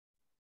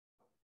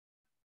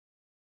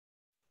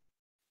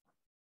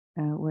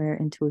where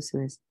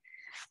Ntewusu is.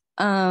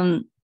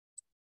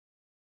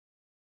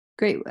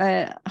 Great.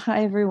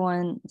 Hi,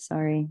 everyone.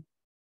 Sorry.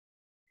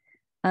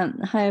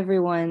 Hi,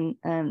 everyone,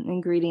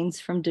 and greetings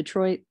from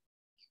Detroit.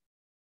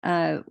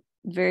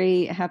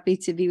 Very happy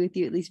to be with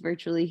you, at least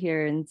virtually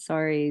here, and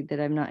sorry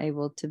that I'm not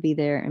able to be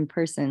there in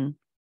person.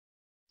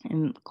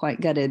 I'm quite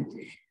gutted.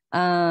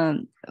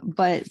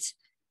 But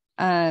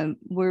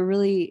we're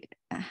really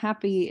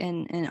happy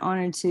and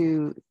honored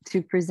to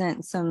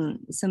present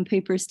some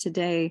papers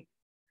today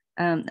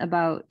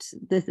about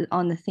this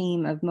on the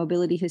theme of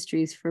mobility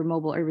histories for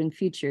mobile urban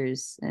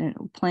futures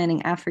and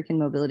planning African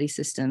mobility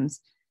systems.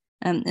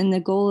 And the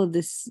goal of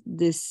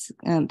this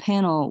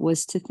panel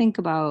was to think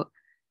about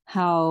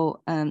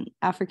how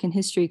African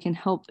history can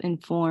help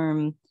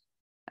inform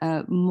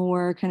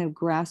more kind of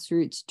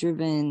grassroots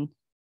driven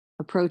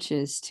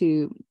approaches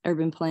to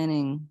urban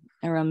planning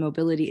around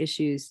mobility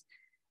issues.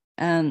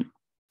 And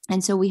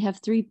so we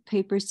have 3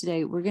 papers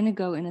today. We're going to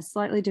go in a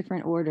slightly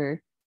different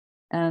order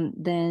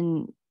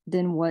than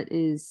what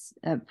is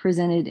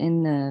presented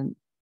in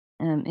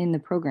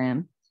the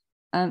program.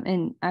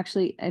 And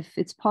actually, if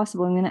it's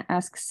possible, I'm going to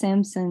ask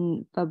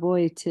Samson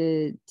Faboy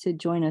to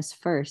join us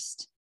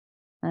first.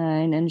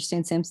 I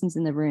understand Samson's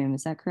in the room.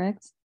 Is that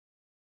correct?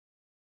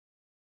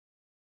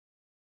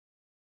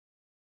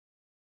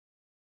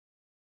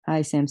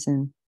 Hi,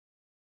 Samson.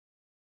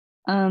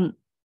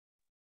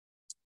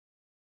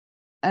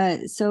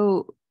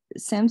 So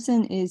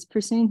Samson is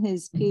pursuing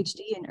his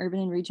PhD in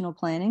urban and regional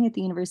planning at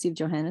the University of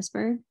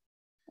Johannesburg,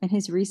 and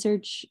his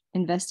research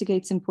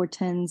investigates and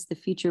portends the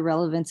future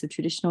relevance of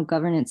traditional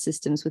governance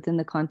systems within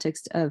the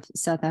context of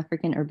South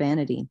African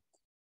urbanity.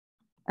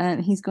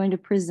 He's going to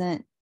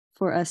present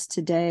for us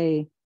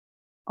today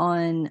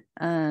on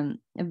a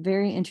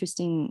very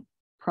interesting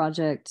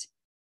project,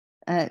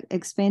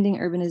 expanding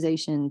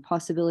urbanization,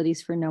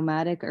 possibilities for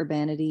nomadic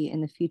urbanity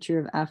in the future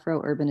of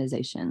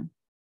Afrourbanisation.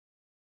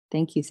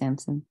 Thank you,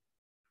 Samson.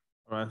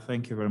 All right,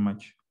 thank you very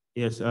much.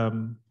 Yes,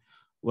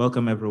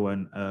 welcome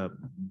everyone.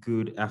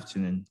 Good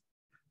afternoon.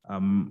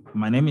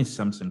 My name is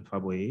Samson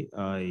Faboy.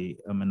 I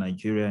am a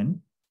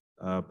Nigerian.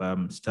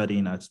 I'm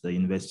studying at the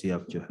University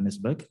of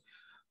Johannesburg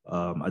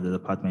at the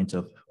Department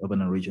of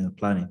Urban and Regional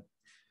Planning,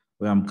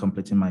 where I'm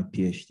completing my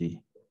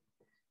PhD.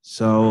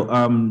 So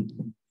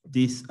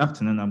this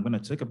afternoon, I'm going to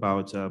talk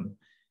about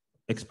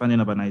expanding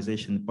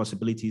urbanization,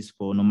 possibilities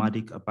for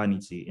nomadic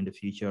urbanity in the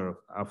future of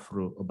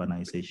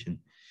Afrourbanisation.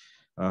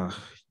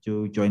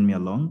 Do join me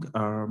along.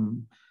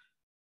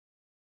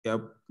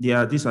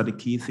 Yeah, these are the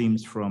key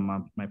themes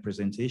from my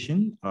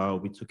presentation.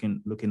 We're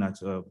looking at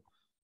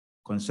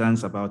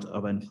concerns about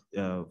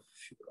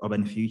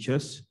urban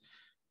futures,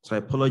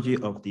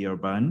 typology of the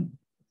urban,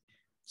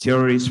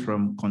 theories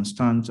from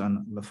Constant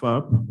and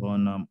Lefebvre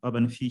on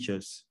urban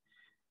features.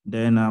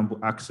 Then I will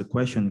ask the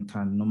question,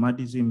 can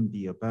nomadism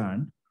be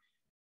urban?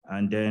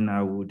 And then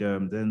I would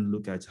then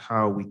look at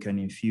how we can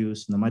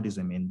infuse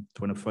nomadism in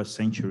 21st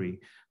century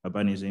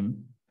urbanism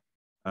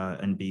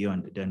and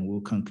beyond. Then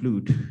we'll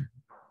conclude.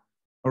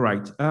 All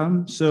right,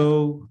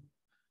 so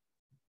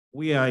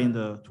we are in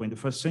the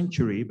 21st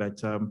century, but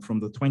from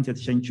the 20th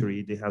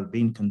century, there have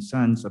been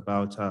concerns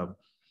about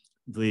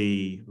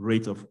the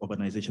rate of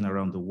urbanization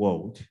around the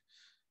world.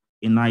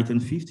 In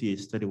 1950, a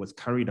study was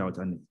carried out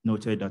and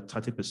noted that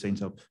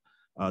 30%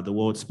 of the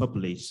world's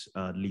populace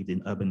lived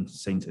in urban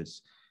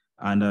centers.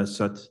 And as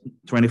at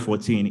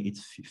 2014,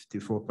 it's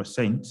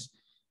 54%.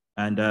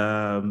 And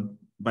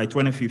by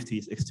 2050,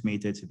 it's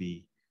estimated to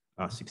be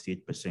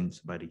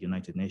 68% by the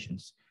United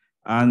Nations.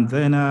 And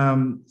then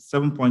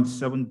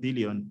 7.7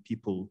 billion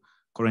people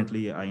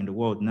currently are in the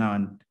world now.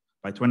 And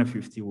by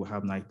 2050, we'll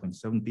have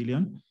 9.7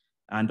 billion.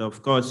 And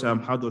of course,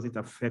 how does it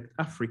affect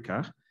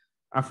Africa?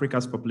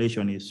 Africa's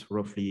population is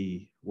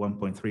roughly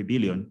 1.3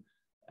 billion.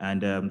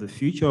 And the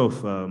future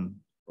of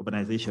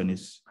urbanization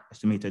is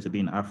estimated to be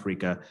in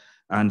Africa.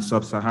 And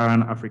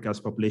sub-Saharan Africa's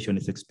population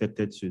is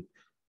expected to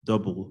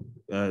double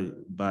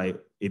by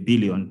 1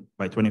 billion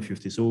by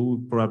 2050. So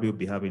we'll probably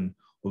be having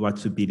over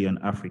 2 billion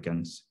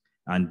Africans.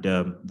 And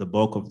the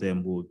bulk of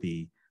them will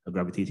be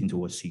gravitating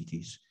towards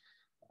cities.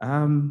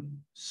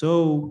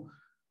 So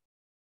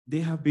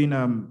there have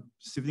been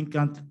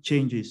significant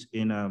changes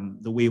in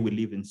the way we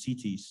live in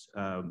cities,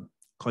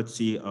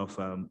 courtesy of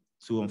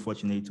 2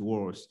 unfortunate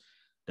wars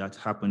that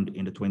happened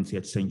in the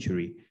 20th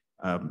century.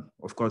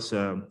 Of course,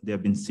 there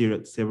have been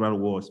several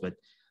wars, but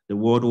the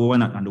World War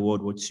I and the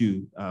World War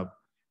II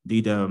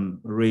did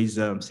raise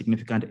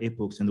significant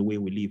epochs in the way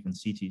we live in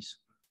cities.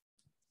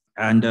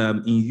 And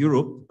in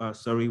Europe,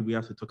 sorry, we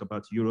have to talk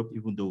about Europe,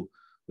 even though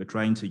we're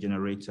trying to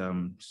generate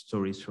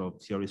theories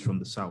from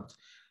the South.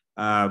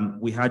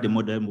 We had the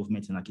modern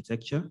movement in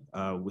architecture.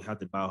 We had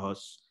the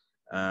Bauhaus.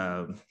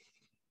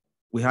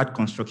 We had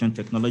construction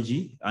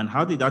technology. And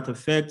how did that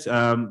affect?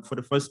 For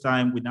the first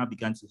time, we now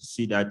began to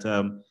see that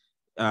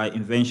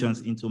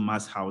inventions into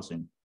mass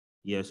housing,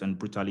 yes, and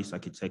brutalist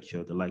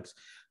architecture, the likes.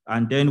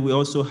 And then we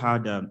also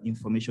had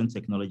information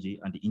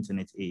technology and the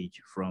internet age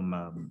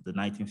from the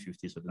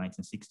 1950s or the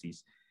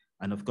 1960s.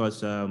 And of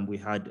course, we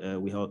had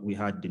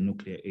the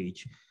nuclear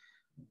age.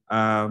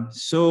 What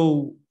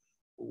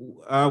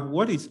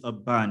is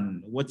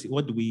urban?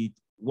 What we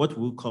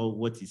call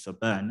what is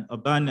urban?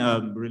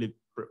 Urban really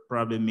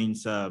probably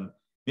means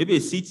maybe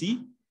a city.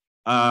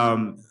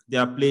 There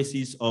are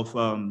places of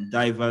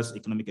diverse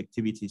economic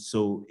activities,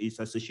 so it's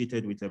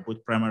associated with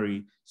both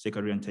primary,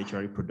 secondary, and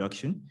tertiary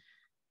production.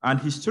 And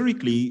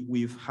historically,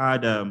 we've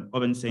had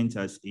urban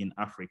centers in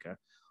Africa,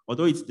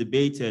 although it's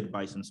debated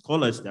by some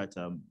scholars that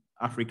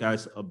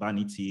Africa's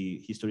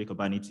urbanity, historic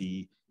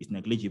urbanity, is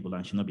negligible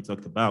and should not be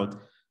talked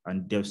about.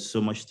 And there's so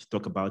much to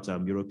talk about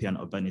European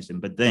urbanism.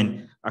 But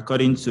then,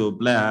 according to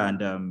Blair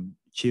and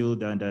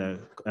Child and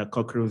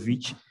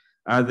Kokrovich,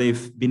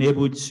 they've been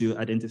able to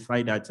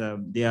identify that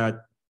there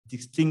are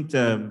distinct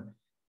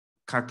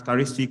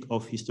characteristics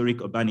of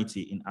historic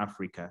urbanity in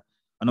Africa.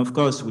 And of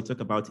course, we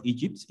talk about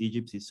Egypt.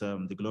 Egypt is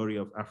the glory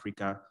of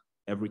Africa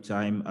every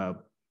time.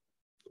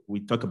 We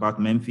talk about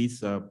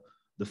Memphis,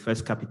 the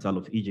first capital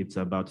of Egypt,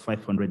 about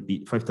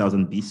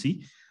 5,000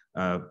 BC.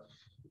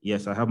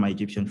 Yes, I have my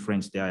Egyptian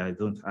friends there.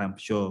 I'm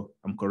sure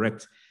I'm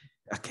correct.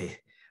 Okay.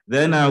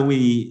 Then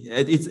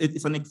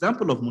it's an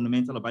example of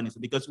monumental urbanism,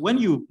 because when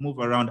you move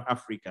around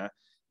Africa,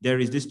 there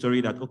is this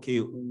story that, okay,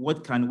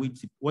 what can we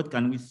see? What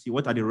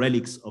are the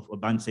relics of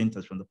urban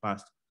centers from the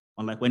past?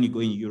 Unlike when you go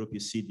in Europe,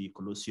 you see the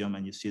Colosseum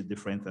and you see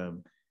different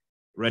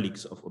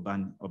relics of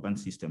urban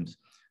systems.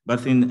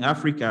 But in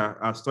Africa,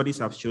 our studies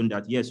have shown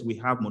that, yes, we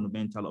have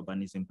monumental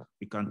urbanism.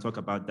 We can talk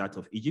about that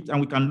of Egypt,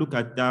 and we can look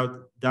at that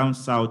down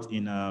south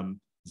in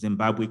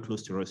Zimbabwe,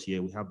 close to us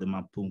here. We have the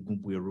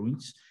Mapungubwe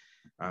ruins,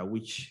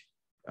 which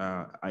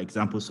are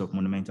examples of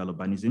monumental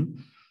urbanism.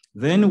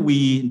 Then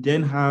we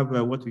have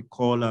what we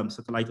call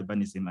satellite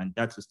urbanism, and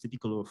that's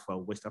typical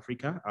of West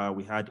Africa.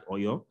 We had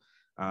Oyo,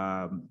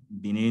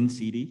 Benin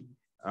City.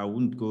 I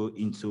wouldn't go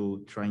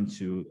into trying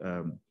to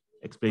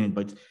explain it,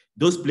 but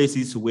those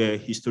places were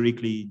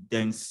historically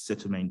dense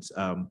settlements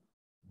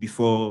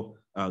before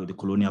the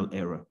colonial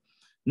era.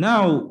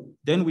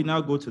 Then we now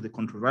go to the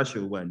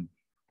controversial one,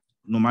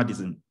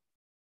 nomadism.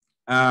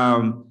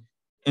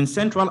 In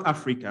Central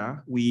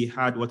Africa, we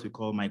had what we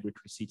call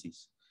migratory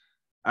cities.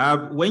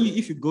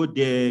 If you go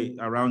there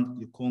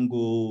around the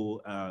Congo,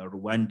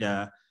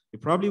 Rwanda, you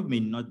probably may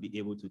not be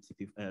able to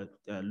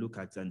look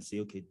at and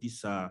say, okay,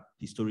 these are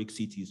historic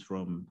cities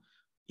from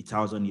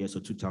 1,000 years or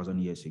 2,000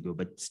 years ago.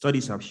 But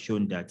studies have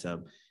shown that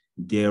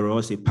there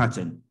was a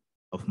pattern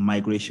of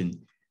migration.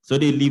 So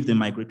they leave the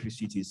migratory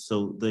cities.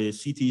 So the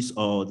cities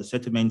or the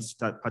settlements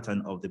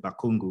pattern of the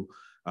Bakongo,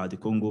 the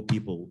Congo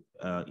people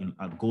in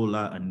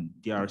Angola and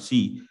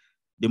DRC,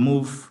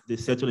 they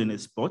settle in a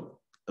spot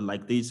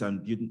like this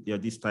and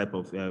this type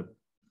of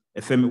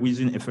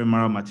using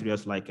ephemeral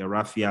materials like a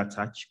raffia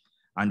thatch.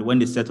 And when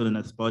they settle in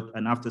a spot,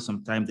 and after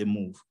some time they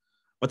move.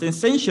 But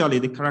essentially,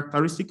 the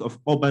characteristic of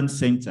urban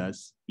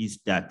centers is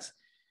that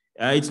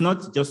it's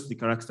not just the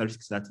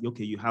characteristics that,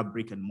 okay, you have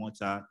brick and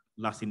mortar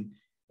lasting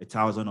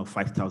 1,000 or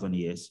 5,000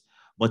 years,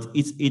 but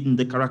it's in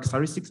the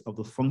characteristics of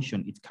the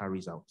function it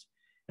carries out.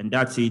 And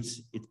that's it.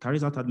 It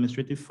carries out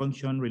administrative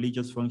function,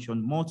 religious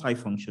function,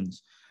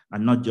 multi-functions,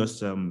 and not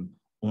just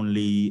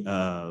only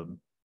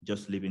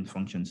just living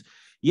functions.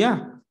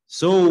 Yeah,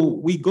 so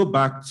we go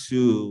back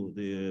to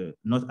the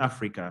North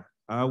Africa.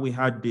 We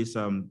had this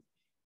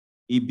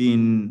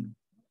Ibn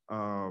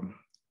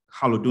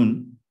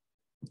Khaldun,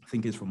 I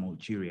think he's from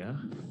Algeria.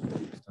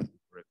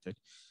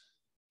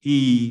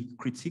 He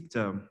critiqued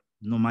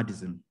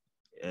nomadism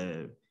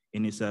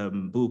in his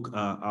book,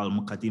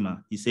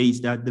 Al-Muqaddimah. He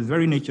says that the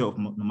very nature of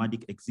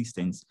nomadic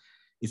existence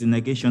is a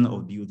negation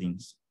of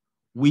buildings,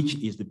 which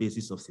is the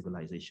basis of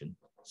civilization.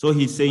 So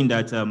he's saying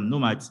that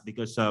nomads,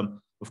 because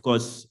of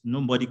course,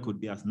 nobody could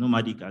be as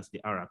nomadic as the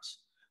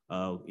Arabs,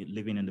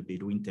 living in the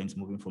Bedouin tents,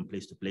 moving from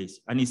place to place.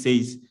 And he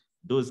says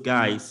those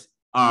guys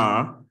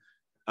are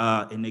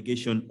a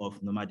negation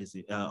of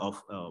nomadism,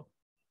 of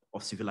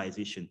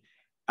civilization.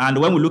 And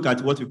when we look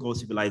at what we call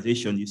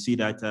civilization, you see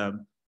that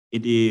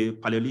in the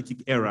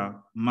Paleolithic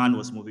era, man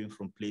was moving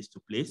from place to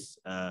place.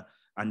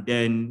 And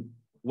then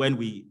when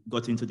we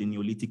got into the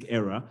Neolithic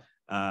era,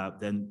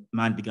 then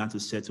man began to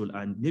settle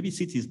and maybe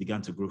cities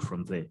began to grow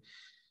from there.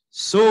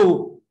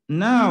 So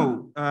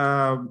now,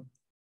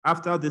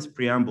 after this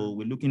preamble,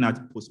 we're looking at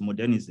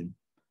postmodernism.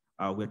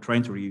 We're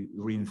trying to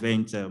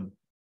reinvent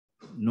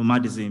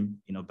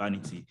nomadism in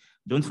urbanity.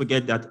 Don't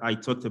forget that I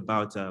talked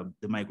about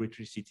the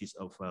migratory cities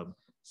of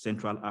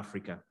Central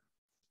Africa.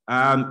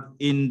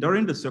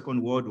 During the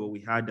Second World War,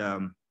 we had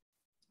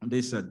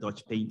this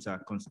Dutch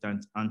painter,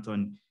 Constant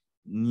Anton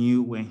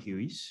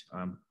Nieuwenhuis.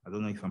 I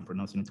don't know if I'm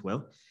pronouncing it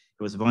well.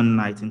 He was born in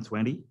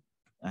 1920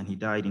 and he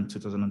died in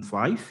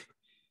 2005.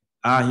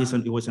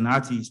 He was an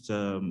artist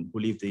who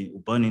lived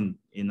born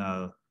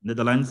in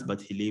Netherlands,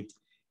 but he lived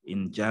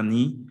in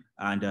Germany,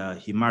 and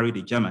he married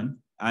a German.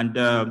 And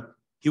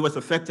he was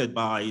affected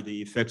by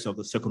the effects of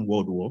the Second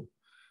World War.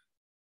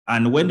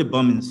 And when the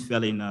bombings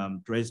fell in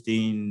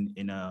Dresden,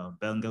 in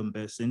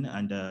Bergen-Belsen,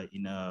 and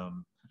in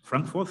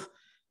Frankfurt,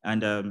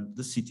 and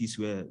the cities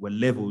were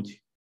leveled,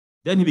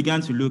 then he began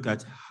to look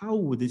at how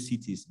would these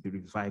cities be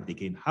revived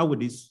again? How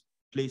would these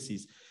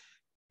places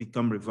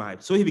become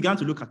revived. So he began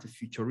to look at the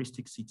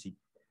futuristic city,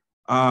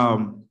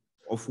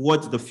 of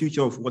what the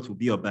future of what will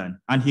be urban.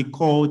 And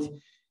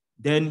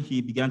then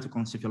he began to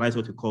conceptualize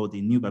what we call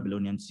the New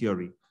Babylonian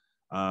theory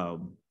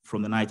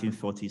from the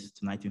 1940s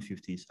to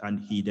 1950s. And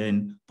he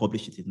then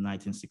published it in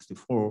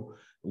 1964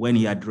 when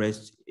he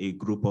addressed a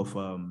group of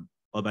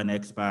urban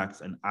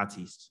experts and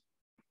artists.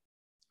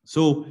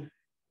 So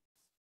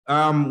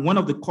one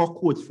of the core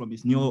quotes from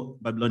his New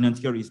Babylonian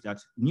theory is that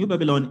New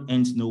Babylon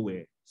ends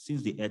nowhere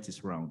since the earth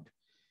is round.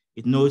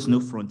 It knows no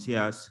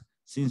frontiers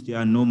since there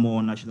are no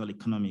more national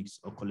economics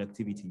or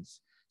collectivities,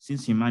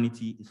 since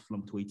humanity is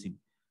fluctuating.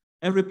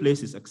 Every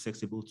place is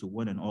accessible to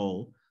one and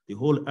all. The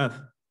whole earth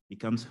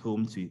becomes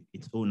home to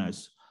its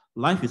owners.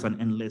 Life is an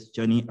endless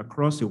journey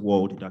across a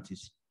world that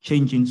is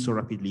changing so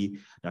rapidly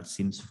that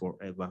seems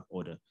forever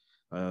order.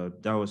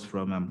 That was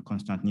from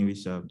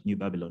Constantine's New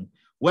Babylon.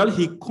 Well,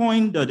 he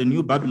coined the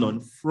New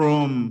Babylon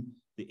from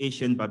the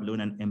ancient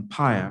Babylonian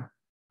Empire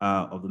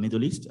of the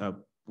Middle East.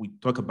 We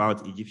talk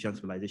about Egyptian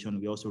civilization.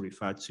 We also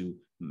refer to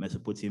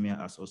Mesopotamia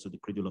as also the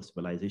cradle of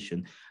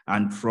civilization.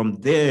 And from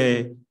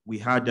there, we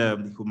had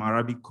the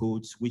Hammurabi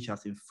codes, which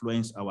has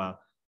influenced our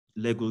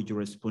legal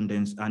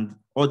jurisprudence and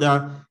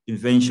other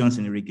inventions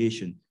in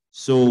irrigation.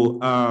 So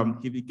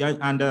he began,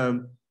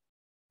 and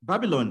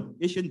Babylon,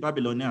 ancient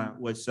Babylonia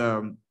was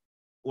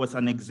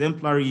an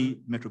exemplary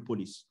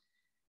metropolis,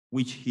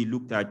 which he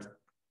looked at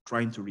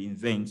trying to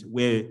reinvent,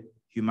 where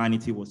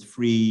humanity was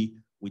free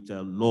with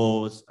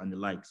laws and the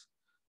likes.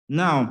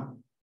 Now,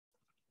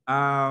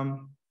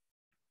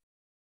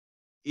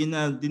 in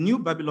the New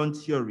Babylon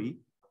theory,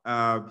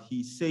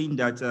 he's saying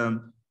that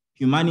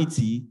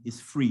humanity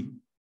is free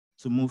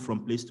to move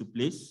from place to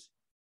place.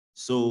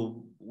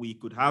 So we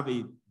could have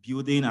a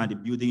building, and the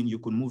building, you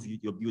could move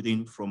your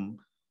building from,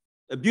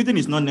 a building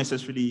is not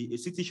necessarily, a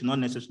city should not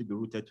necessarily be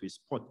rooted to a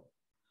spot.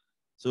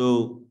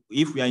 So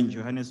if we are in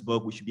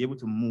Johannesburg, we should be able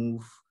to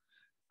move,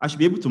 I should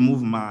be able to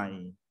move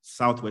my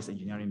Southwest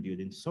Engineering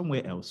building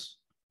somewhere else.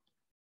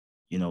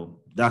 You know,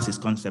 that's his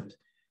concept.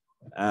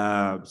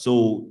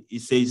 So he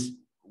says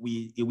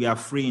we are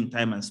free in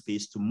time and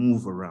space to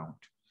move around.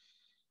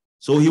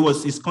 So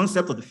his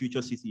concept of the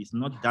future city is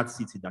not that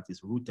city that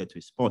is rooted to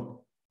a spot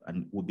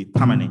and will be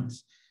permanent.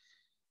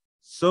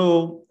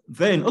 So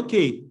then,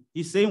 okay,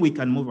 he's saying we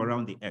can move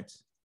around the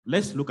earth.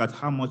 Let's look at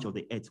how much of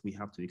the earth we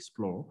have to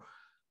explore.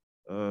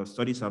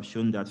 Studies have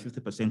shown that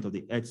 50% of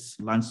the earth's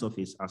land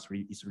surface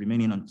is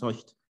remaining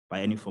untouched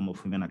by any form of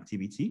human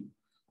activity.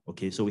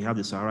 Okay, so we have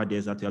the Sahara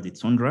Desert, we have the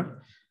tundra.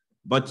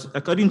 But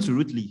according to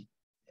Rutley,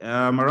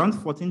 around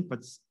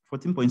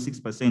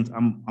 14.6%,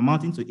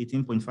 amounting to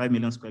 18.5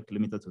 million square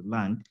kilometers of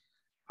land,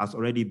 has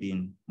already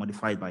been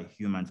modified by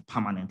humans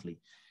permanently.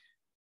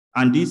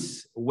 And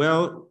this,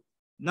 well,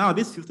 now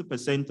this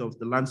 50% of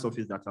the land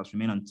surface that has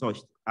remained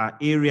untouched are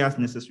areas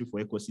necessary for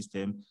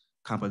ecosystem,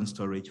 carbon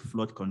storage,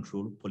 flood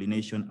control,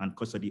 pollination, and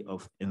custody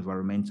of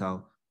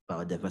environmental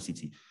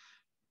biodiversity.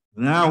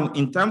 Now,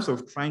 in terms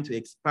of trying to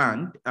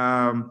expand,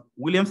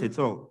 Williams et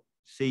al.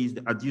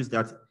 Adduced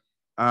that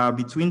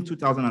between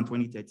 2000 and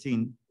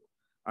 2013,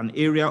 an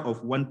area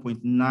of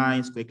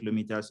 1.9 square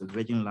kilometers of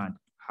virgin land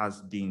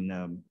has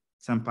been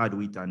tampered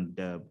with and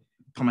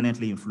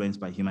permanently influenced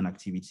by human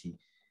activity.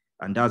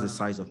 And that's the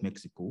size of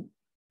Mexico.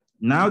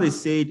 Now they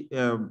said,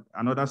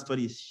 another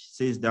study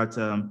says that,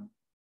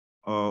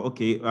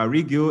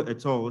 Riggio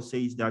et al.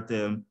 Says that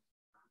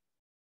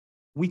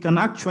we can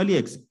actually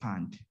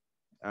expand.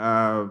 They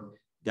are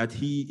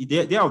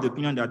of the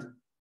opinion that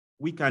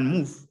we can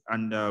move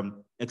and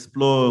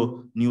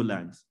explore new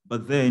lands,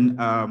 but then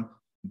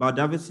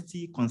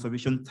biodiversity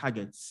conservation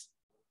targets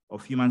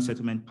of human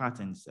settlement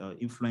patterns,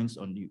 influence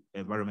on the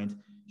environment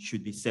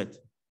should be set.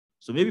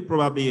 So maybe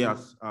probably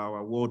as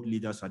our world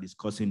leaders are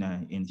discussing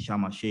in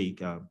Sharm el-Sheikh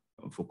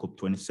for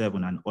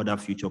COP27 and other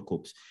future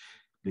COPs,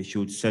 they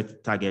should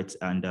set targets,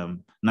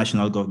 and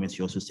national governments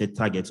should also set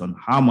targets on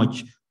how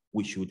much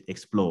we should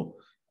explore,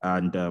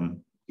 and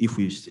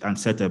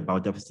set a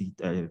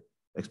biodiversity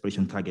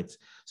exploration targets.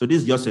 So this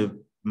is just a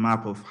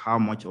map of how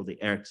much of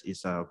the earth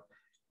is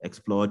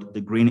explored.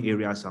 The green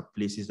areas are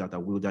places that are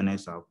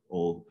wilderness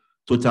or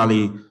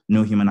totally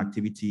no human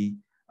activity.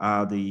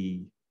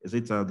 The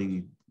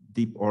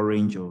deep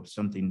orange or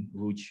something,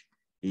 which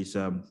is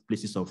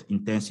places of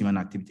intense human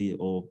activity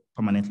or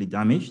permanently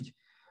damaged.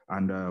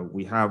 And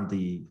we have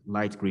the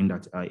light green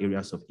that are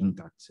areas of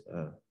intact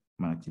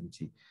human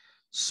activity.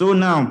 So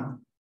now,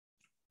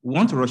 we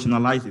want to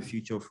rationalize the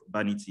future of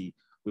urbanity.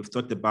 We've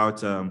talked about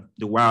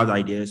the wild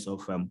ideas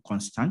of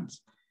constant.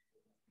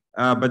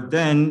 But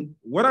then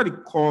what are the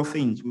core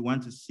things we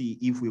want to see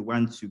if we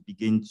want to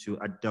begin to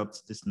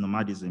adopt this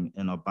nomadism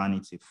in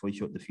urbanity for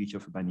the future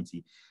of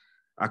urbanity?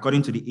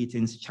 According to the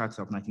Athens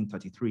Charter of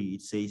 1933,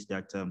 it says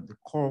that the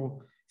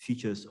core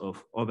features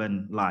of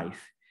urban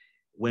life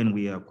when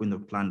we are going to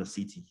plan the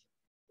city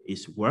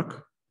is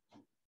work,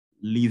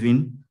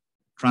 living,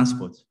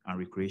 transport, and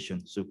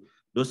recreation. So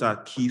those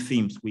are key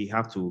themes we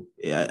have to,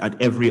 at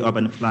every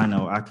urban planner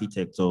or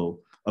architect or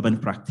urban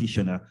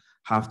practitioner,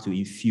 have to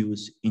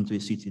infuse into a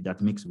city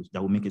that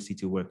will make a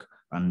city work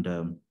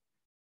and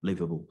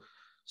livable.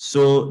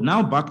 So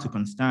now back to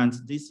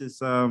Constance. This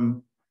is a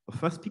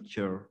first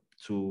picture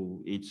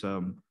to it's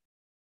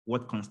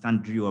what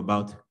Constance drew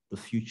about the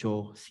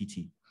future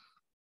city.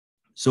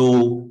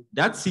 So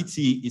that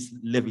city is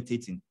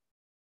levitating.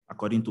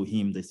 According to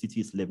him, the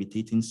city is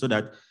levitating so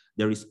that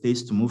there is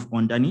space to move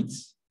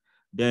underneath.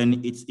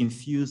 Then it's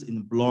infused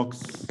in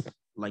blocks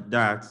like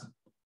that.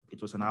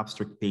 It was an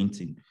abstract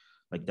painting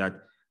like that.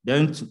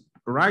 Then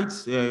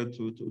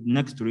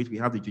next to it, we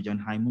have the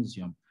Guggenheim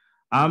Museum.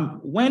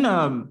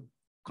 When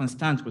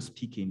Constance was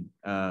speaking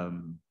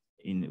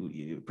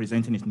in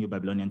presenting his New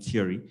Babylonian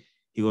theory,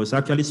 he was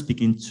actually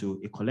speaking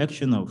to a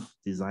collection of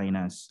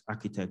designers,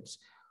 architects,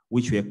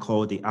 which were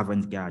called the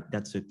avant-garde.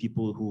 That's the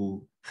people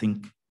who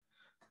think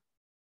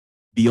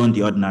beyond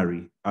the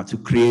ordinary, to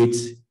create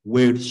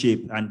weird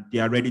shape, and they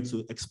are ready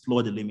to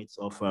explore the limits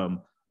of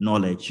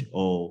knowledge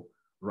or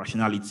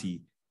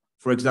rationality.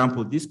 For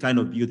example, this kind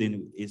of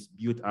building is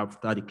built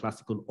after the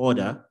classical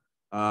order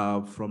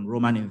from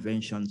Roman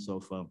inventions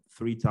of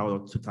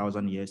 3,000,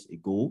 2,000 years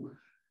ago,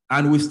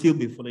 and we'll still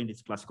be following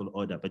this classical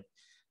order. But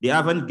the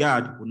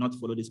avant-garde will not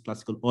follow this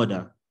classical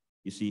order.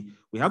 You see,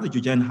 we have the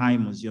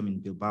Guggenheim Museum in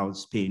Bilbao,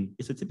 Spain.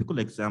 It's a typical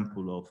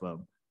example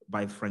of,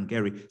 by Frank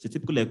Gehry, it's a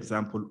typical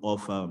example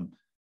of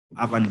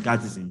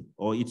avant-gardism,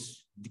 or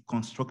it's the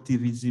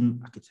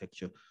constructivism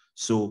architecture.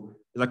 So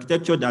the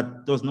architecture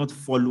that does not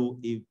follow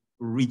a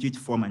rigid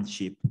form and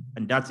shape.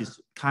 And that is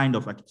kind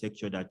of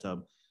architecture that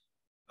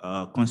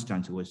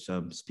Constance was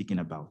speaking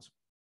about.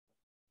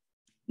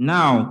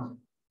 Now,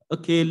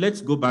 okay,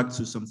 let's go back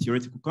to some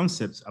theoretical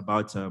concepts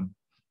about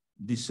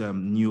this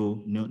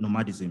new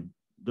nomadism.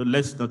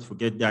 Let's not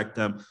forget that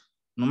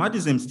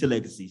nomadism still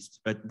exists,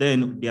 but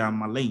then they are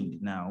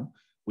maligned now.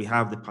 We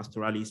have the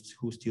pastoralists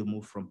who still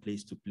move from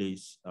place to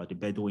place, the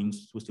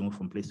Bedouins who still move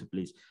from place to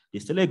place. They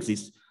still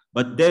exist.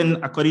 But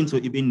then, according to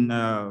Ibn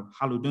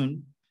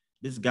Khaldun,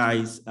 these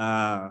guys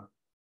are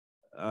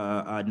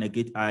a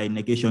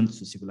negation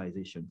to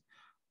civilization.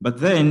 But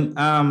then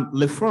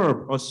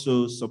Lefebvre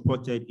also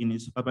supported, in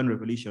his urban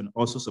revolution,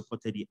 also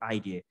supported the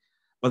idea.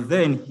 But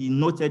then he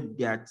noted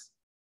that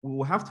we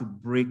will have to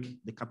break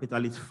the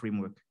capitalist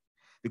framework,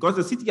 because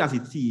the city as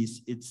it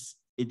is,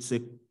 it's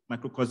a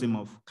microcosm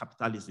of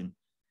capitalism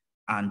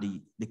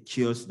and the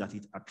chaos that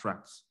it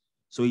attracts.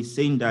 So he's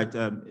saying that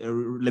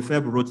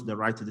Lefebvre wrote The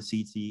Right to the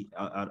City,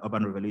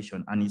 Urban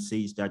Revolution, and he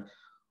says that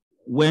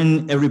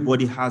when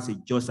everybody has a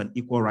just and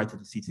equal right to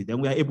the city,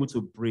 then we are able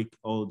to break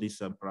all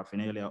this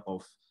paraphernalia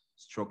of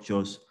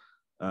structures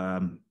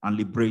and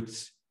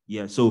liberate.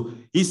 Yeah, so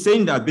he's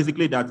saying that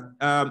basically that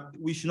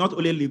we should not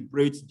only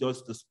liberate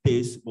just the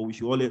space, but we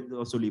should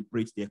also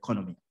liberate the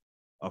economy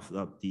of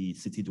the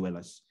city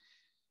dwellers.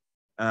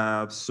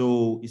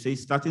 So he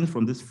says, starting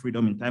from this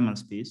freedom in time and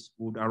space,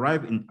 we would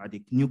arrive at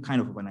a new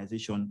kind of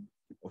urbanization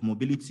of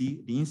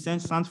mobility, the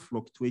incessant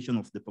fluctuation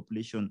of the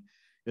population.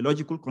 The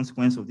logical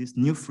consequence of this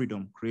new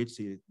freedom creates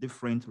a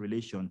different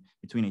relation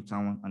between a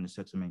town and a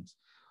settlement.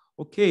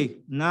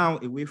 Okay, now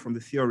away from the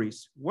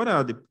theories,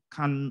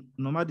 can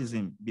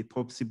nomadism be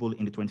possible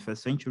in the 21st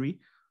century?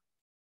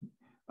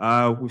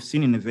 We've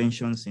seen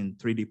innovations in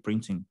 3D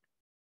printing.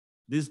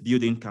 This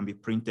building can be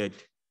printed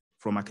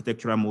from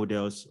architectural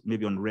models,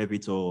 maybe on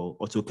Revit or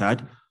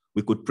AutoCAD.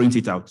 We could print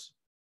it out.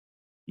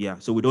 Yeah,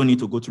 so we don't need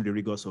to go through the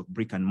rigors of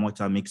brick and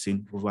mortar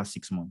mixing over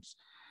 6 months.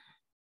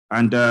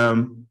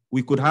 And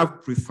we could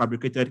have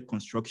prefabricated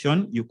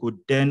construction. You could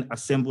then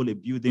assemble a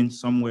building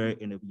somewhere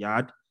in a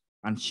yard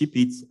and ship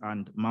it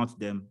and mount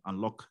them and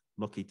lock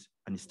it,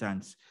 and it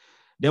stands.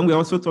 Then we're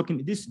also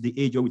talking, this is the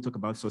age where we talk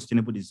about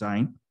sustainable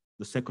design,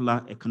 the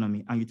circular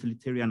economy, and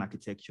utilitarian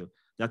architecture.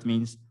 That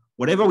means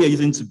whatever we are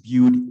using to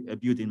build a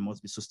building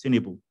must be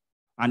sustainable.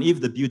 And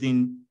if the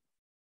building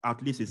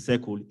at least is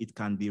circle, it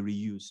can be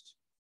reused.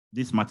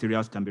 These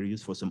materials can be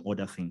reused for some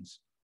other things.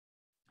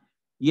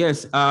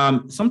 Yes,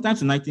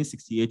 sometimes in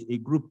 1968, a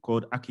group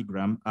called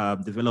Archigram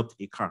developed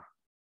a car.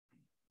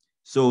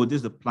 So this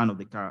is the plan of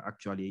the car,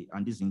 actually,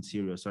 and this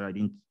interior. Sorry, I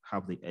didn't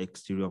have the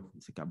exterior of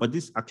the car, but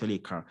this is actually a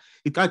car.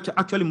 It can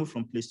actually move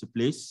from place to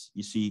place.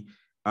 You see,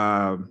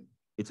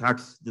 it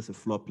has this a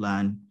floor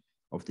plan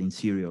of the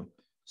interior.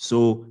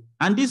 So,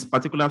 and this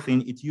particular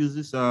thing, it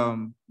uses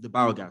the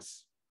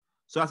biogas.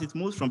 So as it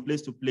moves from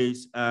place to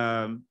place,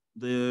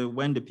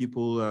 when the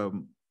people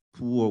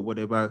poo or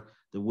whatever,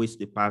 the waste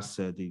they pass,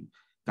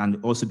 can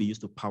also be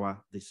used to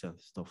power this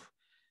stuff,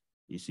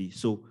 you see.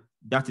 So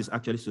that is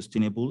actually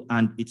sustainable,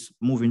 and it's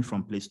moving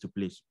from place to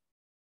place.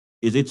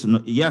 Is it?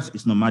 Yes,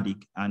 it's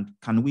nomadic. And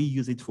can we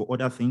use it for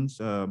other things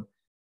to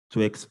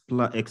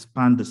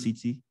expand the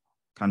city?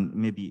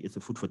 Maybe it's a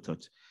food for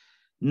thought.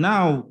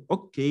 Now,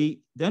 okay,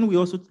 then we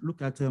also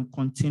look at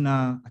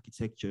container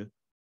architecture.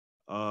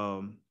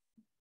 Currently,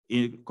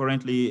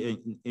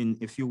 in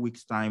a few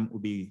weeks' time,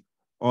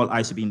 all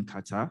eyes will be in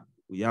Qatar.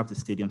 We have the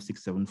Stadium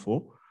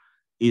 674.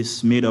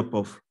 It's made up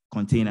of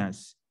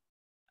containers.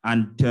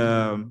 And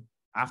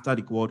after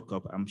the World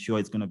Cup, I'm sure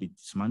it's going to be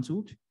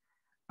dismantled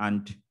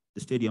and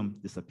the stadium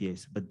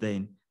disappears. But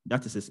then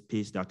that is a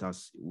space that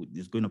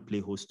is going to play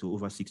host to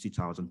over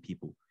 60,000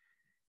 people.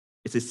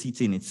 It's a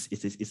city, and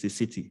it's a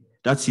city.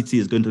 That city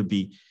is going to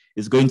be,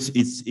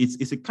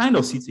 it's a kind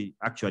of city,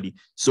 actually.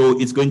 So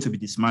it's going to be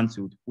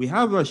dismantled. We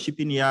have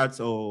shipping yards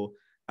or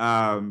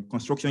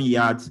construction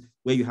yards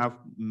where you have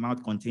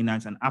mount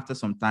containers, and after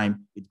some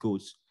time, it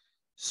goes.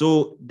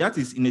 So that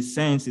is, in a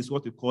sense, is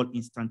what we call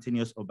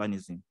instantaneous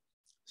urbanism.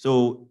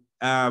 So,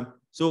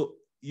 so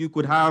you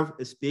could have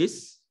a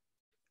space,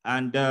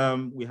 and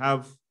we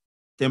have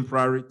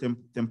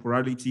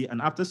temporality,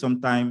 and after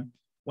some time,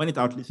 when it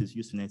outlives its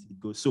usefulness, it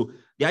goes. So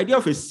the idea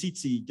of a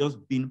city just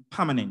being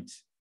permanent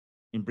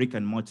in brick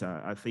and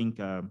mortar, I think,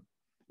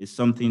 is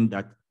something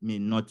that may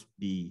not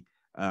be,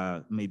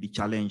 may be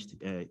challenged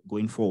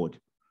going forward.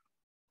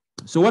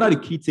 So what are the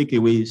key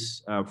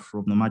takeaways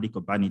from nomadic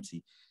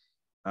urbanity?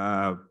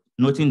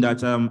 Noting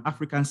that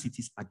African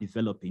cities are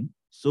developing.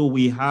 So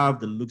we have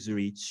the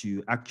luxury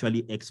to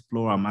actually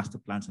explore our master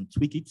plans and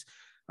tweak it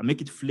and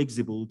make it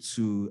flexible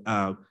to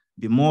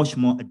be much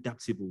more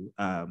adaptable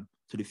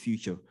to the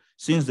future,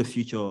 since the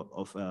future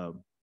of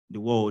the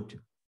world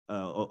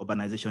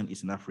urbanization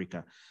is in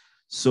Africa.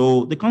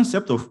 So the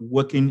concept of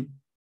working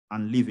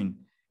and living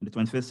in the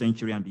 21st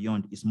century and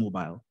beyond is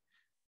mobile.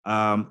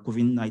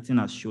 COVID-19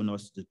 has shown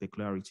us the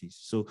peculiarities.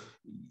 So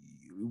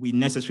we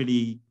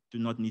necessarily do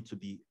not need to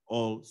be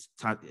all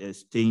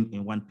staying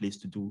in one place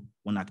to do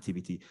one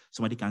activity.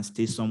 Somebody can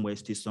stay somewhere,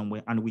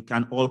 and we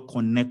can all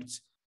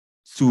connect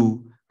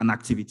to an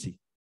activity,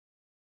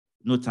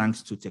 no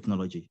thanks to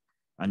technology.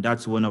 And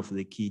that's one of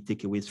the key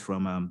takeaways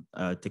from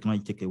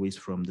technology takeaways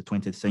from the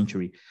 20th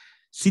century.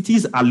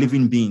 Cities are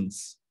living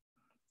beings.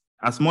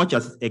 As much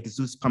as it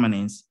exudes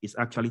permanence, it's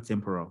actually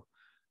temporal.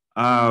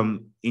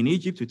 In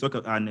Egypt, we talk,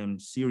 and in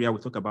Syria, we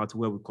talk about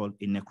where we call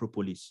a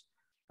necropolis.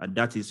 And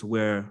that is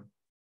where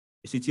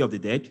a city of the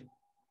dead.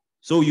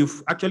 So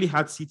you've actually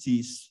had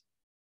cities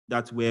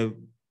that were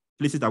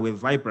places that were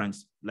vibrant,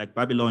 like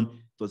Babylon.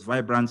 It was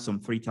vibrant some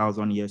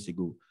 3,000 years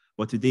ago,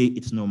 but today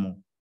it's no more.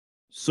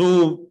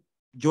 So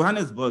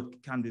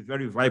Johannesburg can be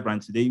very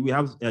vibrant today. We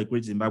have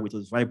Great Zimbabwe, it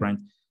was vibrant,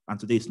 and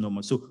today it's no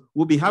more. So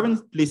we'll be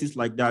having places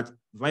like that,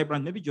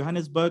 vibrant, maybe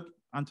Johannesburg,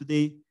 and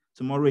today,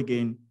 tomorrow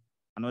again,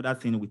 another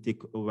thing will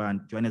take over,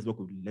 and Johannesburg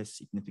will be less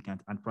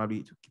significant, and probably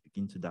it will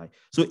begin to die.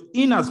 So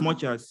in as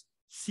much as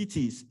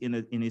cities in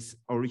its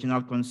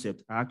original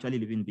concept are actually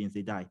living beings,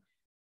 they die.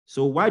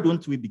 So why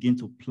don't we begin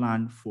to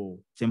plan for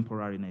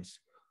temporariness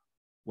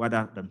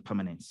rather than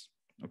permanence?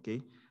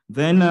 Okay.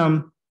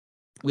 Then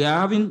we are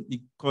having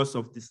the cost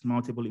of this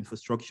multiple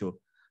infrastructure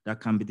that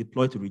can be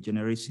deployed to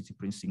regenerate city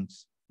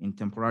precincts in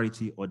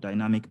temporality or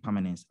dynamic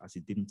permanence as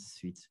it didn't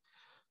fit.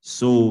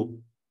 So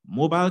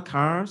mobile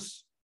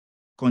cars,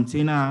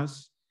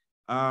 containers,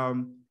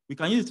 we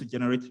can use it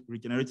to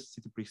regenerate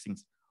city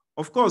precincts.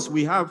 Of course,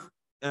 we have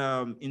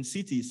in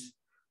cities,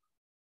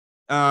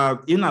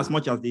 in as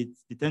much as they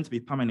tend to be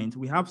permanent,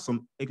 we have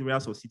some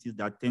areas of cities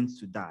that tend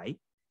to die,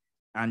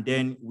 and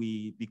then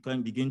we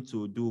begin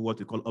to do what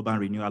we call urban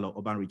renewal or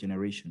urban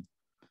regeneration.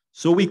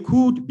 So we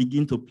could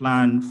begin to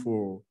plan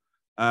for,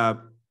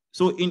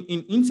 so in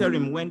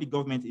interim, when the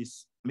government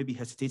is maybe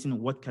hesitating,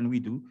 what can we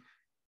do?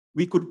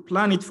 We could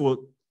plan it for,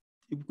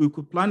 we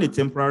could plan a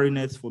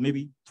temporariness for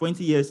maybe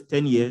 20 years,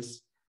 10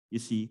 years, you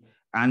see,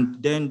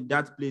 and then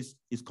that place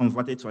is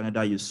converted to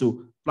another use.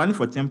 So planning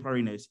for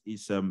temporariness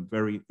is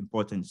very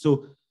important.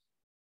 So,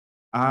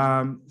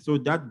 so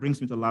that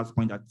brings me to the last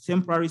point, that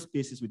temporary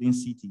spaces within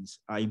cities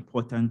are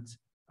important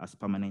as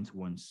permanent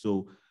ones.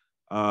 So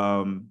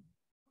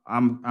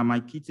my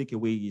key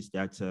takeaway is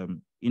that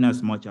in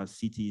as much as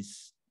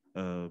cities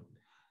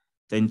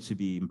tend to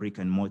be in brick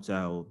and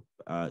mortar or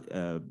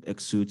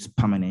exudes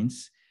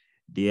permanence,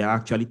 they are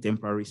actually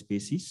temporary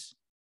spaces,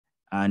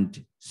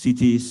 and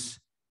cities,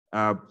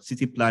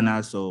 city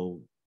planners or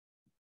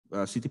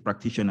city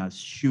practitioners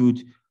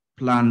should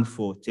plan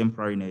for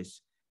temporariness,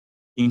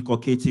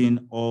 inculcating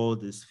all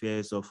the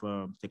spheres of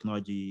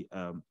technology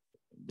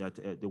that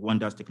the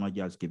wonders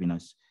technology has given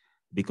us,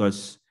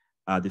 because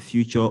the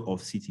future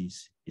of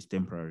cities is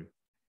temporary,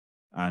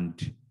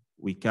 and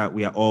we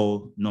are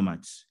all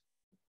nomads.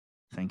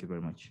 Thank you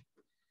very much.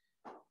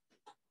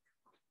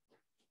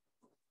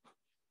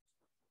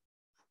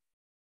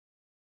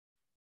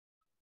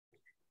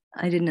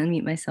 I didn't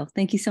unmute myself.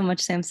 Thank you so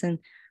much, Samson,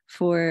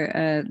 for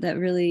that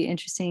really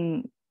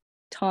interesting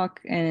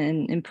talk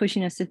and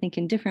pushing us to think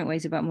in different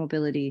ways about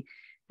mobility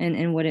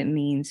and what it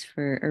means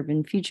for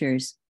urban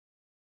futures.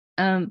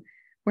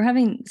 We're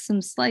having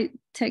some slight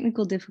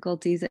technical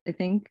difficulties, I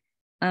think,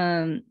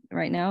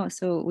 right now.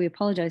 So we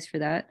apologize for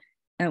that.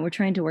 We're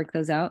trying to work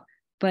those out.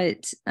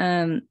 But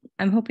I'm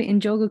hoping,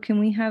 Njogo, can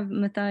we have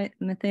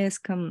Mathias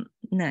come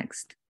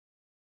next?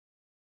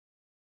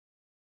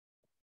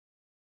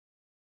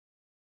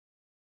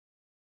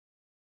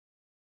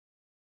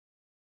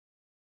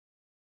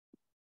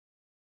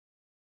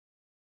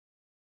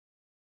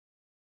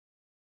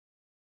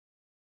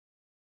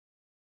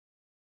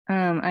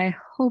 I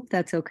hope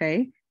that's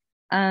okay.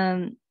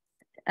 So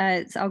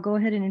I'll go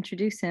ahead and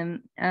introduce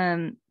him.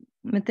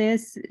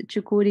 Mathias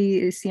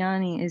Chukwudi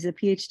Isiani is a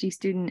PhD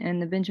student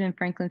and the Benjamin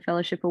Franklin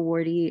Fellowship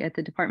awardee at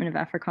the Department of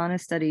Africana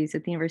Studies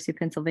at the University of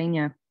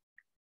Pennsylvania.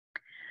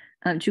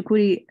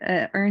 Chukwudi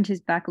earned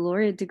his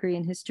baccalaureate degree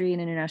in history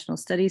and international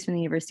studies from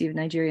the University of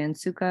Nigeria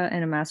Nsukka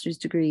and a master's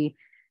degree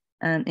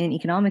in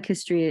economic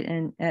history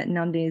at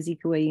Nnamdi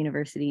Azikiwe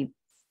University.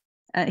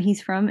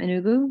 He's from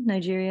Enugu,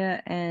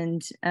 Nigeria,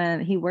 and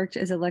he worked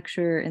as a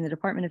lecturer in the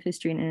Department of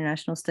History and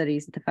International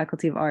Studies at the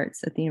Faculty of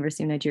Arts at the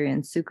University of Nigeria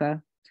Nsukka,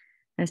 and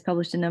has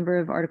published a number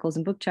of articles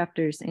and book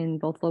chapters in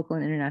both local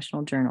and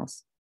international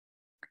journals.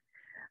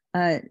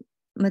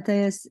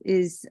 Mathias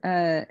is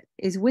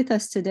with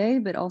us today,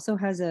 but also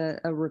has a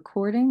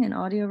recording, an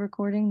audio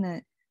recording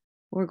that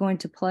we're going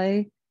to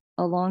play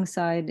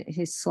alongside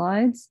his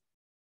slides.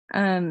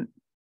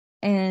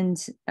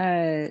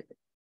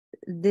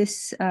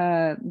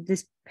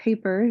 This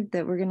paper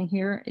that we're going to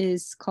hear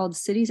is called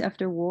Cities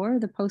After War,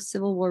 the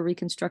Post-Civil War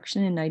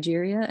Reconstruction in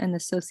Nigeria and the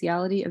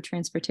Sociality of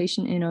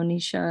Transportation in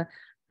Onitsha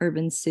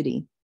Urban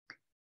City.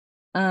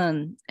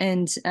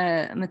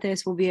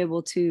 Mathias will be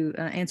able to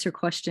answer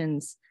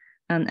questions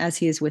as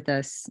he is with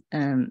us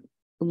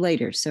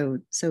later. So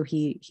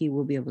he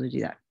will be able to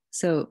do that.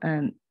 So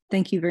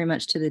thank you very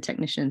much to the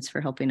technicians for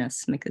helping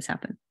us make this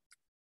happen.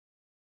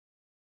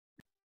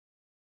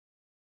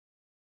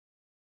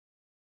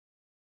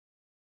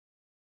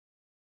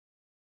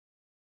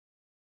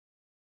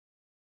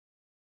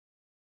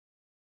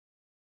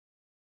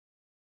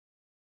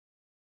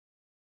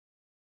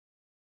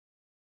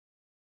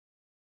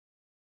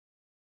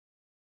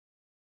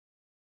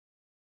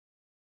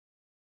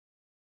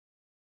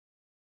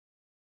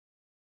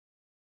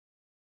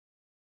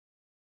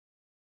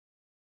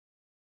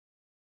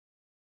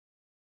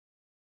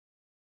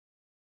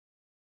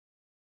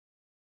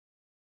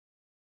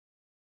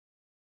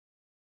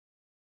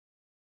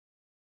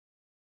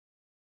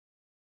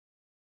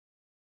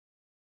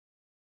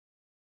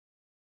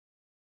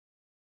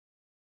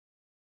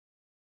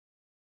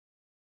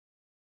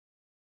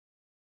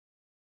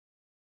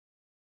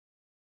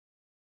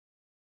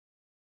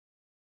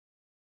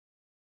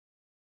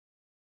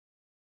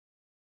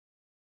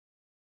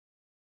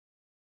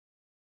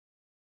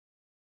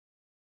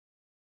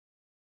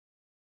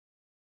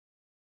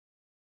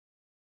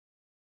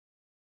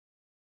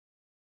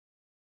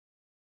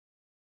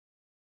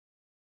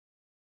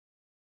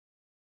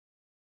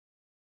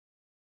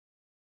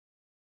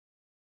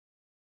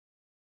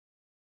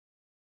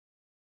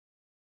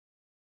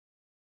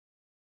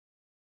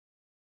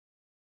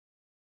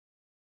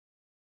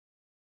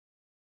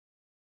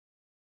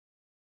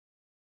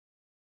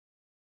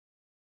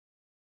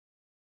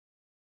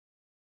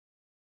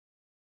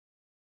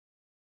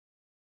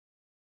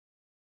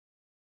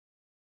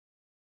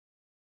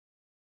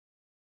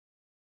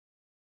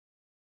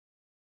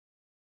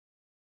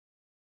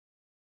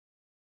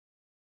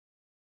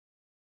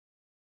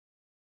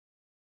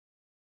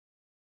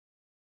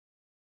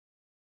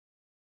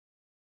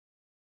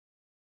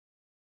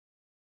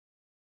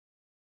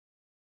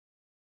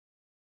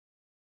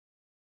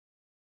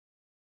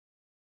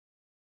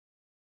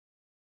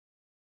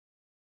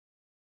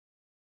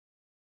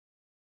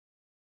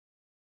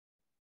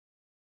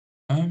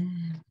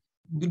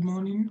 Good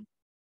morning.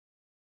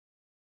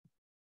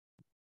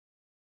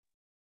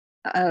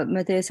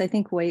 Mathias, I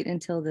think wait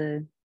until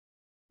the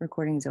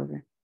recording is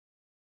over.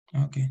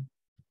 Okay.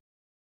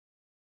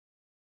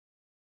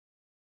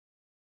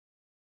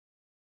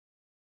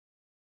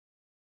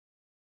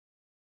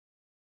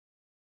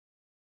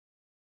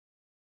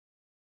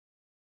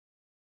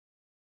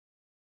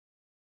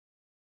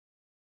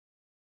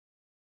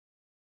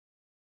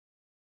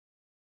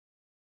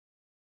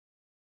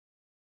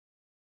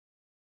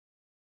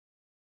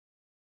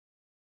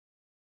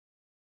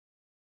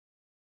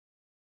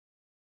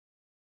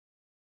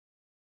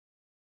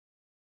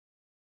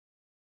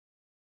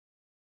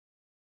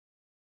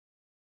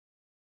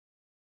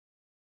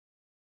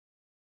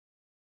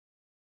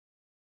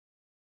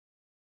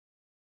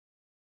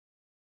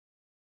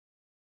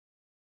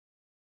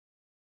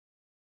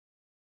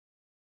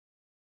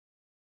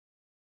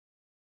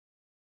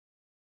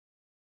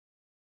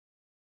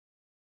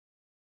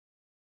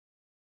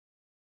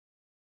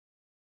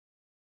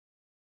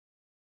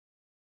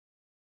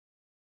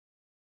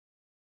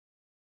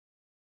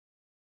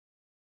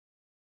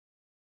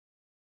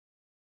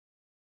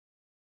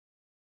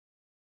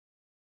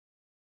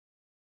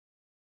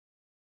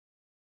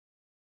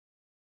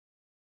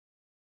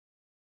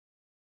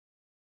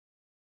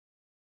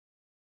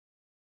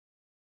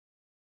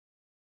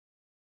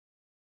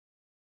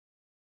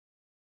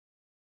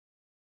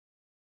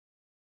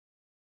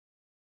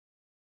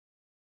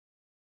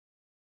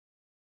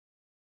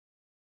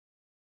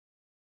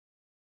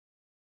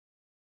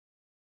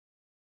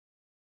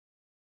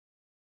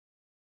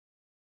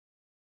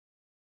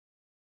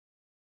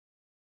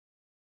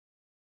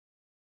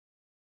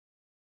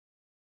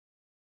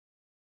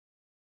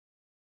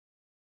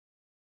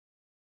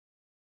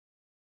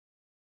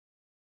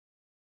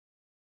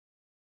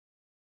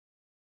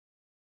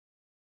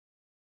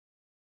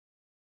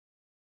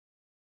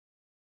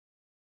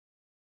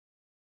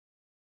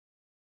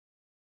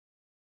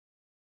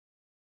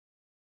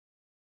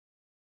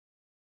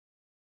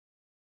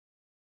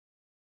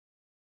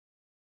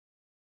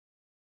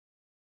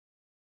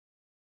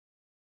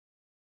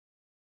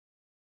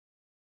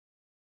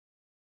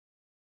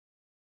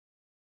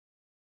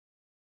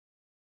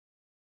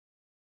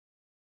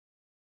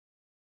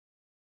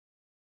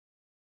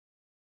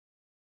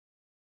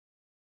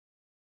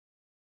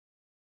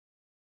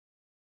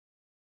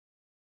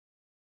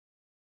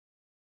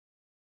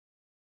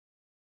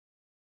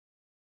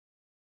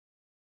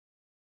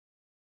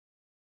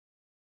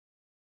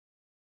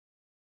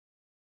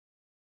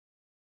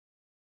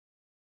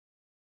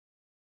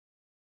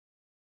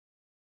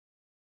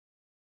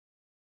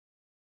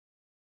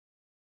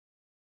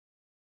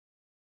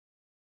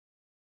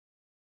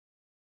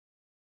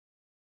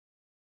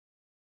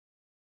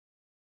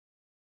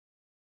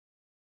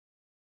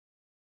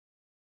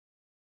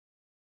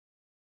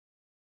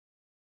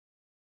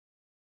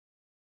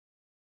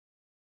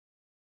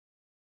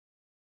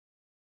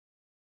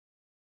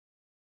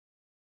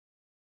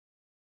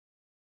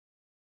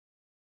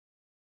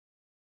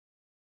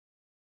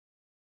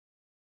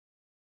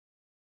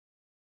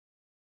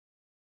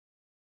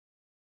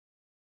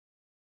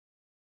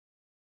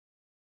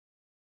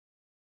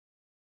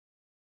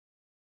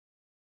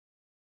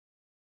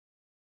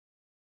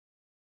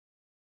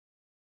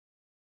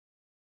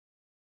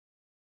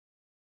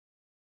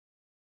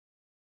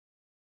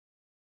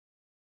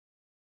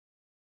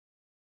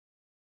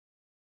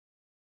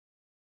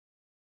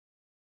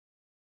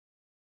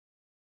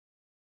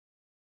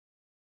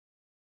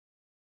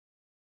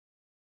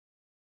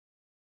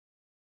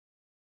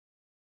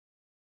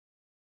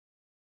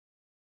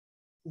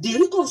 the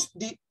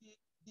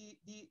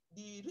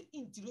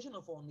reintegration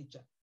of Onitsha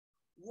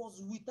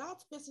was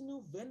without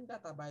personal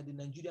vendetta by the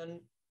Nigerian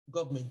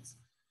government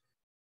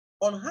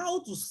on how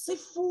to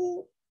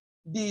stifle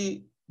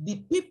the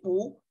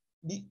people,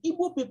 the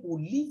Igbo people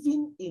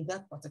living in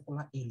that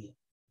particular area.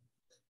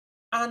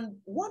 And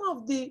one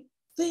of the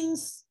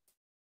things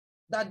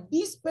that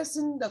this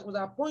person that was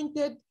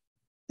appointed,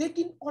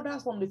 taking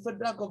orders from the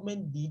federal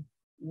government, did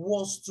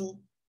was to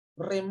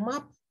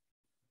remap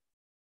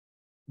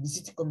the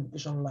city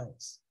communication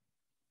lines.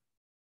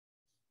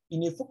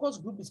 In a focus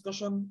group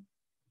discussion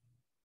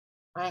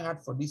I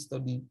had for this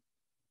study,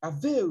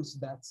 avails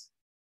that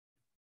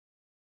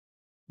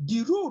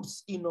the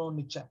roads in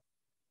Onitsha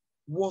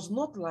was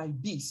not like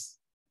this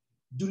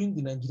during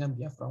the Nigerian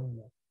Biafran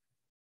War,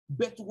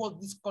 but was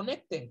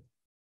disconnected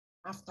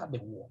after the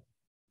war.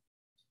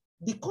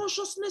 The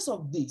consciousness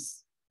of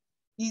this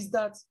is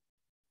that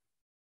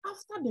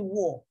after the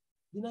war,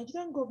 the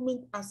Nigerian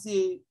government, as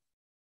a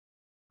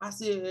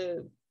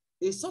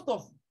sort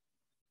of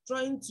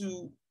trying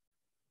to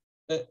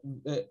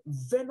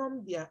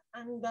venom their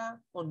anger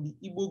on the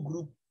Igbo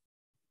group,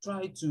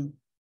 try to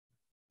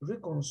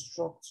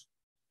reconstruct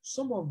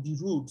some of the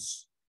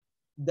roads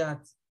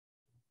that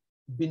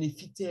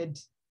benefited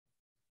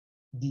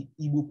the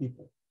Igbo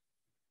people.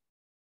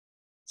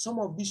 Some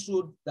of these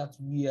roads that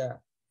were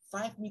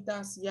 5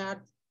 meters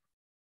yard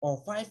or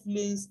 5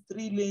 lanes,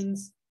 3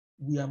 lanes,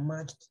 were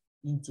merged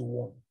into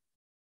one.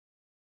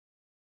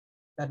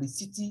 That the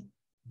city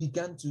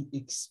began to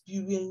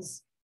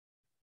experience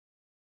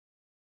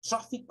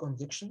traffic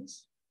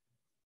congestions,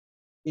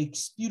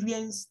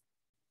 experience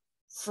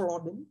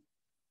flooding,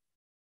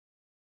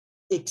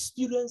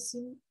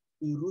 experiencing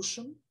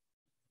erosion,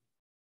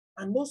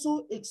 and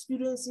also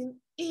experiencing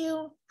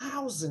ill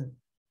housing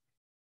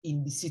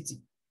in the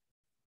city.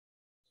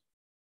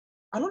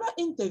 Another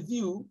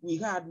interview we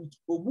had with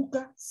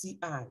Obuka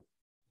CI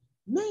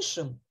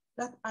mentioned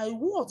that I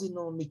was in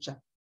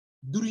Onitsha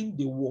during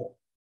the war.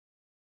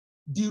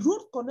 The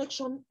road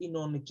connection in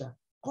Onitsha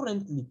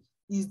currently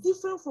is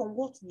different from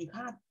what we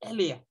had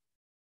earlier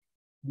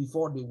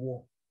before the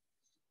war.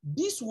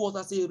 This was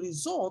as a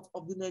result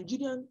of the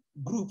Nigerian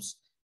groups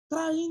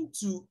trying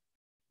to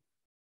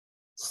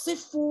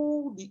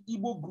stifle the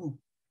Igbo group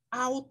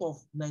out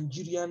of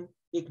Nigerian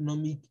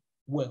economic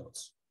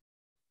wealth.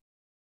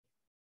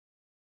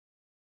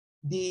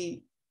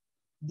 The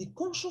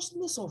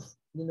consciousness of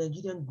the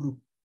Nigerian group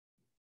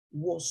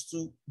was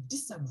to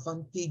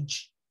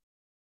disadvantage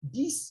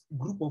this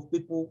group of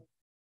people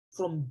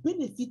from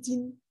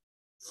benefiting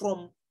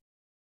from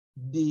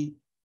the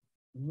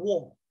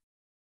war.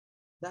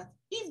 That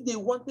if they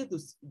wanted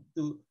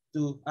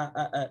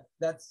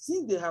that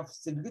since they have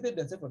segregated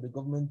themselves from the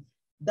government,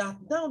 that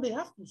now they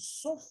have to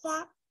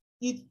suffer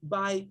it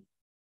by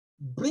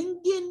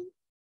bringing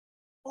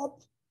up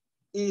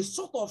a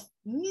sort of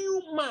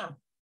new map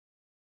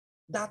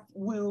that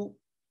will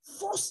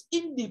force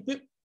in the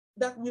people,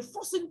 that will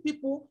forcing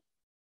people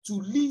to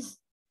live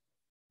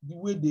the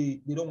way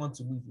they don't want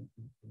to live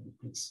in the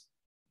place.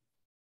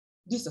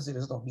 This is a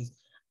result of this.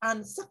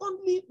 And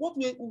secondly, what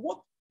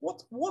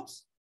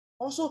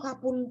also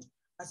happened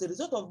as a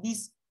result of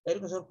this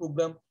educational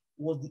program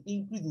was the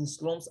increase in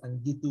slums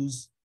and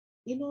ghettos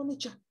in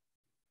Onitsha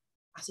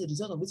as a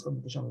result of these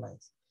communication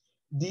lines.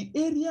 The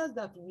areas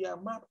that we are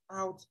mapped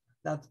out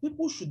that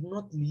people should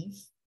not live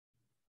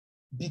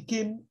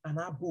became an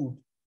abode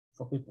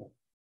for people,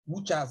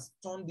 which has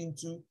turned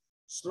into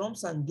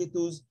slums and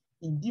ghettos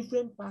in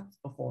different parts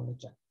of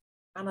Onitsha,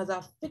 and has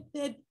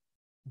affected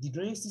the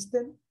drainage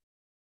system,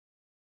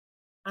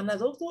 and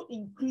has also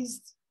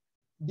increased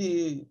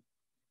the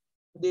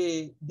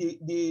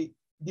worldview,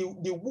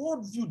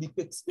 the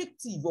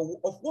perspective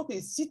of what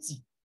a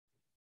city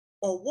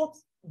or what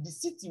the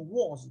city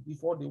was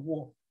before the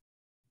war.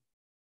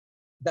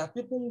 That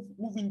people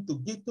move into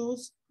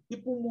ghettos,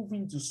 people move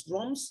into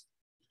slums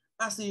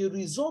as a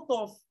result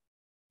of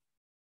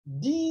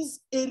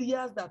these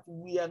areas that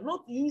we are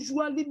not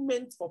usually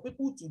meant for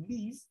people to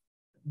live,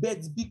 but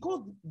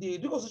because the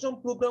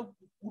reconstruction program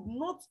could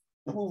not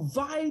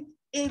provide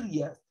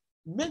areas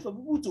meant for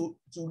people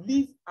to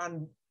live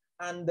and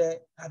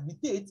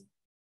habitate,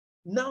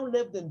 now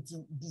left them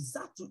to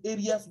desert to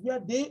areas where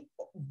they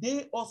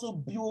also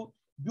build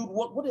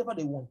whatever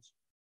they want.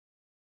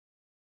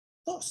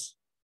 Thus,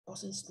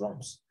 causing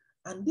slums.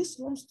 And these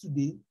slums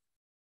today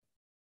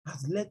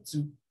has led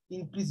to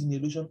increase in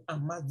erosion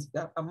and mass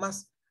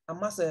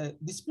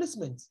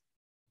displacement.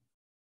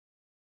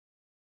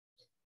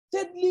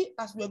 Thirdly,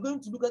 as we are going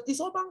to look at,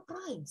 is urban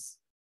crimes.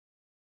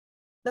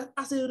 That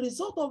as a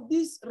result of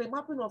this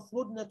remapping of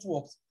road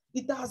networks,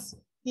 it has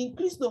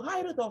increased the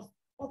high rate of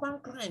urban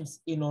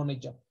crimes in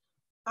Onitsha.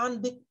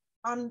 And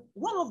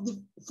one of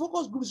the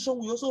focus groups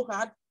we also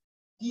had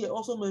here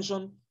also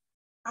mentioned,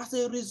 as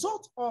a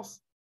result of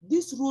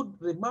this road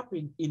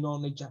remapping in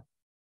Onitsha,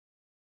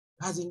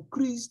 has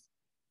increased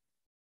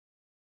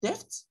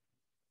theft,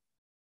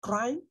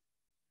 crime,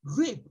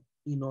 rape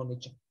in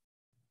Onitsha.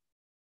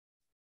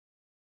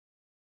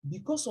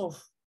 Because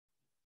of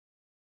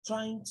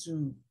trying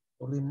to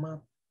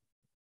remap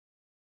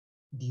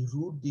the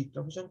road, the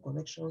transportation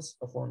connections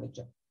of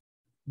Onitsha.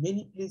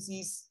 Many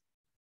places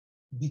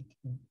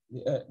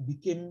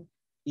became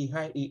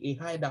a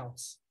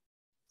hideout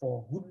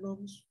for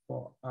hoodlums,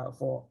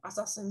 for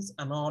assassins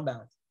and all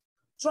that,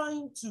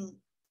 trying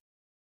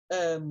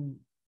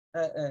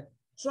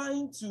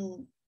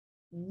to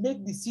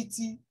make the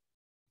city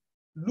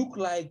look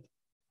like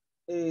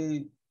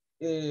a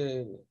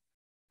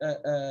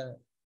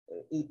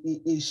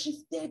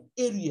shifted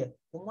area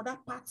from other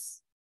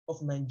parts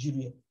of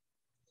Nigeria.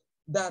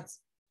 That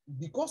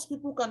because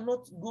people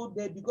cannot go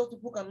there, because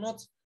people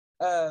cannot,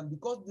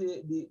 because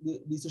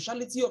the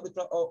sociality of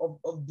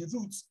the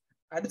routes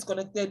are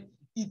disconnected,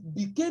 it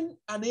became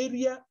an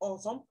area, or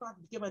some part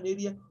became an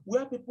area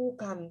where people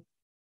can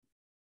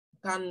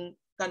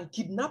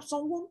kidnap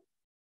someone,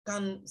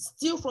 can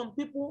steal from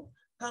people,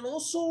 can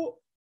also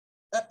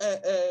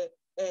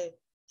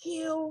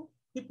kill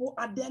people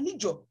at their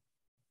leisure.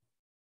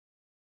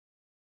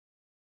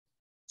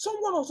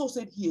 Someone also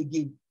said here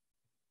again,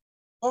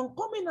 on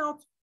coming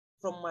out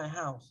from my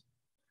house,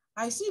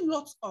 I see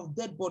lots of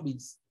dead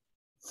bodies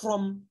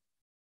from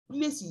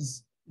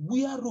places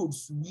where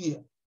roads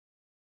were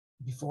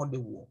before the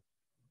war.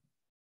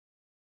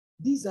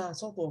 These are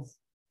sort of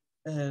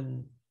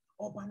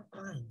urban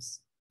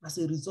crimes as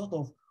a result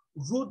of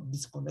road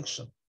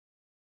disconnection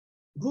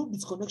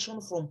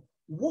from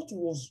what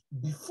was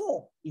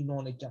before in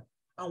Onitsha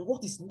and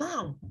what is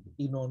now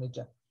in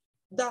Onitsha.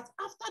 That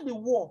after the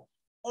war,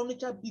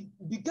 Onitsha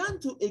began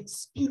to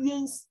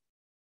experience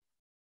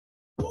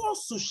poor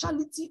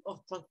sociality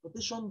of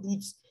transportation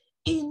routes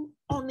in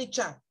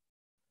Onitsha.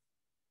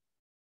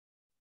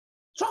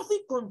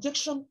 Traffic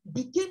congestion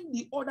became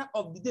the order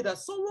of the day, that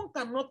someone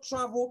cannot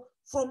travel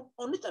from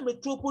Onitsha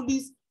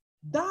metropolis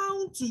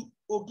down to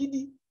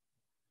Ogidi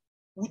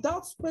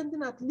without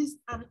spending at least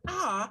an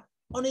hour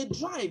on a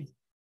drive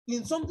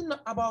in something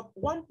about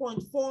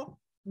 1.4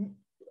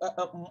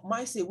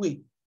 miles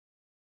away,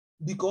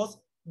 because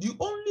the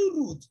only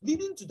route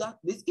leading to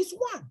that place is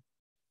one.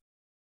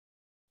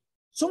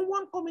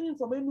 Someone coming in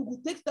from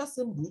Enugu takes that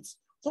same route.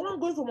 Someone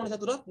going from Onitsha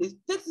to that place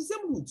takes the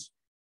same route.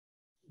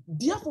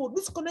 Therefore,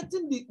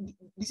 disconnecting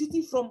the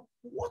city from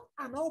what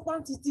an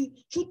urban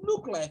city should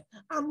look like.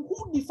 And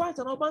who defines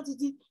an urban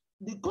city?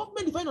 The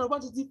government defines an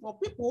urban city for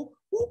people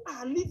who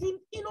are living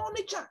in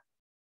Onitsha,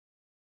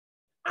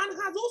 and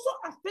has also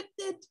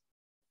affected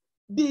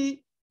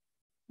the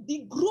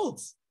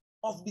growth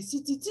of the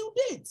city till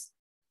date.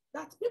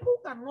 That people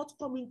cannot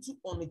come into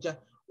Onitsha,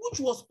 which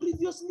was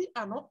previously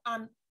an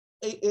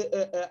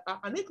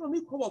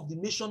economic hub of the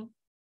nation.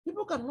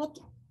 People cannot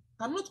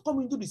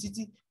come into the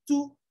city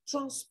to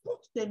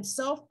transport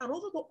themselves and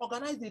also to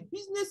organize the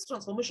business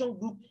transformation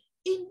group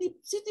in the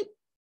city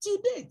till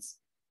date,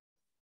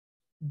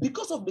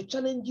 because of the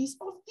challenges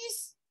of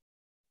this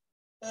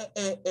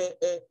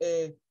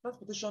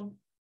transportation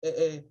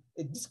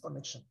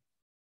disconnection.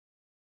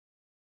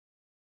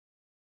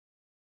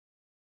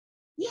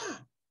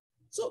 Yeah.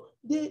 So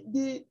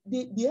the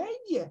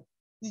idea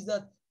is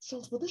that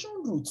transportation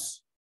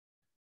routes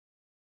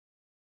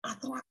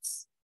attract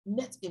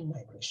net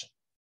immigration.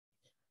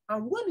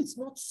 And when it's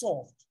not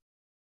solved,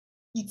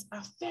 it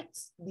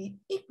affects the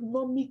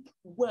economic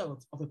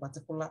wealth of a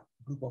particular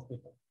group of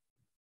people.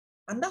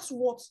 And that's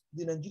what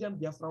the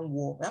Nigerian-Biafran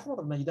War, the aftermath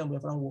of the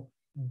Nigerian-Biafran War,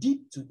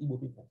 did to Igbo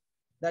people.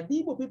 That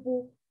the Igbo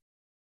people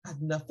have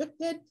been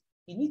affected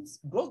in its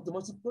gross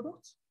domestic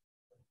product,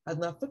 has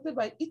been affected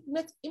by its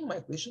net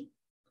immigration,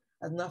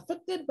 has been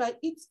affected by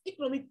its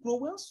economic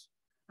progress,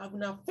 have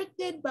been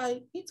affected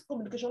by its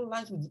communication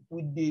lines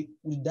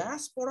with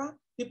diaspora,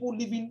 people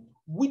living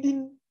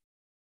within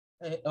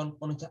on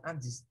Onitsha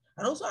axis,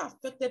 and also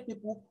affected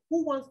people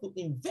who want to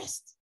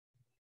invest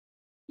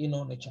in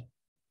Onitsha.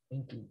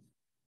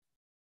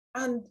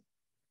 And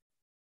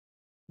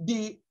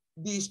the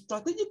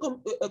strategic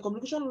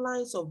communication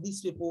lines of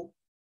these people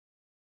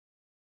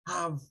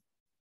have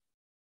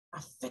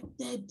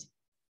affected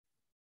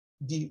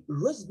the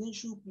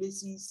residential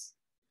places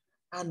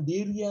and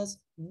the areas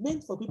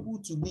meant for people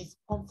to live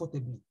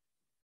comfortably.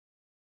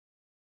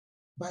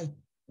 By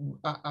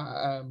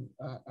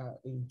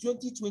in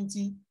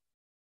 2020,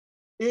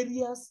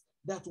 areas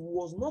that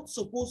was not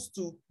supposed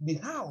to be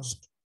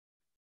housed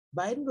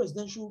by any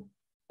residential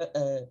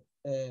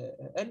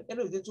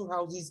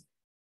houses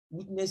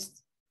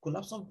witnessed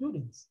collapse of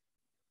buildings.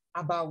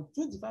 About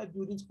 25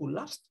 buildings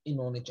collapsed in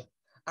Onitsha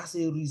as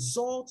a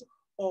result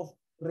of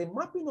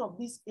remapping of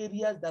these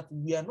areas that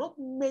were not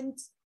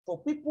meant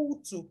for people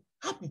to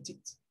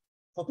habitate,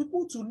 for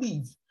people to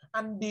live.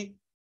 And the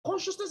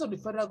consciousness of the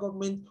federal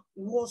government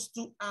was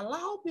to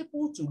allow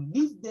people to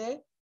live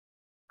there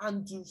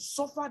and to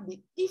suffer the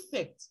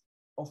effect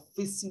of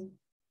facing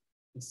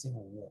a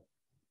civil war.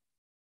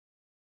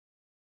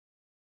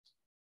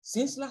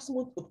 Since last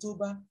month,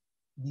 October,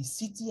 the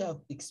city have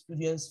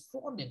experienced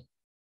flooding.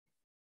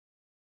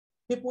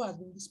 People have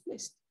been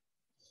displaced.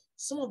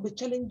 Some of the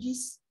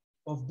challenges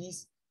of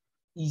this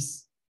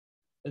is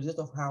a result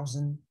of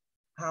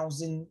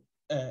housing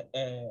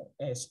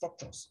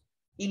structures,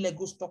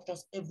 illegal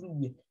structures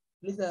everywhere.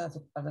 places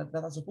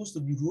that are supposed to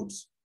be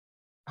roads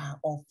are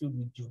all filled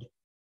with building.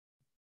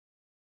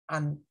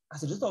 And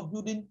as a result of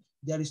building,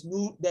 there is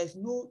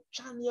no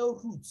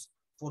channel routes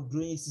for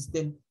drainage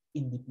system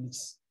in the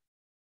place.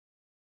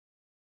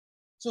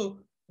 So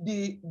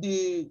the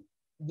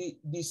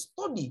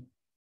study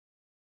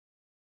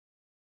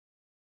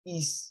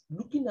is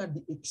looking at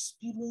the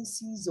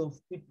experiences of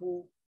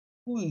people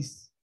who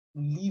is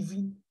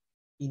living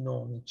in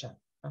Onitsha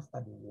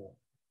after the war,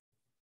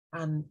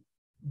 and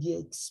their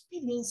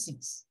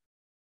experiences,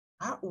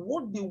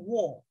 what the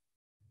war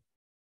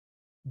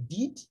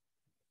did,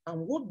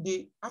 and what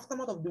the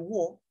aftermath of the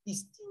war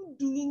is still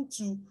doing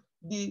to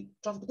the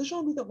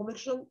transportation route and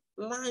communication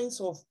lines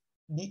of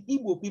the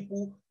Igbo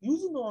people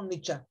using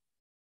Onitsha,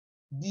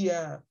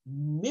 their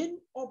main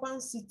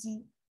urban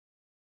city,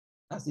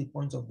 as a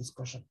point of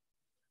discussion.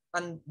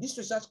 And this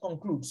research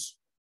concludes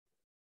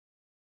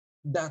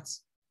that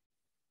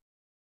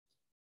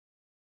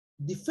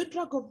the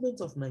federal government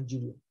of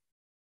Nigeria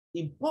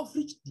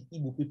impoverished the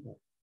Igbo people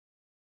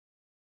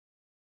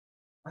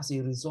as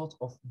a result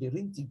of the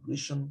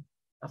reintegration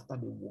after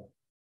the war.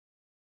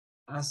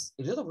 As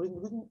a result of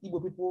reintegrating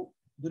Igbo people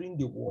during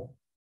the war,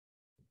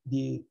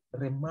 they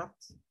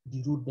remapped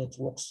the road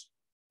networks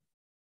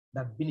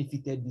that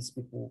benefited these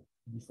people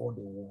before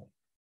the war.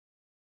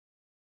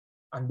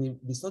 And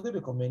the study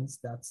recommends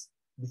that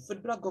the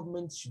federal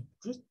government should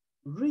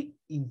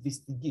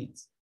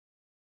reinvestigate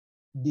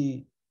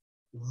the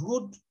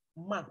road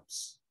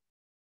maps,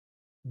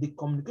 the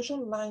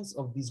communication lines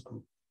of this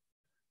group,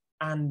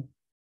 and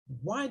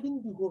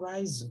widen the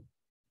horizon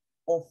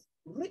of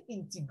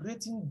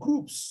reintegrating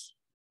groups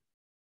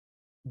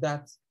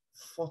that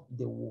fought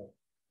the war.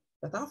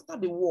 That after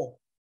the war,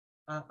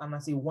 and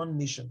as a one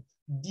nation,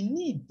 the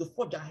need to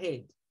forge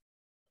ahead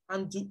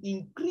and to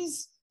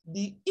increase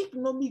the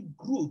economic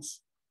growth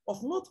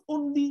of not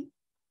only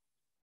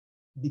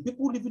the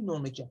people living in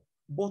Onitsha,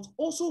 but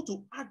also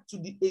to add to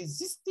the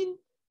existing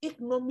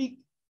economic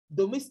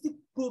domestic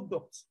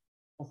product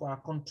of our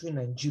country,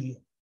 Nigeria.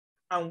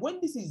 And when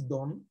this is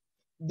done,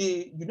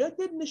 the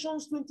United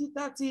Nations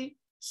 2030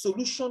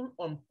 solution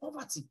on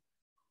poverty,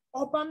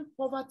 urban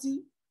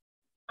poverty,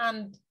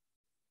 and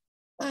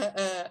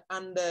the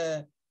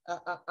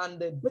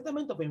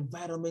betterment of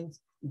environment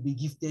will be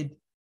gifted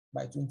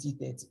by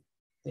 2030.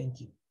 Thank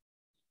you.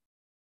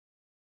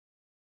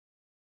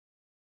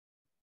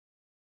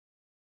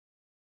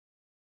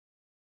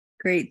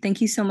 Great, thank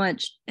you so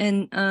much.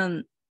 And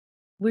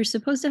we're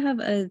supposed to have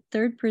a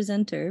third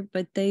presenter,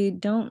 but they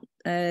don't.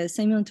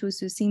 Samuel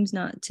Ntewusu seems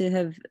to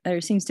have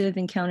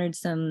encountered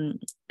some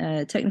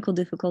technical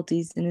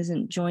difficulties and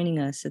isn't joining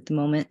us at the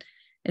moment.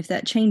 If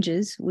that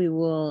changes, we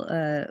will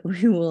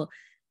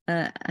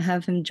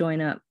have him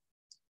join up.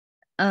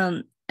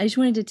 I just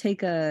wanted to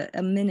take a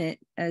minute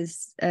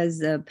as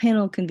a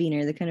panel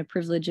convener, the kind of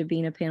privilege of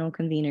being a panel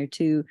convener,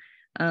 to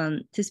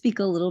speak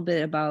a little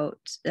bit about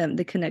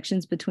the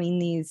connections between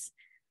these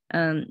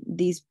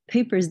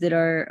papers that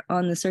are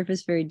on the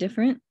surface very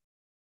different,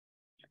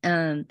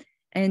 and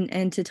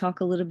to talk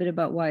a little bit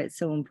about why it's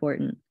so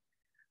important,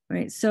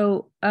 right?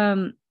 So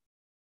the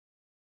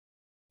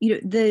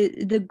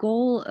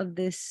goal of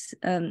this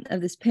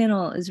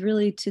panel is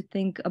really to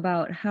think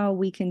about how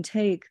we can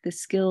take the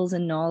skills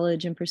and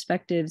knowledge and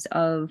perspectives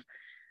of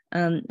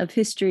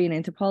history and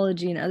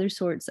anthropology and other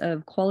sorts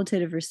of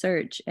qualitative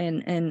research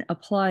and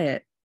apply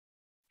it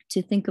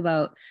to think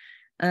about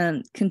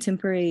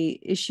contemporary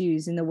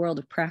issues in the world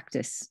of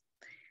practice.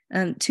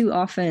 Too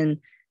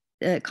often,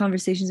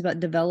 conversations about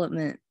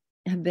development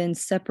have been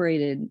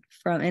separated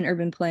from, and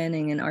urban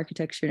planning and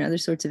architecture and other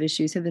sorts of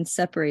issues have been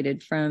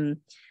separated from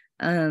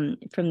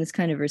this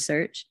kind of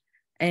research.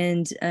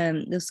 And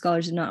those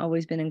scholars have not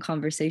always been in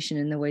conversation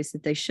in the ways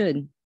that they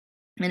should.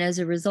 And as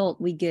a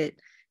result, we get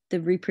the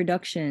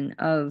reproduction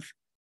of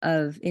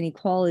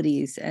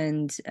inequalities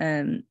and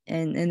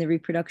the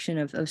reproduction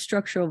of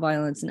structural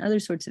violence and other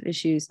sorts of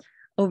issues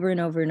over and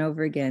over and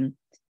over again,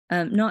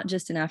 not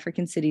just in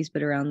African cities,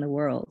 but around the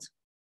world,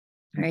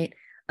 right?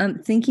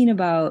 Thinking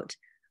about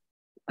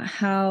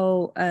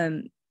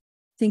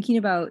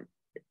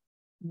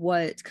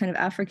what kind of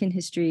African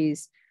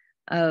histories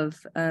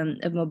of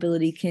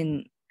mobility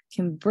can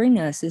bring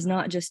us is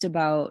not just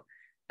about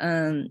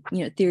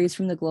theories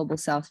from the global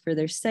South for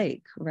their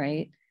sake,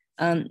 right?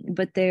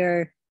 But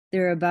they're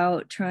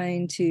about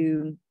trying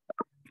to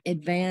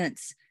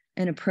advance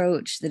an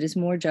approach that is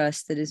more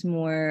just, that is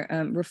more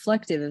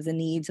reflective of the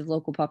needs of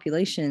local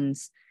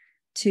populations,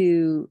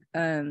 to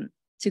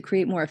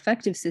create more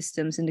effective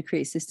systems and to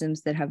create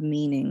systems that have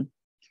meaning.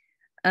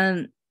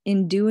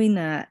 In doing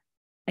that,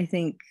 I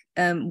think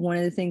one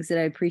of the things that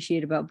I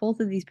appreciate about both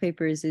of these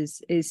papers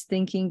is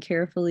thinking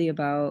carefully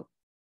about,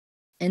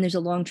 and there's a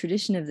long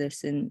tradition of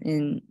this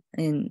in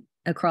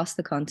across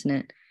the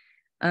continent,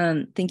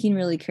 thinking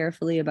really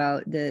carefully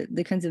about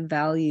the kinds of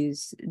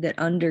values that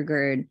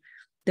undergird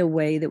the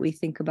way that we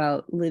think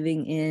about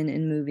living in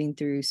and moving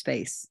through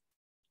space,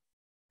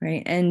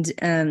 right? And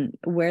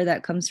where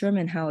that comes from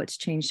and how it's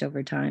changed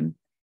over time.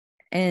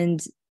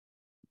 And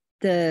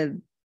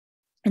the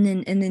and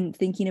then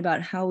thinking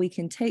about how we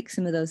can take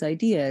some of those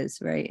ideas,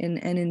 right, and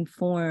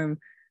inform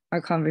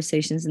our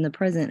conversations in the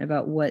present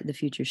about what the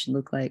future should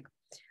look like.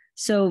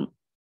 So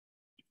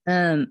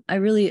I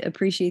really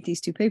appreciate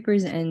these two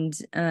papers, and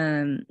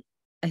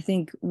I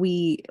think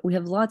we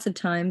have lots of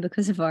time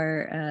because of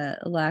our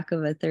lack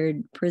of a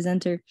third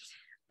presenter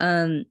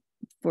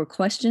for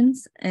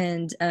questions.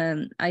 And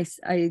I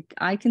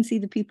can see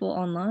the people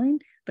online,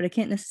 but I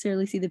can't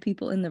necessarily see the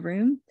people in the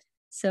room.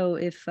 So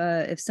if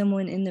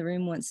someone in the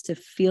room wants to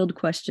field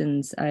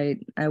questions, I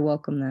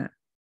welcome that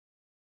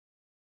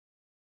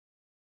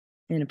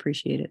and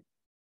appreciate it.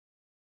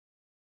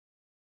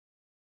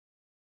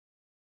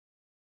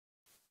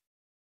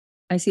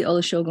 I see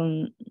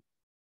Olusegun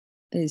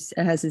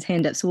has his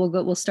hand up, so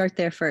we'll start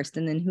there first,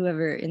 and then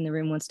whoever in the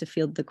room wants to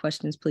field the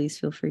questions, please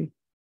feel free.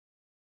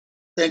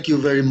 Thank you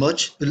very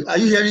much. Are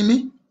you hearing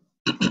me?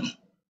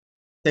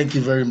 Thank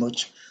you very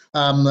much.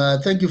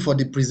 Thank you for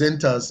the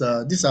presenters.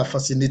 These are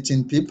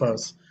fascinating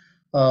papers,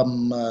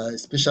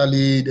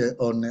 especially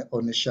on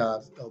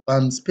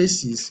urban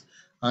spaces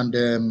and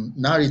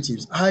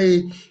narratives.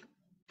 I'm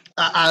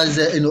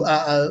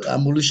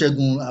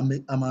Olusegun.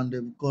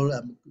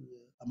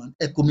 I'm an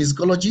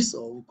ecomusicologist,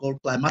 or we call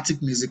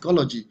climatic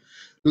musicology,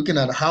 looking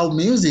at how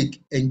music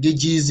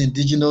engages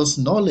indigenous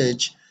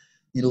knowledge,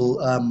 in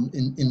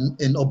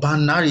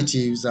urban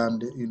narratives,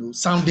 and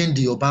sounding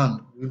the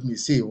urban, we may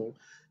say, or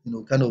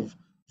kind of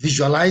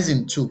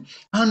visualizing too.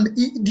 And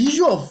the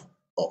issue of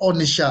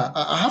Onitsha,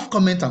 I have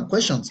comments and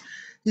questions.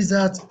 Is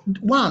that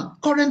one?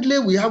 Currently,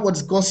 we have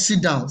what's called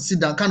sit down,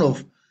 kind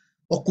of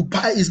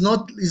occupy.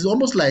 Is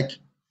almost like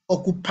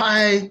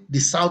occupy the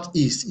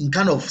southeast, in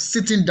kind of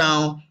sitting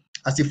down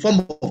as a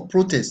form of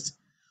protest.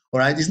 All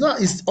right,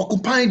 it's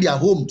occupying their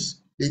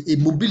homes,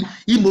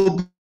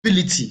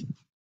 immobility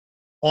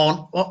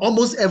on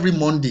almost every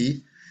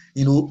Monday,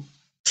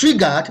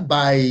 triggered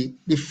by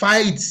the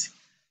fight,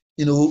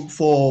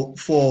 for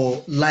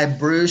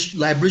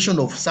liberation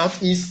of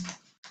southeast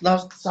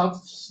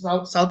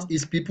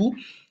people,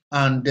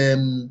 and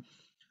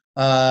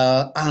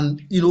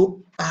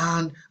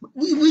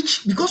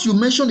which, because you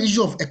mentioned the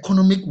issue of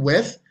economic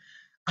wealth,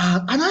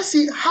 and I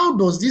see, how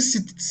does this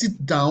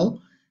sit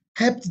down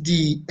help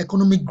the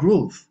economic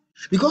growth?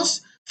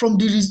 Because through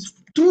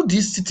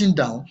this sitting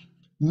down,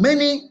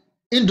 many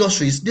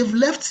industries, they've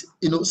left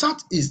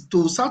southeast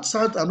to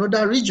south and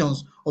other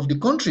regions of the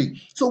country,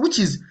 so which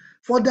is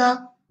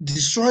further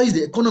destroys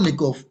the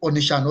economic of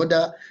Onitsha and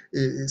other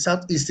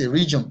southeast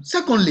region.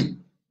 Secondly,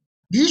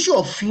 the issue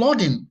of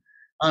flooding,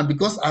 and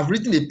because I've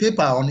written a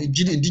paper on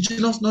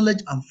indigenous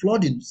knowledge and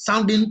flooding,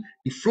 sounding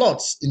the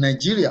floods in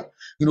Nigeria,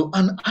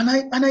 and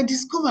I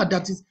discovered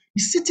that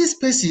the city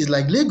spaces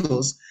like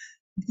Lagos,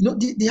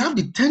 they have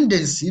the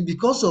tendency,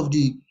 because of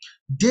the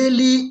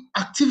daily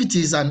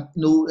activities and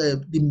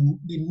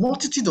the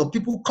multitude of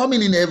people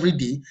coming in every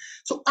day.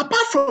 So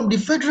apart from the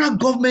federal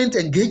government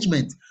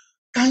engagement,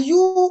 can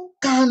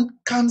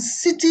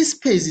city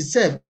space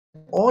itself,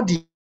 or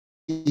the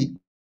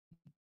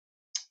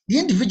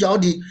individual,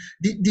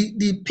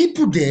 the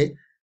people there,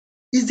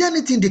 is there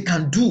anything they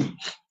can do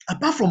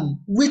apart from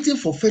waiting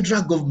for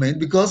federal government?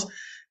 Because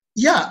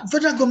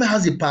federal government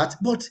has a part,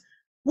 but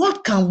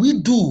what can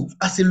we do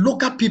as a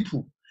local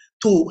people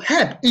to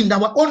help in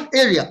our own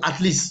area, at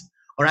least?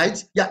 All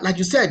right, like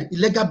you said,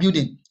 illegal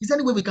building. Is there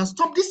any way we can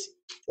stop this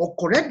or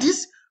correct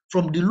this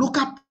from the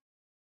local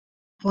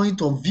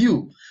point of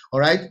view? All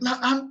right, now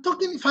I'm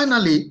talking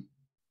finally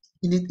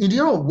in the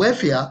area of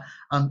welfare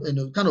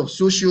and kind of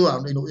social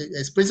and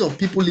expression of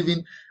people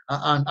living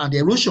and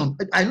erosion.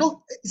 I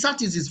know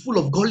Southeast is full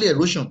of gully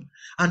erosion,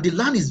 and the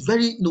land is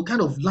very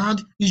kind of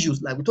land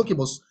issues, like we're talking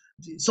about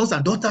sons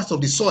and daughters of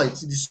the soil.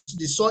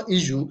 The soil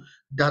issue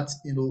that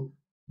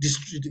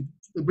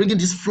bringing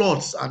these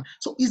floods. And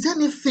so, is there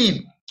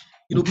anything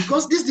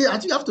because this day I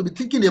think you have to be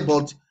thinking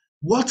about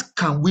what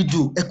can we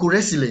do, eco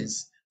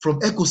resilience from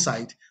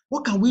ecocide.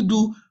 What can we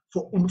do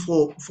for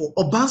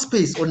urban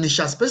space, or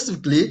Onitsha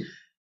specifically,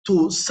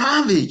 to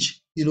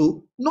salvage,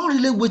 not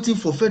really waiting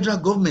for federal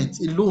government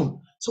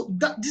alone. So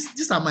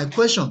these are my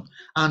questions.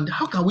 And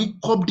how can we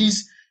curb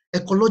these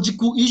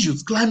ecological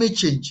issues, climate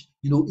change,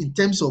 in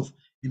terms of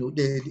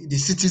the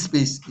city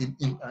space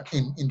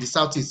in the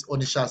southeast,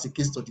 Onitsha as a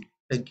case study?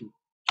 Thank you.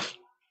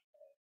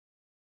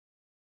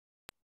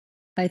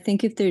 I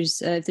think if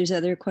there's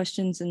other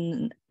questions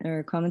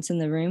or comments in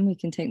the room, we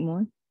can take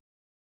more.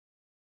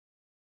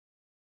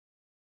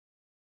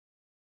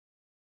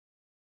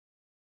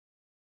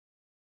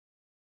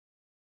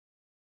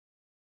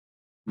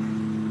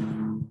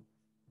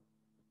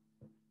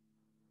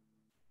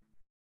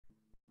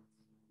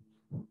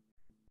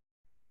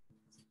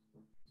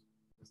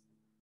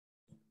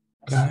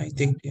 Can I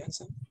take the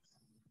answer?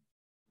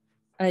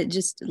 I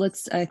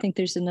think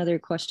there's another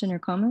question or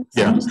comment.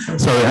 Yeah,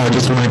 sorry, I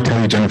just want to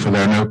tell you, Jennifer,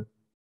 there are no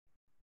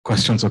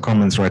questions or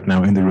comments right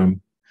now in the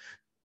room.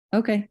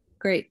 Okay,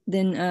 great.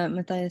 Then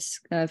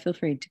Mathias, feel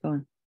free to go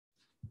on.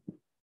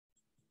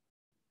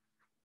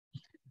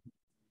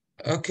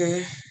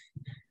 Okay,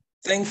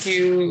 thank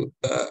you,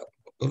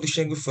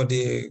 Olusegun, for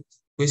the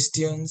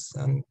questions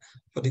and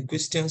for the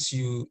questions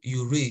you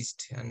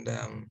raised. And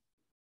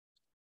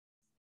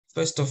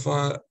first of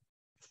all,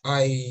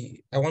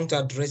 I want to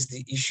address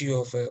the issue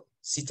of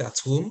sit at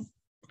home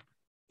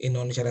in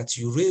Onitsha that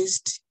you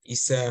raised.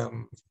 Is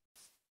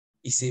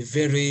a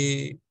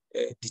very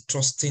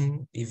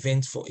distrusting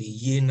event for a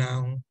year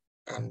now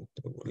and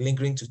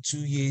lingering to 2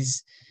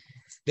 years.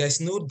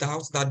 There's no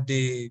doubt that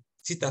the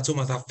sit at home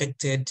has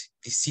affected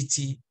the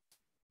city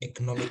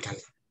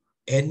economically.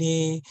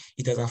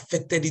 It has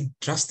affected it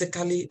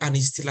drastically and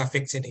is still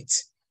affecting it.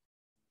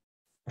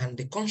 And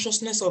the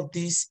consciousness of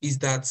this is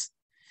that,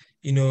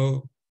 you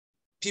know,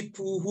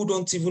 people who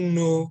don't even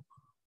know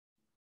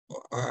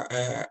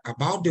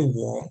about the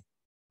war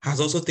has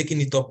also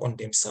taken it up on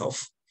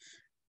themselves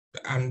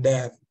and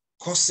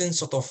causing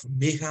sort of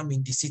mayhem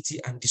in the city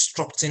and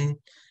disrupting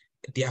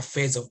the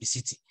affairs of the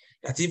city.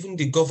 That even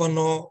the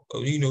governor,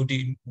 you know,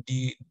 the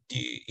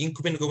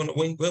incumbent governor,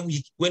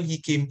 when he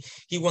came,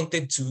 he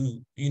wanted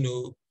to, you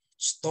know,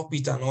 stop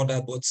it and all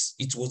that, but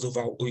it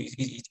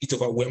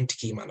overwhelmed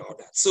him and all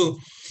that. So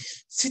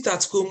sit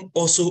at home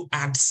also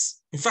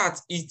adds, in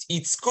fact,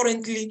 it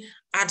currently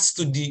adds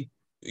to the,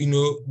 you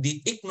know,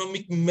 the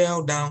economic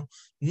meltdown,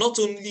 not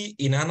only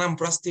in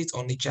Anambra State,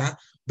 Onitsha,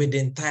 but the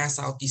entire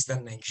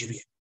southeastern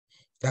Nigeria.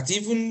 That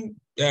even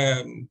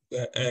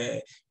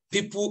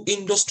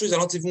industries are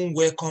not even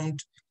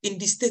welcomed in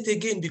the state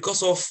again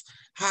because of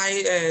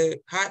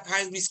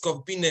high risk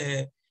of being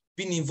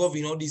involved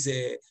in all these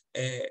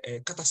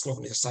catastrophes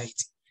in the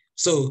society.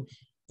 So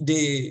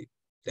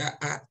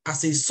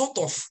as a sort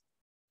of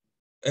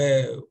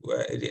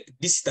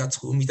this at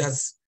home, it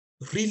has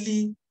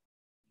really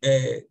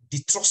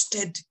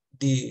distrusted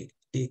the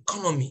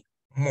economy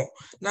more.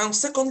 Now,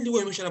 secondly,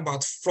 we mentioned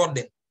about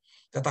flooding,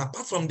 that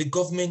apart from the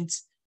government,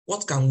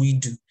 what can we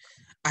do?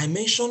 I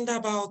mentioned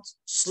about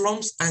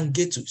slums and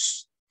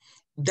ghettos,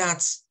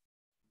 that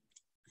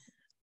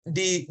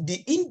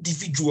the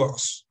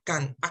individuals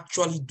can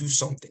actually do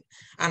something.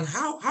 And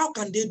how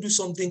can they do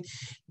something?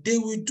 They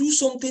will do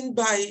something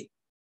by,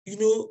 you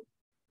know,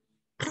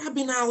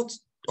 grabbing out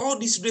all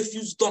these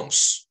refuse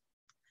dumps.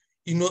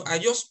 You know, I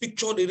just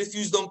picture the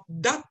refuse dump.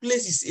 That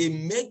place is a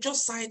major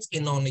site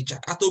in Onitsha,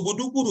 at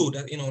Obodugu Road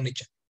in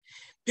Onitsha.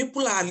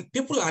 People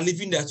are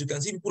living there. As you can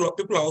see, people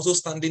are also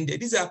standing there.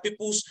 These are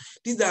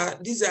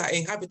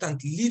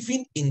inhabitants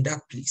living in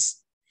that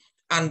place.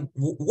 And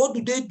what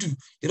do?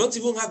 They don't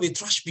even have a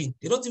trash bin.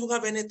 They don't even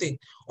have anything.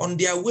 On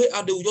their way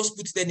out, they will just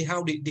put it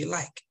anyhow they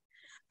like.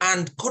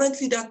 And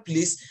currently that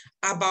place,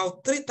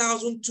 about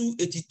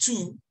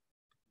 3,282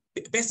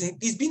 persons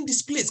is being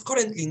displaced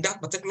currently in that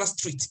particular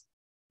street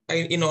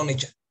in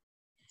Onitsha,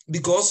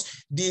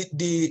 because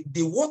the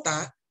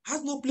water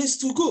has no place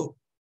to go.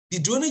 The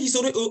drainage is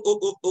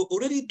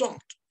already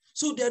dumped.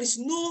 So there is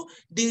no,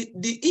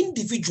 the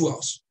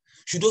individuals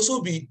should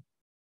also be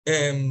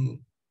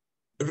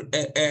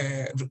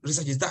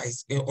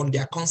researchers on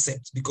their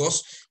concepts,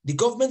 because the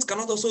government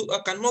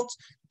cannot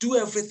do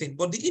everything,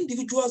 but the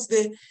individuals,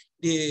 the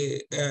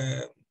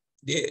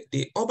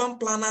urban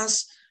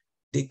planners,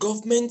 the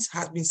government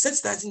has been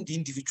sensitizing the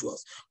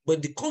individuals.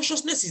 But the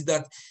consciousness is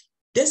that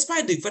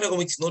despite the federal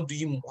government is not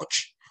doing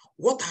much,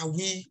 what are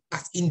we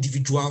as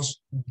individuals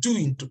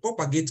doing to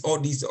propagate all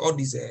these?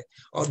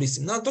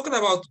 Now, talking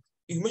about,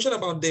 you mentioned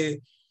about the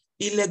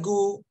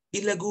illegal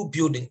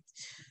building.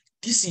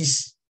 This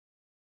is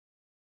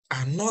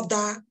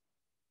another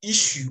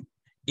issue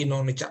in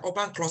Onitsha,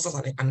 urban clusters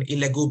and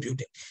illegal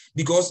building,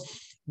 because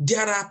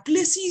there are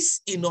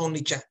places in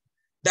Onitsha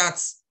that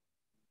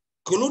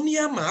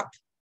colonial map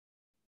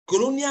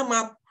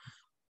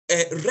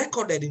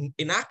recorded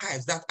in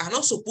archives that are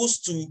not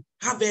supposed to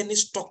have any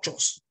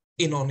structures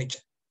in Onitsha.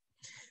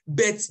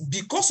 But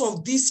because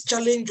of this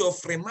challenge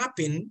of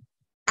remapping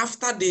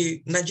after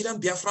the Nigerian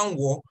Biafran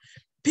War,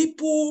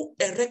 people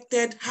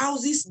erected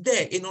houses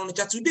there in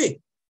Onitsha today.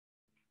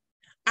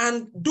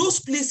 And those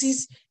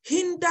places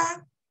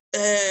hinder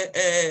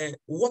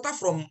water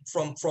from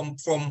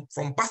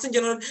passing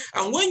generally.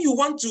 And when you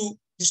want to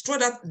destroy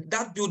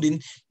that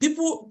building,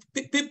 people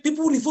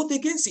revolt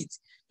against it.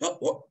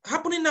 What's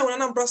happening now in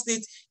Anambra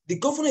State, the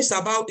governor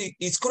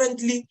is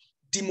currently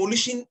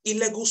demolishing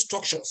illegal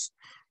structures.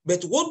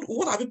 But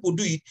what are people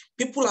doing?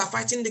 People are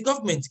fighting the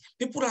government.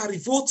 People are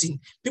revolting.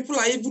 People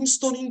are even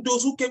stoning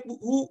those who came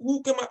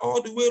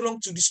all the way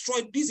along to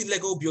destroy these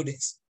illegal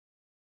buildings.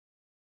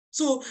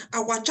 So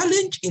our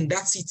challenge in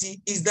that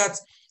city is that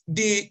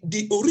the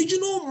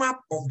original map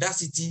of that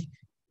city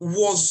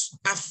was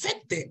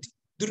affected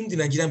during the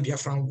Nigerian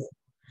Biafran War.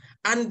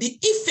 And the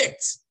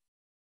effects,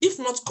 if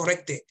not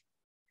corrected,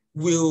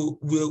 will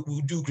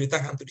do greater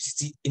harm to the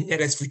city in the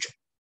nearest future.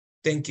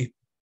 Thank you.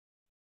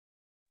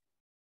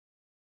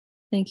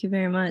 Thank you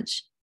very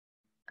much.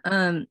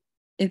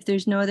 If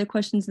there's no other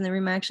questions in the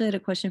room, I actually had a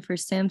question for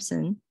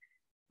Samson.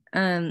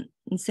 And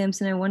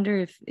Samson, I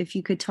wonder if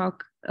you could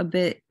talk a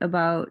bit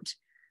about,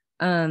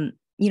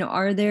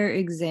 are there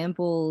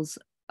examples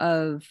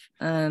of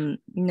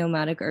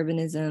nomadic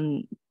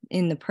urbanism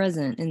in the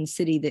present in the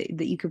city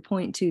that you could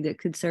point to that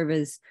could serve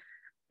as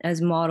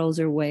as models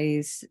or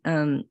ways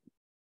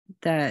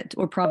that,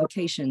 or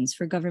provocations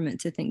for government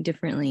to think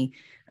differently,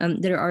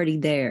 that are already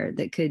there,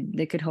 that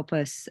could help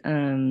us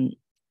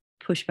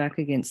push back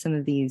against some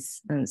of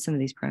these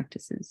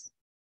practices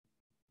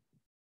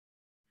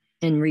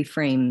and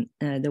reframe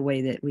the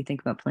way that we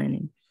think about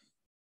planning.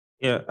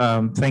 Yeah,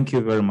 thank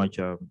you very much,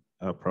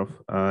 Prof.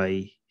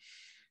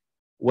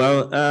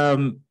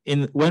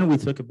 When we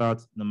talk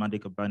about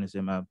nomadic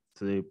urbanism,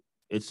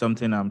 it's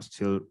something I'm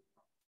still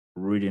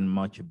reading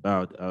much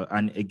about,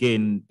 and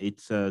again,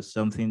 it's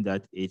something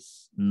that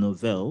is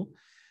novel.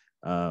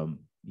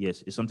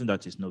 Yes, it's something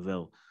that is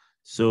novel.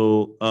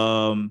 So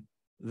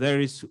there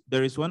is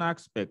one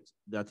aspect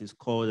that is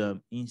called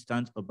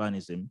instant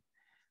urbanism,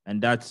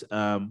 and that's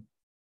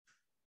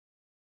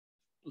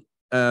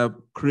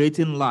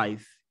creating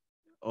life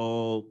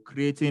or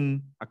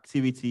creating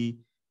activity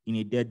in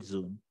a dead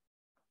zone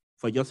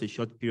for just a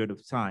short period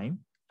of time,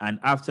 and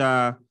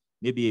after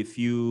maybe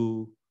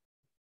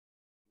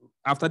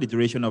after the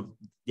duration of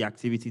the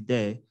activity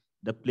there,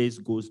 the place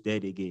goes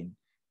dead again.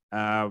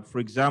 For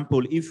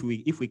example, if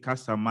we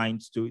cast our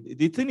minds to,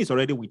 the thing is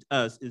already with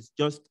us, it's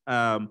just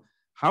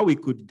how we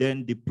could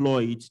then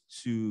deploy it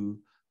to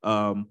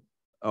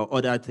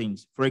other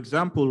things. For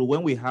example,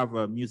 when we have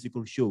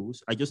musical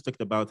shows, I just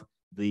talked about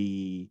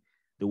the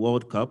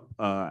World Cup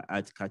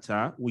at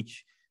Qatar,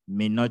 which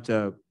may not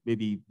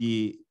maybe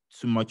be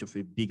too much of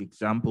a big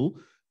example,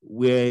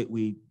 where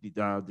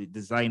the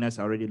designers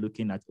are already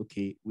looking at,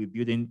 okay, we're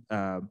building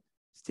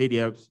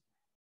stadiums.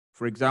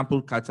 For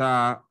example,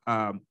 Qatar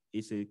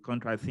is a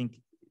country, I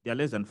think they're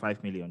less than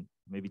 5 million,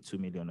 maybe 2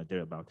 million or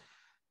thereabout.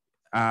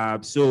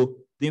 So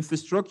the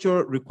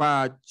infrastructure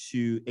required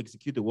to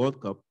execute the World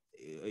Cup,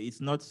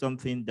 it's not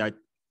something that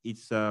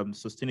it's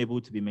sustainable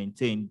to be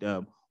maintained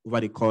over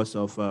the course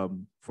of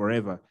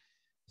forever.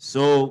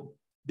 So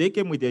they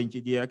came with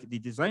the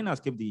designers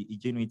came with the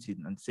ingenuity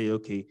and say,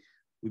 okay,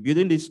 we're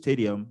building this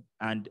stadium,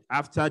 and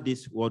after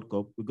this World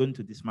Cup, we're going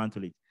to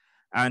dismantle it.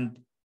 And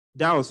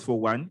that was for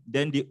one.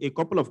 Then a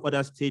couple of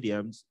other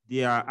stadiums,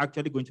 they are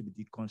actually going to be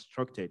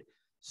deconstructed.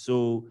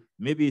 So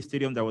maybe a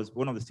stadium that was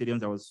one of the stadiums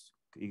that was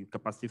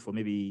capacity for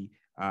maybe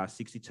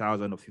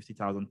 60,000 or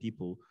 50,000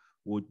 people,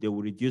 they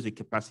will reduce the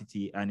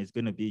capacity, and it's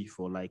going to be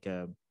for like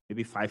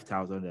maybe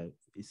 5,000,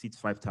 it seats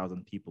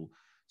 5,000 people.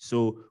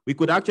 So we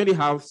could actually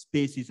have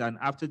spaces, and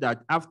after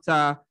that,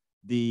 after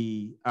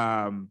the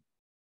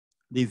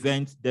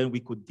event, then we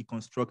could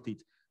deconstruct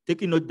it.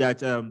 Taking note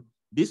that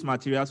these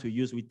materials we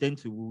use, we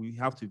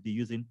have to be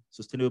using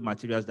sustainable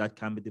materials that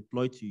can be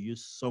deployed to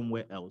use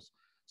somewhere else.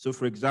 So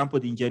for example,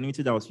 the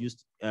ingenuity that was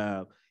used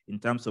in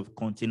terms of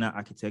container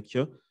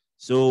architecture.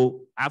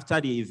 So after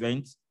the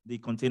event, the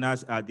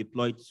containers are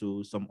deployed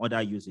to some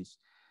other uses.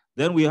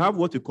 Then we have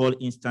what we call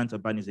instant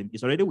urbanism.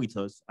 It's already with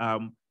us.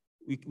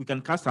 We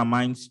can cast our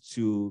minds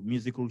to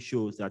musical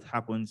shows that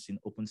happens in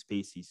open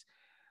spaces.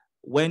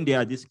 When there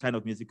are this kind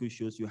of musical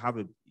shows, you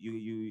have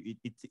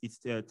it's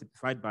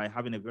typified by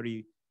having a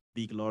very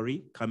big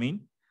lorry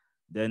coming.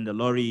 Then the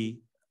lorry,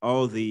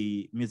 all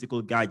the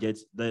musical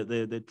gadgets,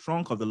 the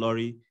trunk of the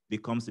lorry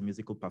becomes the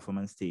musical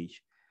performance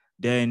stage.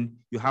 Then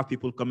you have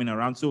people coming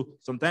around. So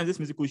sometimes these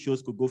musical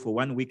shows could go for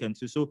 1 week and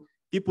two. So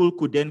people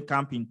could then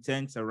camp in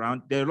tents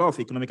around. There are a lot of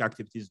economic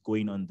activities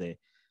going on there.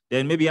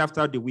 Then maybe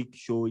after the week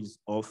show is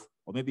off,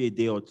 or maybe a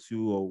day or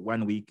two or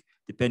 1 week,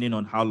 depending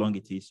on how long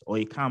it is, or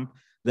a camp,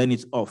 then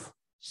it's off.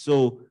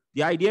 So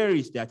the idea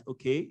is that,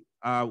 okay,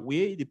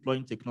 we're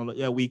deploying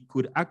technology. We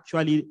could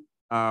actually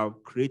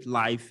create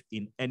life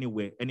in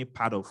anywhere, any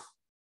part of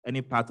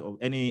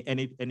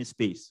any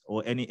space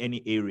or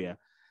any area.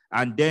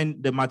 And then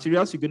the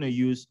materials you're going to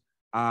use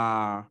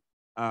are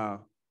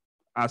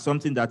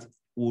something that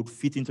would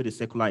fit into the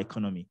circular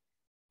economy.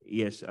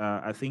 Yes,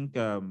 I think,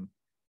 I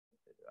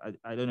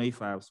don't know if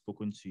I have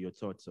spoken to your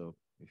thoughts, or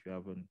if you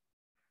haven't.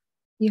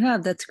 You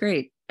have, that's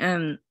great.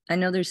 I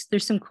know there's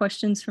some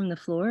questions from the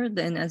floor.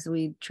 Then as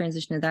we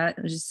transition to that,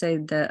 I'll just say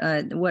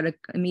that what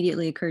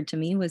immediately occurred to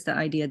me was the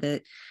idea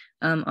that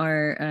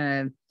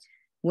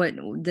what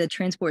the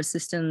transport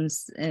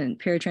systems and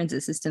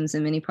paratransit systems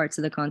in many parts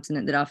of the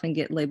continent that often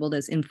get labeled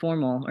as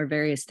informal, or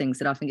various things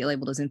that often get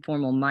labeled as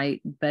informal,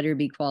 might better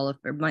be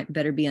qualified, or might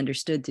better be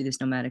understood through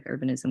this nomadic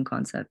urbanism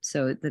concept.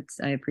 So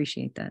I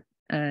appreciate that.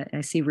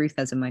 I see Ruth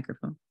has a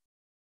microphone.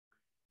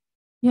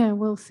 Yeah,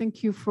 well,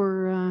 thank you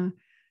for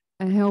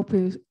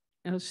helping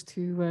us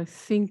to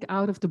think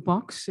out of the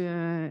box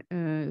in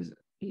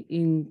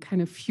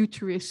kind of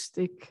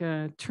futuristic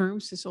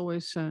terms. It's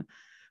always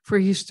for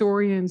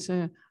historians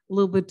a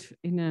little bit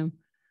in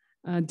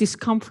a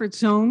discomfort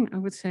zone, I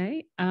would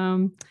say.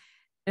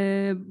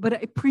 But I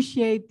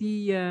appreciate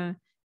the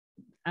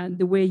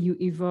way you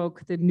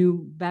evoke the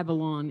new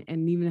Babylon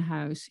and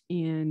Nieuwenhuis,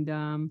 and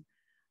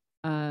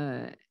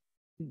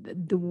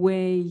the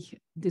way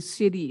the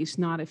city is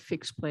not a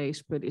fixed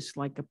place, but it's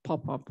like a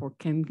pop-up, or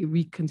can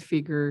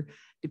reconfigure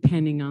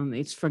depending on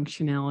its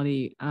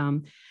functionality.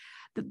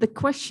 The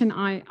question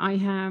I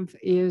have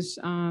is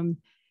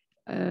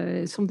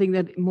something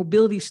that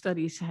mobility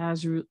studies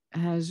has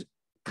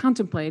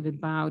contemplated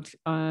about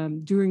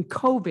during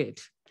COVID.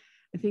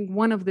 I think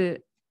one of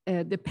the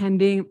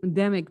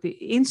pandemic, the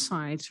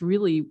insights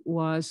really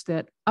was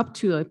that up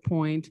to that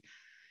point,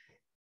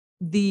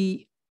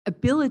 the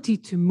ability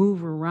to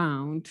move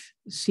around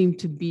seemed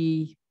to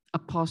be a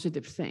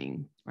positive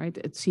thing, right?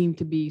 It seemed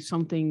to be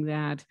something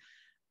that,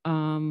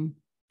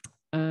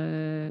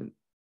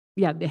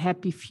 the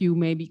happy few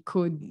maybe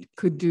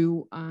could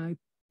do,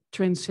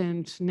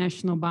 transcend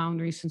national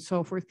boundaries and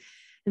so forth.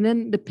 And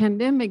then the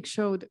pandemic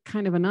showed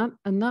kind of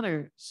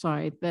another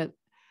side that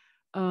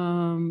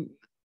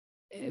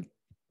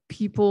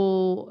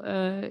people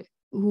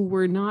who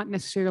were not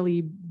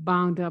necessarily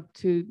bound up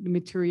to the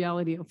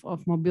materiality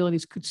of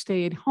mobilities could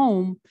stay at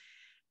home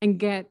and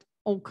get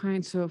all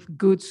kinds of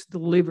goods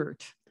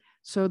delivered.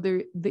 So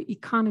the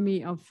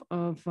economy of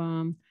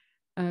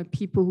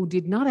people who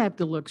did not have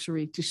the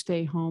luxury to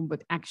stay home,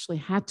 but actually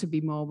had to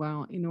be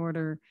mobile in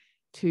order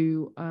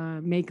to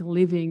make a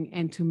living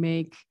and to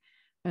make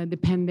the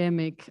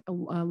pandemic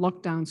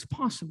lockdowns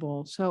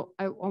possible. So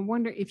I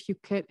wonder if you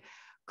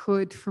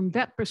could from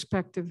that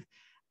perspective,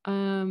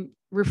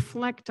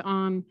 reflect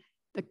on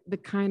the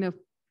kind of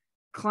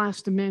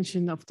class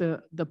dimension of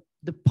the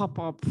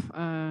pop-up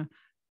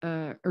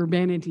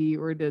urbanity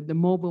or the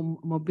mobile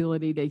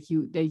mobility that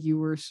you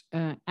were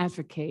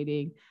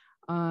advocating,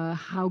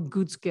 how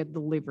goods get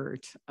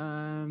delivered,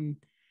 who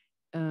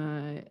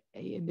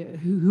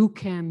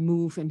can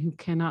move and who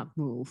cannot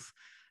move.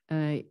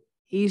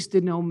 Is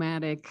the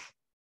nomadic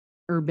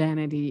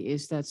urbanity,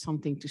 is that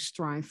something to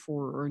strive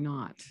for or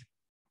not?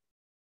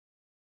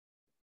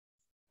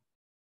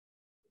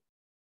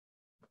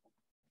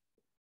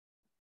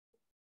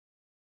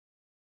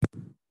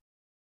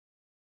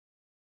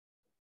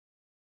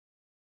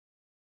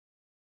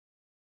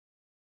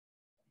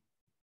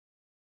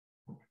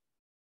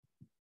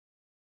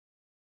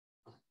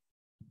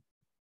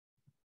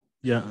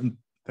 Yeah,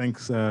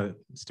 thanks to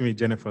me,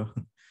 Jennifer.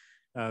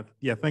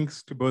 Yeah,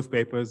 thanks to both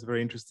papers, very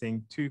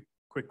interesting. Two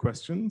quick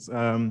questions.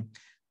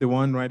 The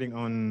one writing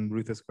on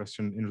Ruth's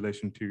question in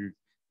relation to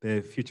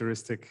the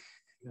futuristic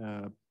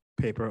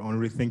paper on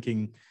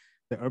rethinking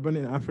the urban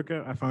in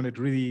Africa, I found it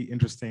really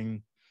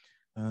interesting,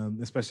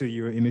 especially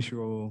your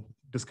initial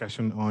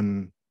discussion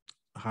on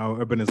how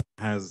urbanism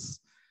has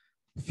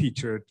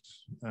featured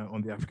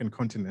on the African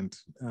continent.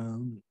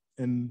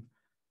 And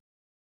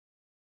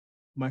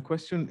my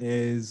question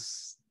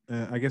is,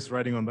 I guess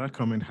writing on that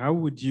comment,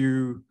 how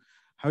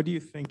do you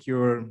think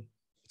your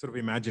sort of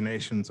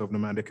imaginations of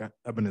nomadic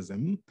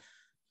urbanism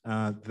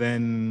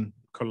then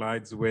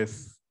collides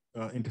with,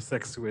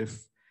 intersects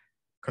with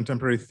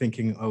contemporary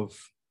thinking of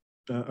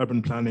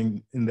urban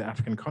planning in the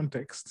African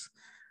context,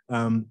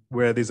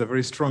 where there's a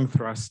very strong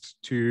thrust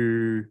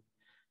to,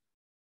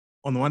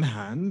 on the one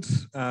hand,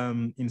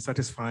 in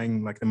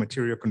satisfying like the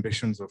material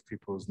conditions of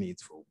people's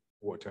needs for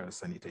water,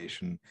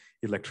 sanitation,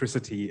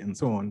 electricity, and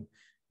so on.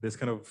 There's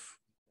kind of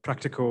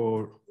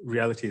practical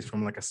realities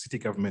from like a city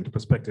government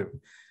perspective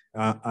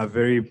are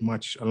very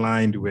much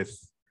aligned with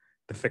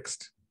the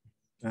fixed.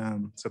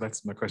 So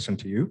that's my question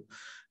to you.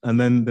 And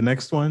then the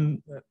next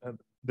one,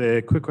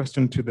 the quick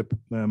question to the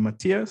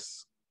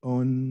Mathias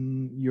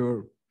on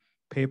your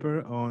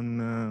paper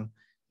on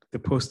the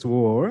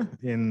post-war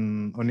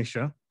in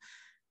Onitsha.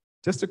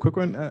 Just a quick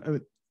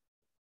one.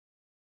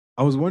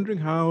 I was wondering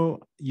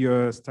how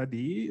your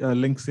study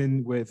links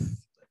in with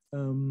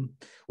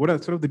what are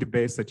sort of the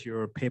debates that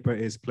your paper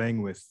is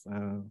playing with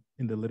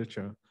in the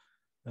literature?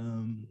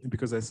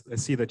 Because I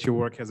see that your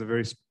work has a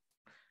very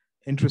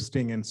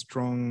interesting and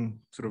strong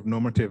sort of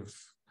normative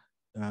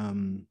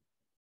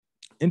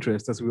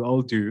interest, as we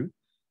all do.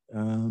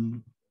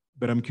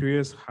 But I'm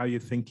curious how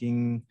you're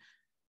thinking,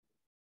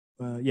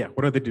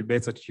 what are the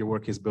debates that your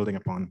work is building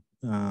upon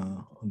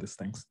on these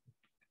things?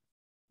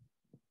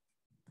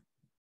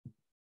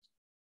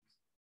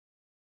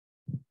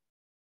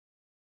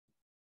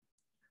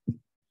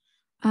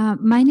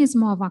 Mine is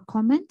more of a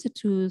comment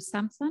to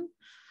Samson.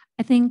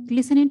 I think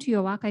listening to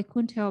your work, I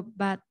couldn't help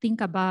but think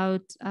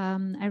about,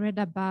 I read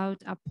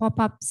about a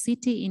pop-up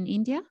city in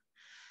India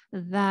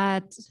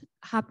that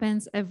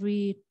happens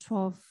every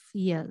 12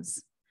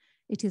 years.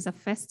 It is a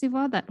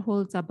festival that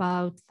holds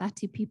about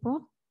 30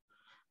 people,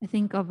 I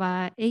think of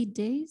 8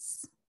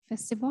 days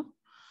festival.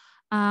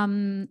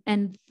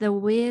 And the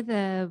way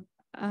the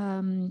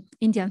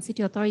Indian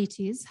city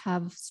authorities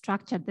have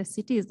structured the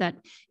city is that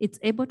it's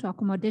able to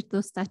accommodate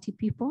those 30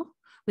 people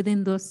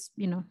within those,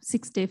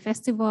 6-day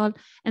festival.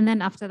 And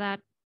then after that,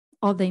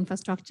 all the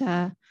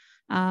infrastructure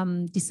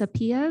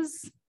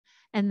disappears.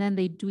 And then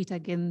they do it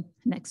again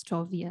next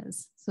 12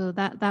 years. So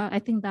that I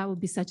think that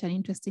would be such an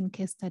interesting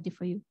case study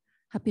for you.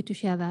 Happy to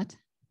share that.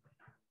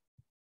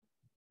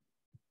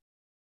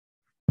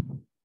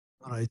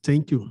 All right,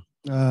 thank you.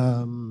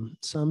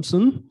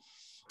 Samson,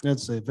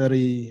 that's a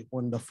very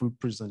wonderful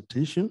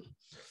presentation.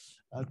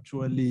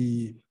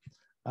 Actually,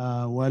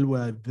 while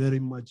we're very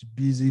much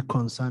busy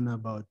concerned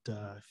about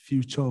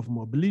future of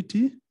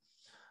mobility,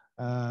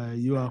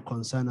 you are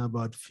concerned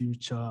about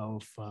future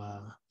of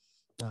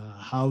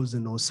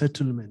housing or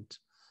settlement.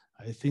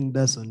 I think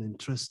that's an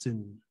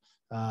interesting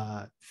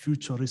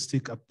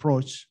futuristic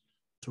approach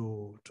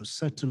to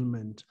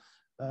settlement.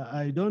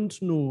 I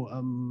don't know,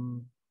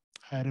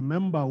 I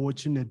remember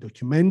watching a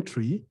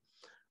documentary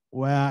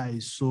where I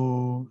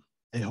saw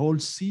a whole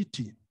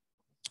city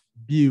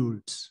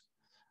built,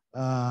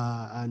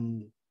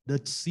 and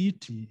that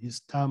city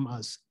is termed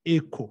as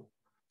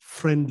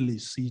eco-friendly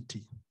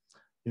city.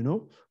 You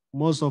know,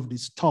 most of the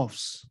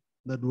stuffs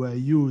that were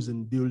used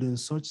in building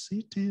such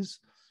cities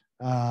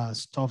are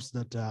stuffs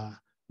that are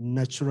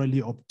naturally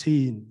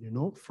obtained, you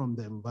know, from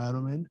the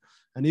environment,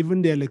 and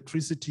even the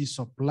electricity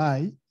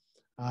supply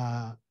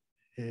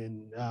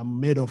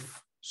made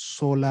of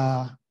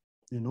solar,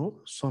 you know,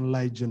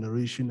 sunlight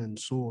generation and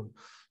so on.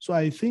 So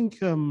I think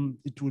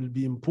it will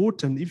be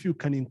important if you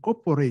can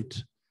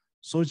incorporate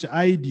such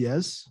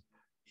ideas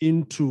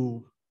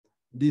into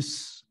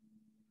this,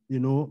 you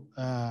know,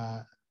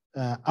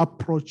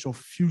 approach of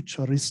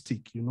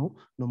futuristic, you know,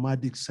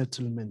 nomadic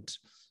settlement.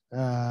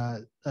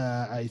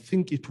 I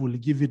think it will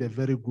give it a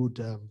very good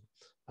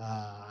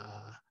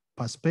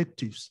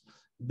perspectives.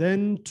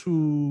 Then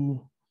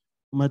to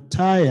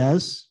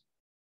Mathias,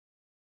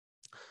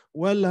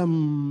 well,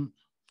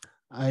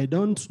 I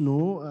don't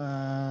know,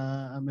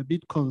 I'm a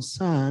bit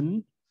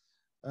concerned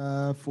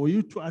for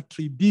you to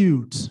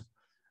attribute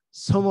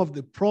some of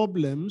the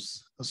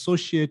problems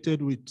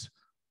associated with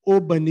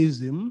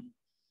urbanism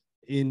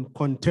in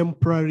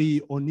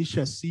contemporary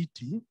Onitsha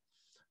city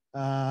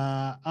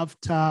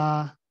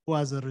after or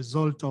as a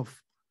result of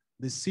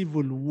the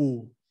civil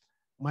war.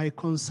 My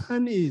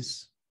concern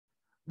is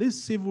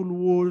this civil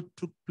war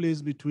took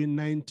place between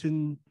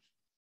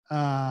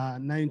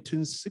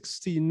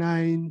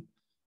 1969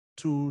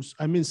 to,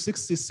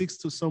 66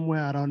 to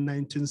somewhere around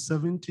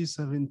 1970,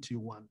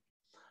 71.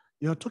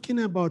 You're talking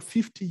about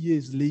 50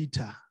 years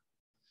later.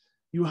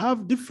 You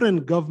have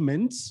different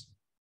governments,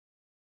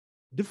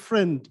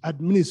 different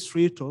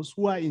administrators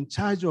who are in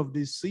charge of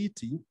this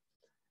city.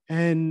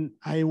 And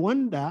I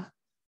wonder,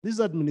 these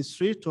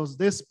administrators,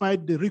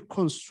 despite the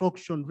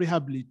reconstruction,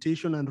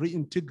 rehabilitation, and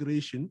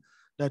reintegration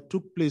that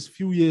took place a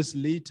few years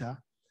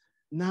later,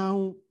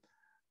 now,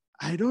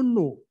 I don't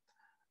know,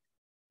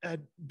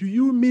 do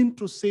you mean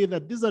to say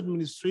that this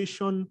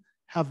administration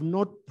have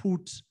not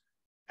put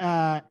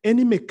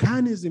any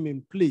mechanism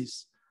in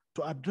place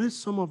to address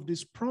some of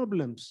these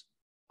problems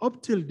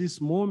up till this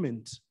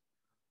moment?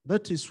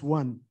 That is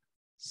one.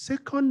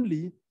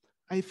 Secondly,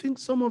 I think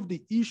some of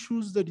the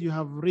issues that you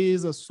have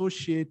raised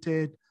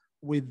associated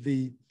with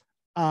the,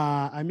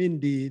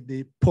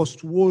 the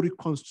post-war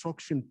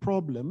reconstruction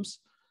problems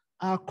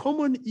are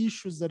common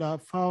issues that are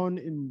found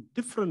in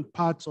different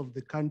parts of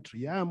the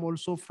country. I am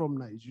also from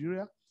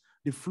Nigeria.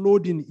 The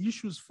flooding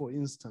issues, for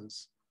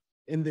instance,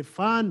 in the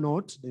far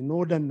north, the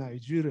northern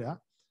Nigeria,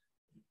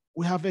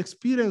 we have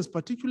experienced,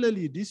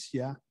 particularly this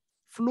year,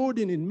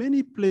 flooding in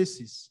many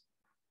places.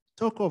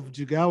 Talk of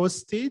Jigawa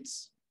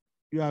states.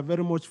 You are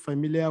very much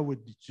familiar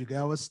with the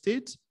Jigawa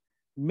state.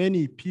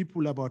 Many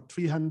people, about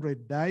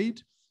 300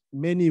 died.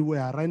 Many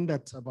were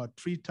rendered about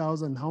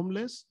 3,000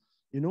 homeless.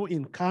 You know,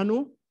 in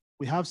Kano,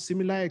 we have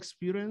similar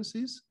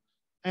experiences.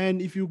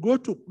 And if you go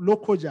to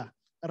Lokoja,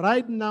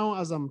 right now,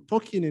 as I'm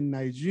talking in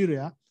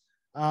Nigeria,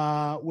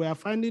 we are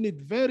finding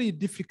it very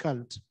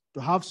difficult to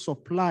have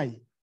supply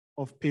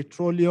of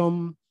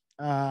petroleum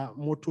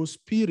motor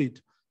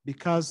spirit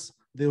because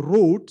the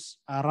roads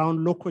around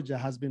Lokoja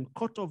has been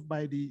cut off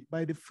by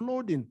the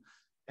flooding.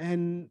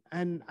 And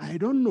I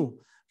don't know,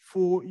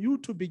 for you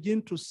to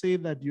begin to say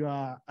that you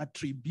are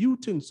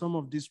attributing some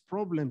of these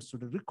problems to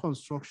the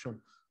reconstruction,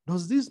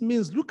 does this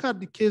mean, look at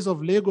the case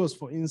of Lagos,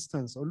 for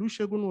instance.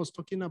 Olusegun was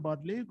talking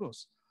about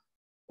Lagos,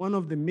 one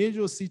of the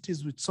major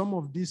cities with some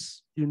of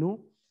these, you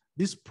know,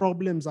 these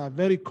problems are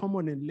very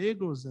common in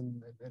Lagos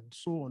and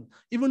so on.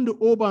 Even the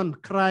urban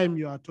crime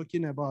you are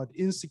talking about,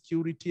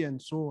 insecurity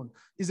and so on,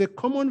 is a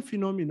common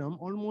phenomenon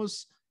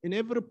almost in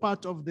every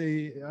part of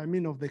the,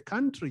 of the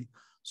country.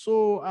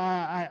 So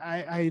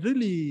I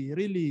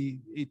really,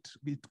 it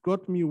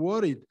got me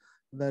worried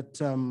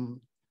that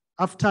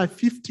after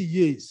 50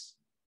 years,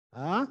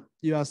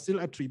 you are still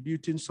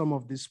attributing some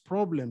of these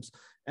problems.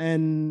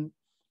 And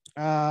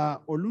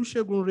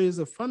Olusegun raised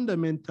a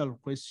fundamental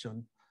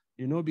question,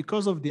 you know,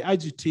 because of the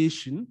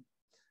agitation,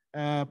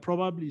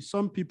 probably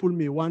some people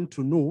may want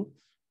to know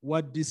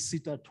what this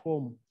sit at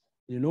home,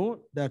 you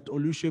know, that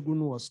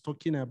Olusegun was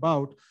talking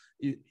about.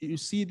 You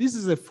see, this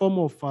is a form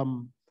of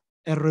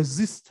a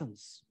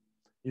resistance.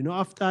 You know,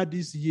 after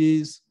these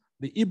years,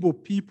 the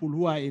Igbo people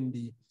who are in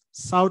the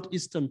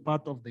southeastern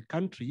part of the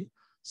country,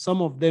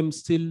 some of them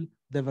still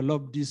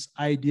developed this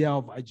idea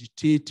of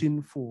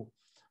agitating for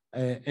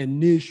a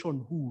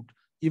nationhood,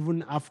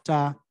 even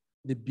after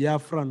the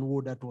Biafran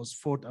war that was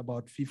fought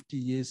about 50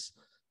 years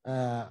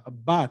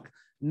back.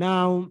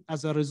 Now,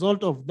 as a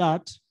result of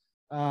that,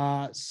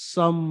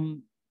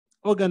 some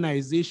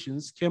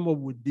organizations came up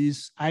with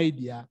this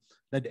idea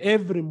that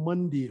every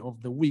Monday of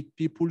the week,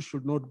 people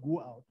should not go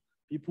out.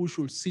 People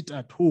should sit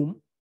at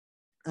home.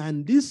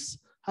 And this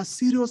has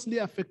seriously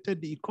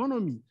affected the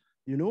economy,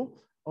 you know,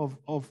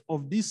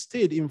 of this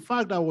state. In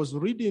fact, I was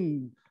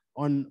reading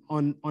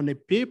on a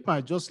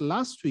paper just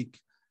last week.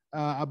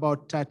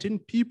 About 13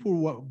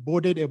 people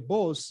boarded a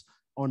bus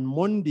on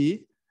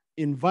Monday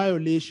in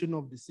violation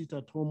of the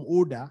sit-at-home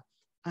order,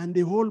 and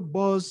the whole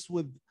bus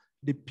with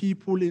the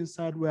people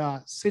inside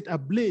were set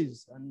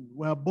ablaze and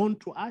were burned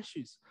to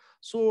ashes.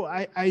 So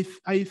I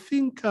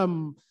think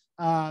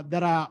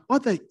there are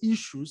other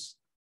issues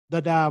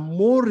that are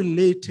more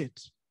related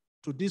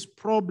to these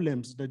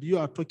problems that you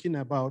are talking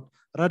about,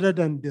 rather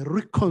than the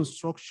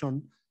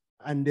reconstruction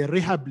and the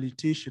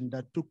rehabilitation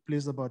that took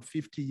place about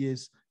 50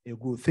 years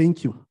ago.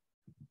 Thank you.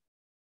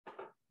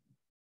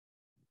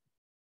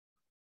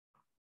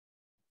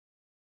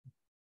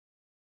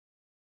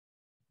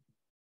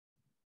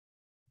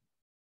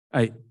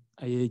 I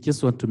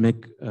just want to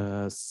make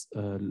a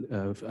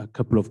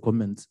couple of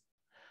comments.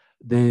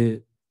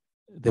 The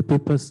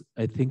papers,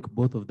 I think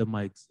both of them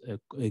are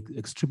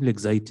extremely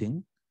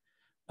exciting,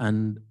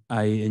 and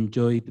I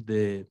enjoyed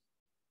the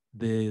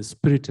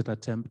spirited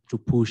attempt to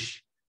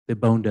push the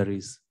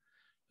boundaries.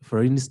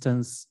 For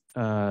instance,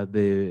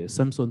 the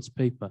Samson's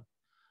paper,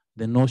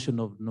 the notion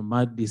of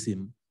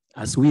nomadism,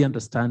 as we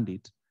understand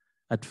it,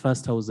 at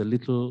first I was a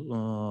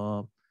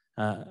little,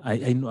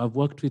 I know I've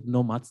worked with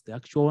nomads, the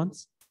actual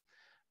ones,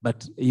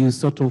 but you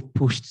sort of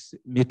pushed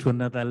me to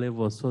another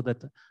level, so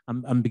that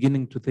I'm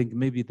beginning to think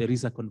maybe there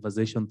is a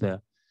conversation there.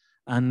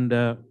 And,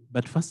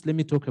 but first let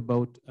me talk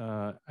about,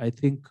 I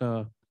think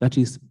that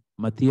is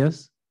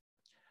Mathias.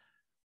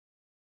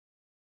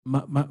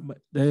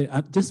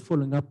 Just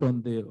following up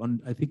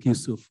on I think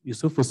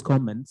Yusuf's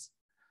comments,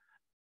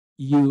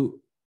 I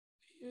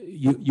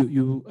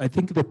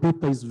think the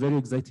paper is very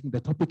exciting, the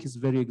topic is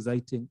very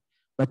exciting,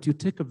 but you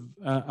take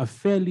a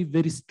fairly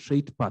very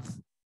straight path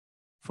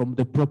from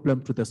the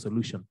problem to the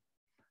solution.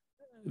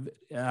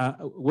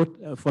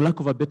 For lack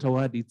of a better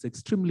word, it's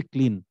extremely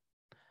clean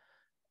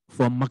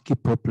for a murky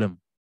problem.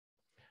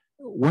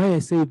 Why I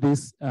say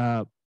this,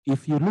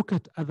 if you look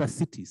at other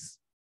cities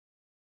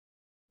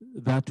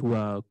that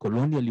were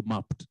colonially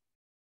mapped,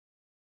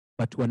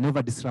 but were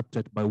never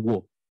disrupted by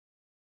war,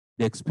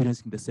 they're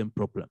experiencing the same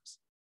problems.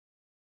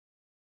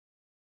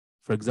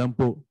 For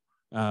example,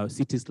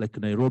 cities like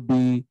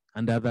Nairobi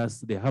and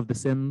others, they have the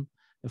same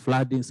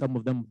flooding, some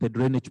of them the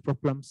drainage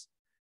problems,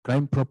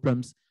 crime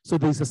problems. So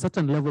there is a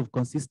certain level of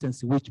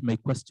consistency which may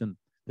question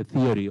the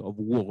theory of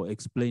war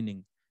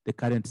explaining the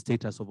current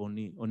status of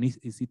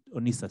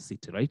Onisa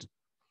city, right?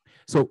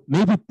 So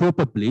maybe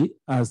probably,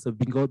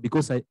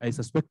 because I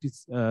suspect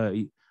it's,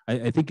 I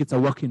think it's a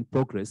work in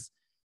progress,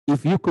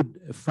 if you could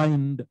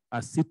find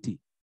a city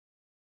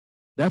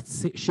that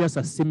shares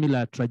a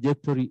similar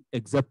trajectory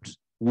except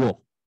war,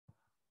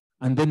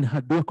 and then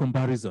do a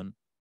comparison,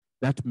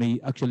 that may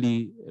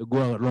actually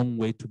go a long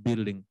way to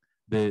building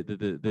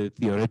the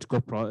theoretical,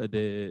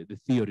 the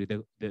theory,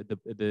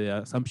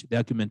 the assumption, the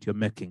argument you're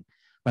making.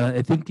 But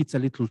I think it's a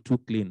little too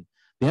clean.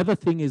 The other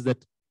thing is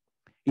that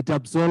it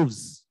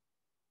absolves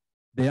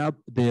the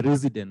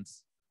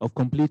residents of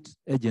complete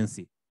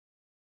agency.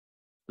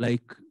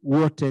 Like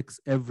war takes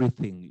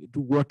everything,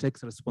 war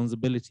takes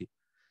responsibility.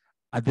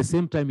 At the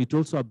same time, it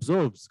also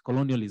absorbs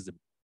colonialism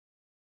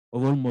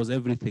of almost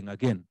everything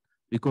again,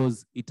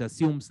 because it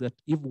assumes that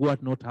if war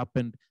had not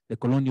happened, the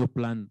colonial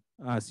plan,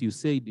 as you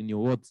said in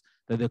your words,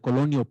 that the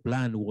colonial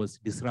plan was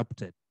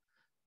disrupted.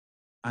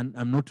 And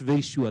I'm not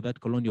very sure that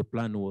colonial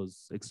plan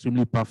was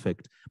extremely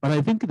perfect. But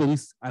I think there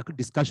is a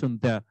discussion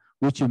there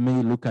which you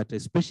may look at,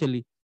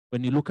 especially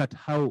when you look at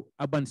how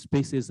urban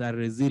spaces are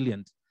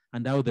resilient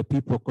and how the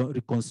people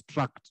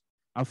reconstruct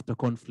after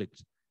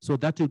conflict. So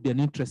that would be an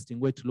interesting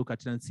way to look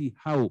at it and see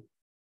how,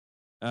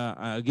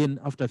 again,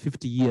 after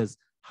 50 years,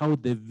 how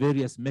the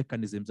various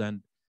mechanisms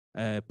and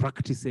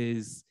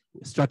practices,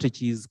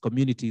 strategies,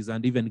 communities,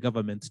 and even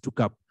governments took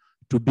up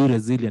to be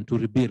resilient, to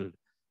rebuild.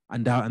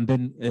 And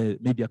then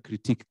maybe a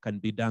critique can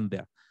be done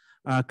there.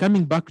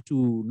 Coming back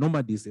to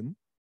nomadism,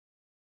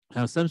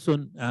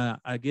 Samson,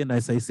 again,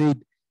 as I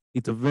said,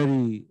 it's a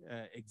very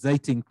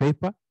exciting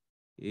paper.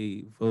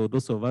 For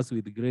those of us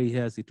with gray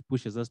hairs, it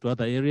pushes us to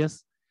other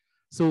areas.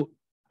 So,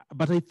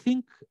 but I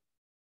think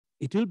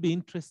it will be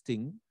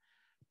interesting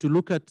to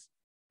look at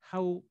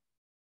how,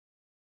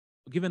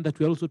 given that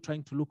we're also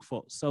trying to look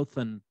for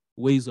southern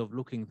ways of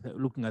looking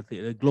at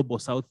the global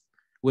south,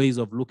 ways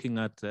of looking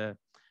at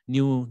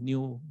new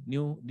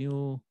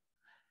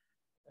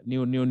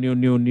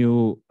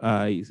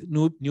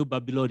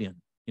Babylonian,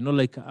 you know,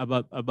 like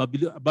a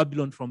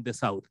Babylon from the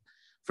south.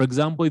 For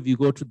example, if you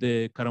go to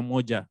the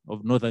Karamoja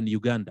of northern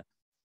Uganda,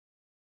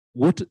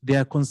 what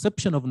their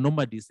conception of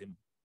nomadism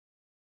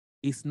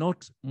is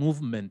not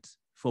movement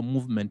for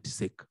movement's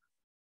sake.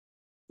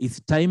 It's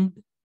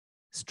timed,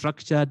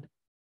 structured,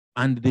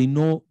 and they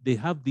know they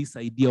have this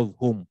idea of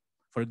home.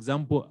 For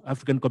example,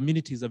 African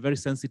communities are very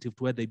sensitive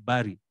to where they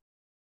bury.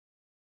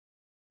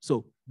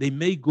 So they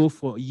may go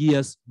for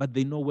years, but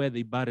they know where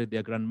they buried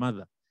their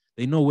grandmother.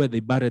 They know where they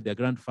buried their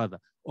grandfather,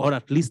 or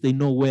at least they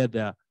know where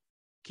their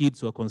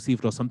kids were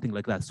conceived or something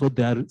like that. So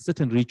there are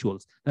certain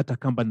rituals that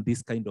accompany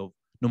this kind of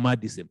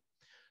nomadism.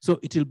 So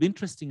it will be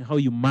interesting how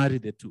you marry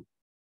the two.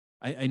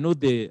 I know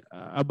the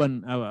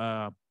urban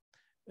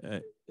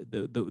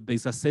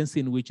there's a sense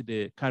in which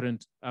the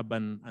current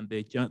urban and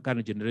the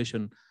current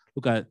generation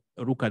look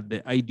at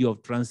the idea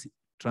of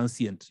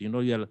transient. You know,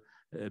 you're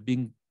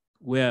being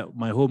where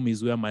my home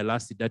is, where my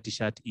last dirty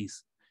shirt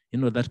is. You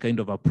know, that kind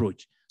of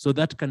approach. So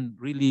that can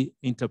really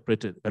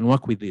interpret it and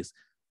work with this.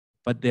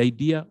 But the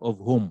idea of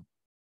home,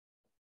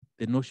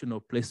 the notion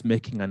of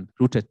placemaking and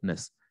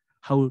rootedness,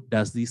 how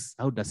does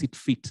it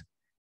fit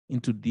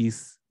into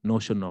this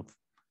notion of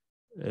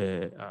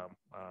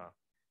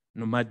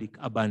nomadic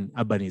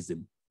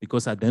urbanism?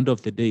 Because at the end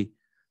of the day,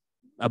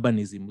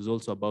 urbanism is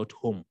also about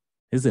home,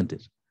 isn't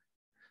it?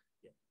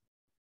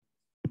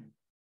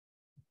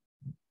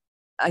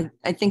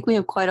 I think we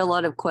have quite a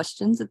lot of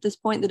questions at this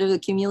point that have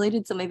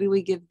accumulated, so maybe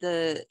we give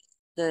the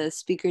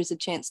speakers a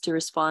chance to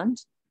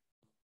respond.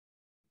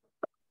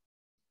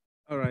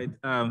 All right,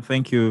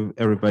 thank you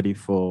everybody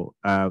for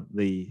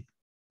the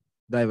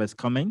diverse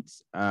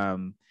comments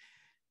and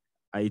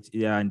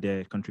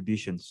the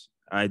contributions.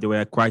 They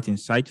were quite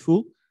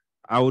insightful.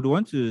 I would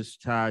want to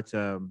start,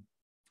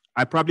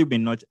 I probably may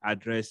not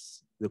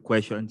address the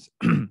questions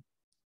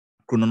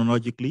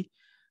chronologically,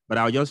 but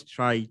I'll just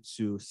try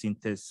to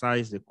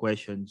synthesize the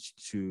questions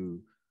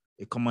to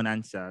a common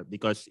answer,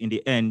 because in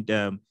the end,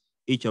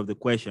 each of the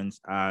questions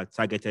are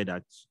targeted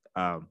at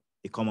a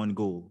common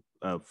goal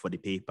for the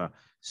paper.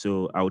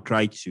 So I will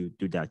try to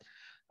do that.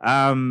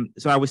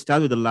 So I will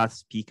start with the last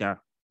speaker.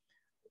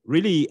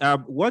 Really,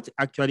 what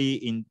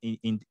actually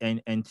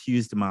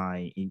enthused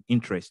my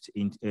interest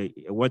in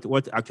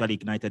what actually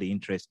ignited the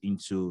interest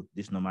into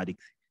this nomadic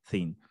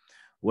thing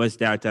was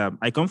that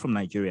I come from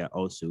Nigeria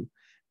also.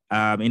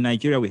 In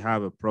Nigeria, we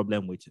have a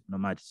problem with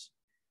nomads.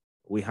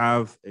 We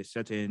have a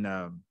certain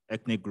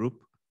ethnic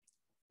group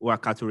who are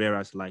cattle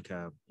rearers, like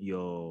the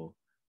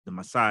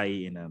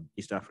Maasai in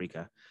East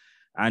Africa.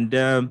 And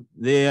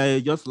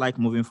they just like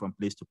moving from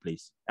place to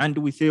place. And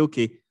we say,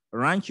 okay,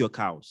 ranch your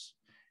cows.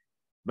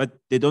 But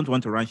they don't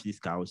want to ranch these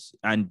cows,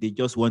 and they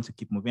just want to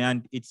keep moving.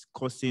 And it's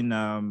causing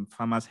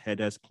farmers'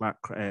 headers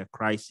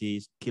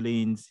crises,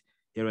 killings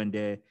here and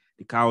there.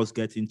 The cows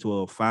get into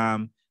a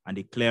farm and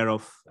they clear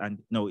off, and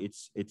no,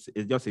 it's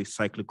just a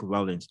cyclical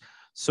violence.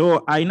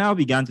 So I now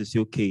began to say,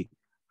 okay,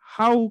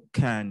 how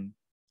can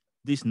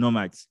these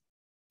nomads,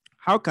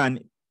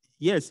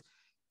 yes,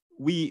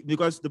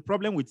 because the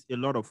problem with a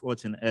lot of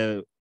us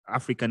in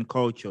African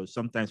culture,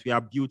 sometimes we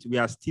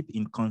are steeped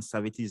in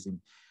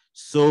conservatism.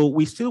 So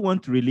we still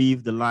want to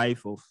relive the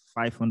life of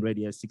 500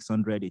 years,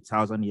 600,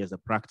 1,000 years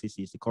of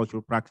practices, the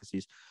cultural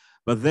practices.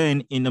 But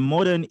then in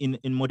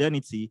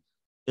modernity,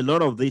 a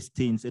lot of these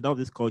things, a lot of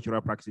these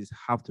cultural practices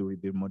have to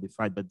be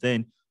modified. But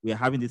then we are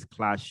having this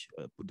clash,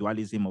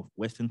 dualism of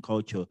Western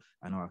culture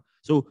and our.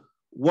 So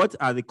what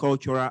are the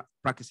cultural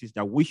practices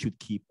that we should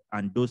keep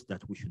and those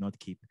that we should not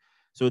keep?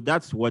 So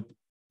that's what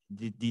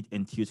did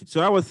Ntewusu.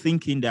 So I was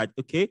thinking that,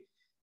 okay,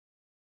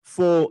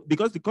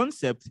 because the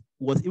concept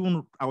was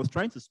I was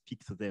trying to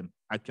speak to them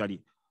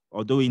actually,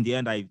 although in the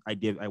end I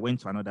veered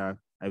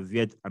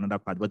another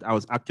part, but I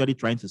was actually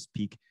trying to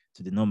speak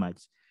to the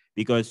nomads,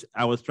 because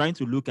I was trying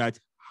to look at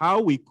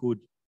how we could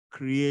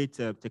create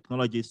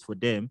technologies for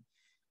them,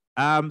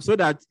 so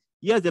that,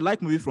 yes, they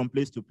like moving from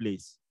place to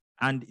place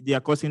and they are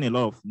causing a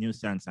lot of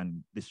nuisance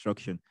and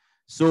destruction.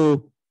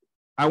 So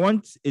I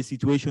want a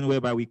situation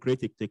whereby we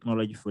create a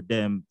technology for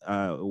them,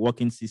 a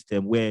working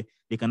system where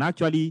they can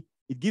actually,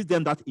 it gives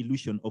them that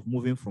illusion of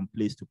moving from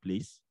place to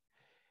place,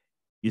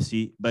 you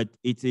see, but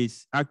it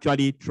is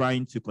actually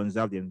trying to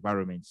conserve the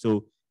environment.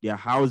 So their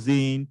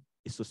housing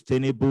is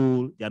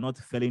sustainable. They are not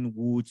felling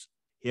woods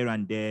here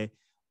and there.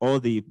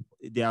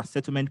 Their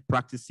settlement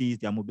practices,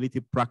 their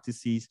mobility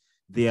practices,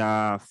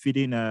 their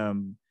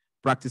feeding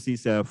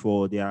practices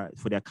for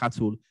their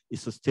cattle is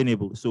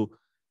sustainable. So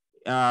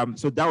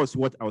that was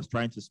what I was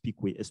trying to speak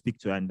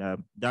to,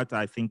 and that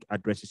I think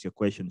addresses your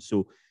question.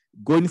 So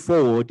going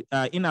forward,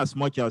 in as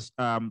much as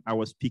I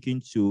was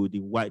speaking to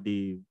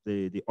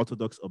the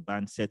orthodox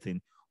urban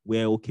setting,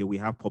 where okay, we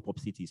have pop-up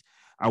cities,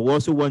 I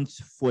also want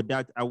for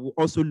that. I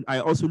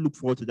also look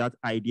forward to that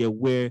idea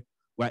where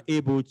we're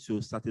able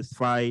to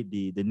satisfy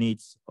the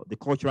needs, the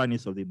cultural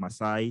needs of the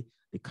Maasai,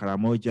 the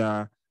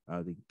Karamoja,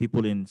 the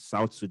people in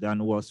South Sudan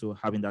who are also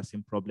having that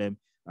same problem.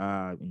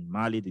 In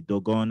Mali, the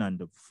Dogon and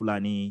the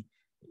Fulani,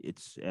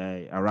 it's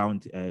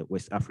around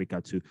West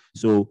Africa too.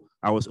 So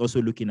I was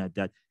also looking at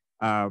that.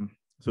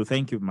 So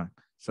thank you, Mark,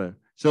 sir.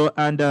 So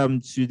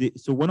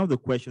one of the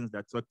questions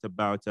that talked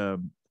about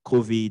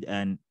COVID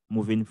and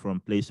moving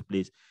from place to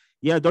place.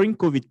 Yeah, during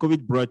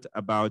COVID brought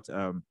about,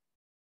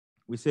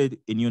 we said,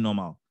 a new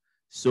normal.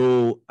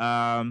 So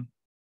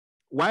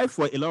while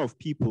for a lot of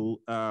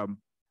people,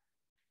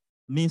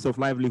 means of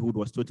livelihood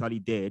was totally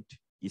dead,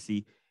 you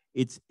see,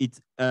 it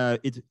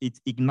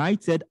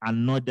ignited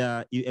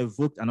it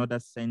evoked another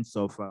sense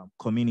of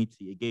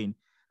community again,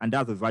 and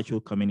that's a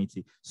virtual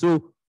community.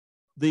 So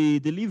the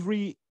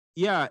delivery,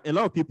 yeah, a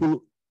lot of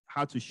people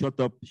had to shut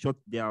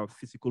their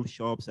physical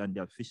shops and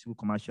their physical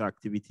commercial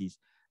activities,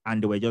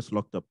 and they were just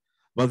locked up.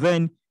 But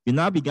then you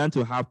now began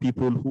to have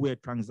people who were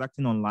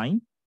transacting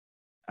online.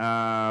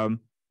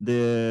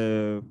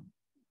 The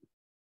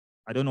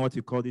I don't know what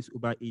you call this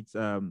Uber Eats,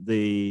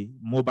 the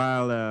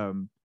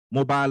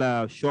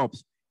mobile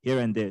shops here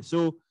and there.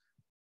 So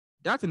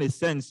that, in a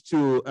sense,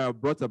 too,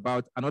 brought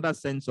about another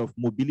sense of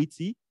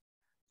mobility,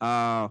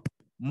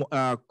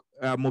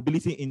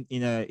 mobility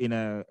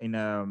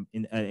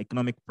in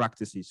economic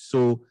practices.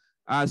 So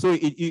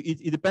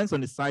it depends on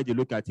the side you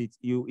look at it.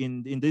 You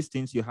in these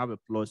things you have a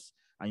plus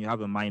and you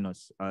have a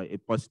minus, a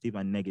positive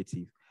and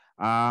negative.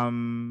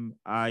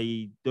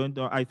 I don't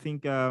know. I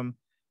think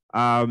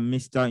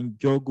Mr.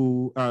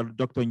 Njogu,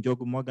 Dr.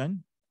 Njogu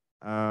Morgan.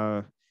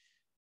 I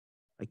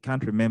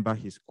can't remember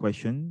his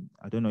question.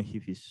 I don't know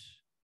if he's.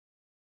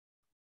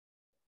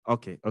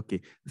 Okay.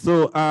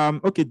 So,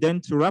 okay, then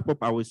to wrap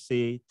up, I would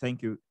say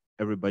thank you,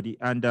 everybody.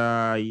 And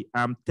I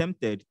am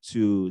tempted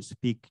to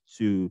speak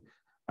to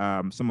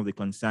some of the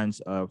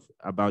concerns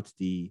about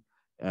the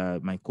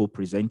my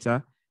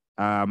co-presenter.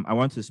 I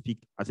want to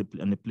speak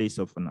in the place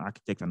of an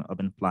architect and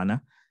urban planner.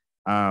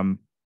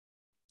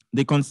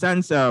 The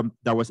concerns that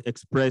was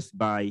expressed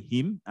by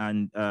him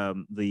and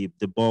the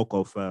bulk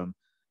of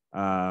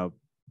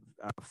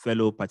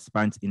fellow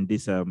participants in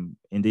this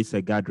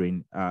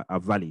gathering are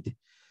valid.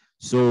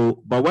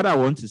 So, but what I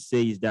want to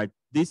say is that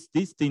these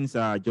things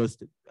are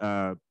just, they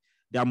are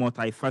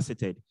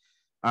multifaceted.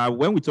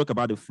 When we talk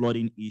about the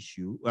flooding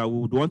issue, we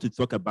would want to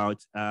talk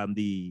about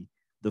the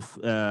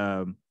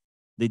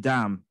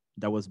dam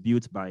that was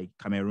built by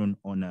Cameroon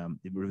on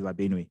the River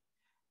Benue.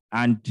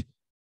 And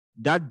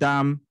that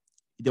dam,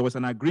 there was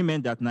an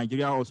agreement that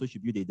Nigeria also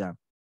should build a dam.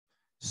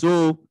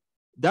 So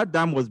that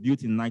dam was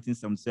built in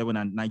 1977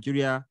 and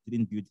Nigeria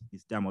didn't build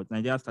this dam.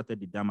 Nigeria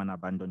started the dam and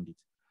abandoned it.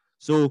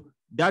 So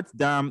that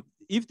dam,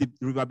 if the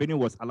River Benue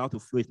was allowed to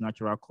flow its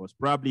natural course,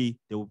 probably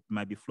there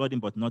might be flooding,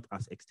 but not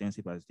as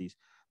extensive as this.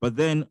 But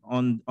then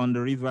on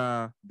the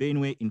River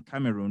Benue in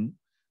Cameroon,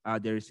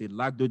 there is a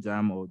Lagdo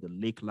Dam, or the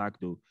Lake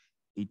Lagdo.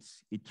 It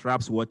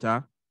traps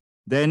water.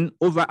 Then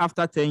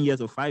after 10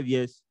 years or 5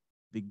 years,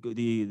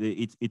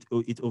 it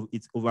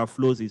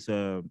overflows its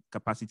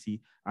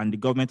capacity, and the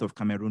government of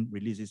Cameroon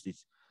releases it.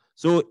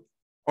 So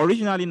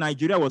originally,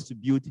 Nigeria was to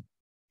build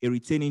a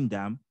retaining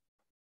dam,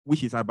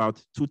 which is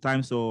about 2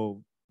 times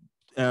or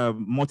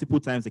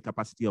multiple times the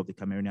capacity of the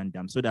Cameroonian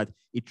dam, so that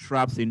it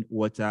traps in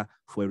water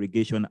for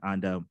irrigation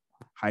and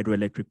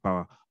hydroelectric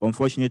power.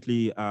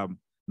 Unfortunately,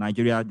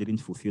 Nigeria didn't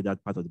fulfill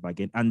that part of the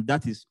bargain, and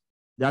that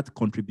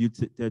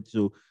contributed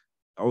to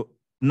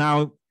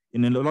now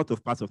in a lot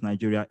of parts of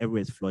Nigeria,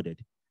 everywhere is flooded.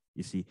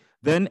 You see.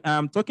 Then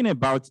talking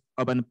about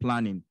urban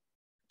planning,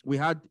 we've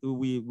had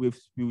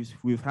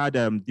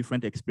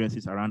different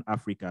experiences around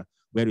Africa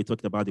where we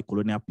talked about the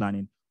colonial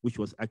planning, which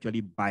was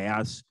actually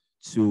biased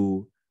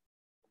to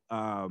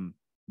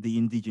the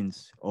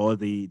indigenous or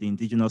the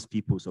indigenous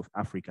peoples of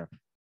Africa.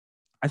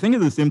 I think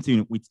it's the same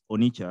thing with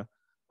Onitsha.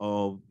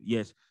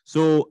 Yes.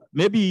 So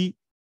maybe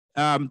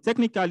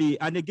technically,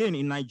 and again,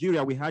 in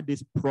Nigeria, we had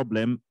this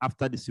problem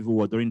after the Civil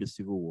War, during the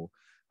Civil War.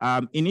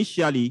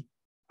 Initially,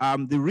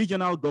 the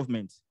regional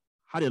government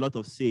had a lot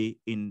of say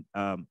in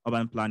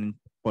urban planning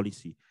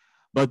policy.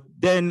 But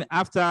then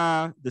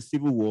after the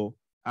Civil War,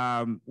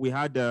 we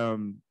had a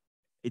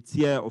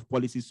tier of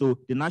policy. So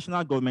the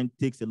national government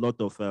takes a lot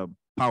of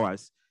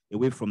powers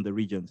away from the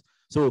regions.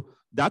 So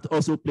that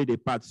also played a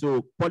part.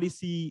 So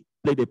policy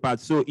played a part.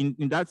 So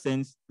in that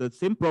sense, the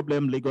same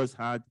problem Lagos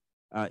had,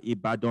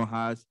 Ibadan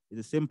has, is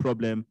the same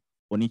problem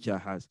Onitsha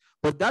has.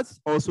 But that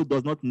also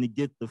does not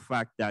negate the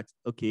fact that,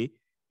 okay,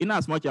 in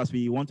as much as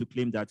we want to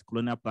claim that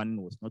colonial planning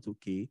was not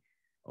okay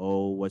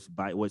or was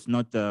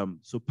not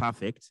so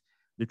perfect,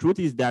 the truth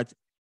is that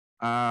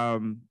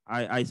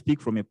I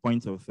speak from a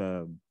point of,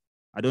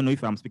 I don't know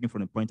if I'm speaking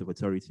from a point of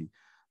authority,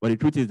 but the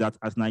truth is that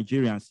as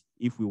Nigerians,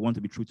 if we want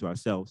to be true to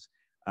ourselves,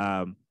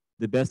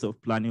 the best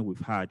of planning we've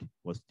had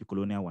was the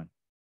colonial one.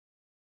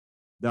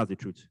 That's the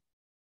truth.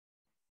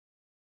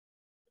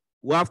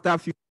 Well, after a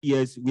few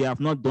years, we have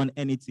not done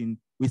anything.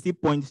 We still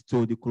point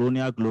to the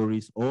colonial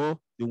glories or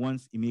the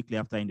ones immediately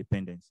after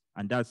independence.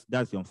 And that's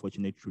the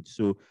unfortunate truth.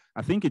 So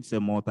I think it's a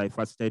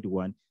multifaceted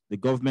one. The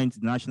government,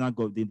 the national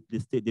government,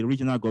 the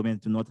regional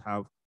government do not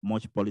have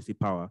much policy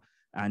power.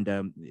 And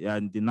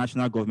the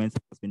national government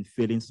has been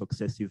failing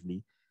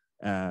successively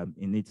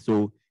in it.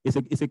 So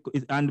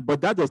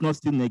but that does not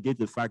still negate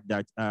the fact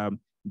that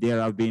there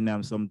have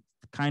been some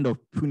kind of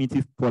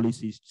punitive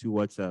policies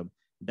towards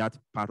that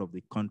part of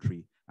the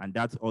country. And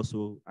that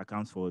also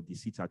accounts for the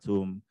sit at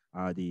home,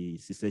 the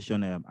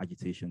secession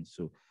agitation.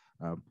 So,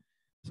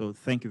 so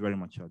thank you very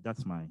much.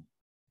 That's my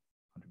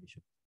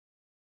contribution.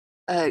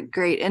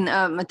 Great. And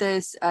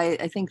Mathias,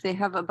 I think they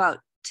have about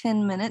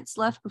 10 minutes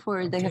left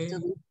before they have to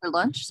leave for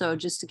lunch. So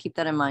just to keep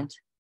that in mind.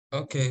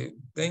 Okay,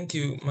 thank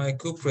you. My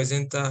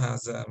co-presenter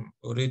has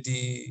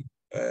already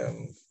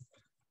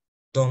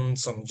done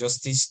some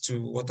justice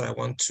to what I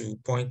want to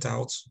point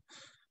out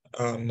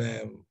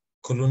on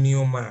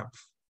colonial map.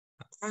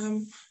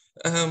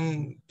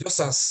 Just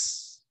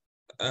as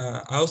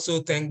I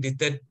also thank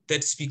the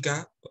third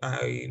speaker.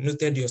 I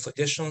noted your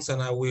suggestions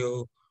and I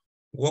will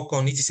work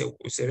on it.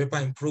 It's a paper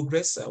in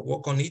progress. I'll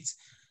work on it.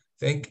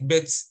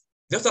 But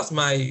just as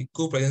my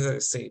co-presenter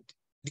said,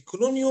 the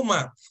colonial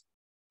map,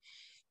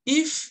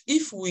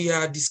 if we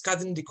are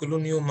discarding the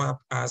colonial map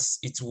as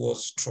it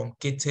was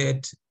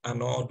truncated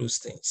and all those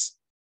things,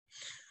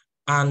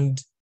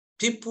 and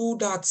people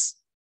that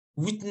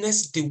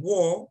witnessed the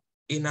war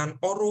in an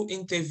oral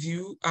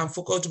interview and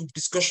focus group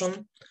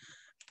discussion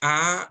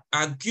are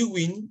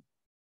arguing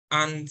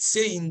and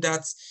saying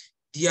that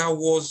there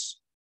was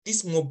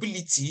this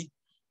mobility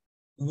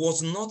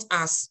was not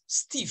as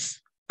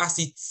stiff as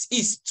it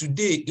is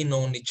today in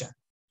Onitsha.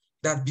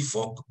 That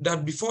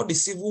before the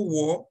Civil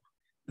War,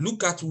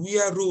 look at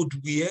where road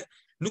were,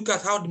 look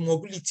at how the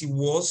mobility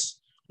was,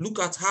 look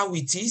at how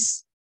it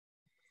is.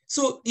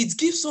 So it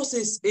gives us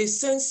a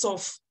sense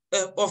of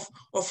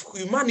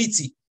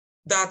humanity,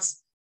 that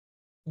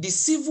the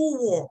Civil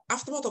War,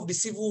 aftermath of the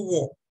Civil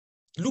War,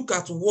 look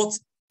at what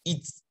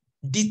it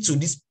did to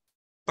this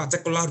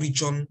particular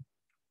region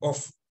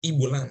of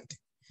Igbo land.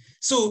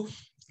 So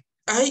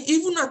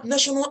even at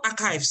National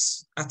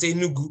Archives at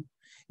Enugu,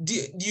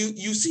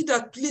 you see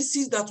that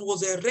places that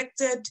was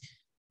erected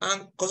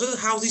and considered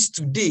houses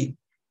today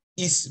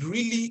is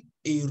really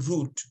a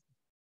road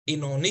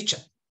in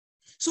Onitsha.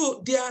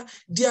 So there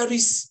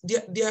is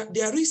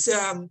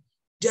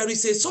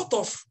a sort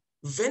of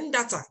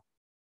vendetta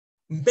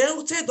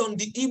melted on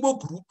the Igbo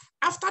group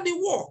after the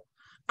war,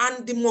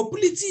 and the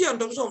mobility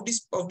and of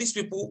these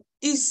people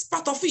is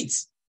part of it.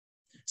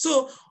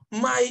 So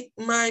my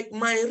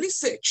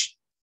research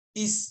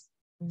is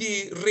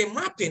the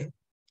remapping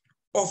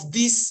of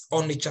this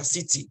Onitsha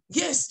city.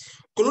 Yes,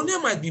 colonial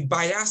might be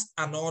biased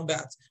and all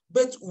that,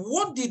 but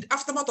what did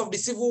aftermath of the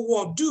Civil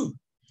War do?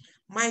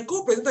 My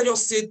co-presenter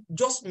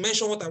just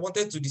mentioned what I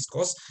wanted to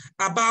discuss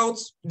about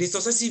the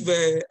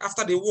successive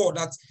after the war,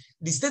 that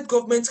the state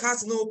government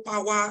has no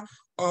power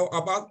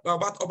about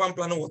urban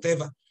planning,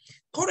 whatever.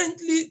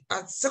 Currently,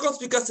 as second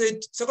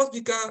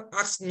speaker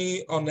asked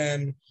me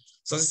on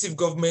successive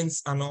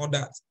governments and all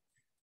that,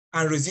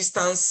 and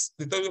resistance.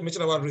 The topic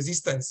mentioned about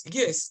resistance.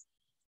 Yes,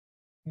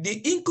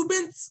 the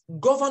incumbent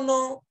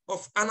governor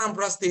of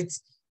Anambra State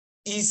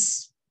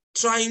is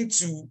trying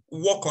to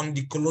work on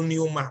the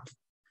colonial map.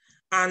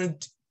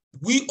 And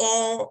we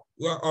all,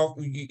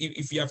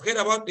 if you have heard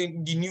about the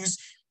news,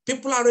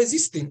 people are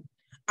resisting.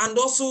 And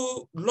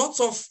also lots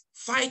of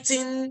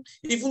fighting,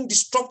 even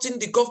disrupting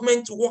the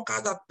government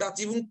worker that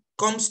even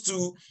comes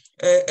to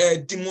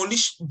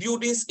demolish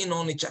buildings in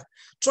Onitsha,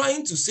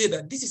 trying to say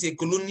that this is a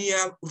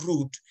colonial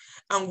road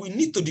and we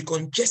need to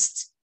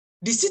decongest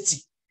the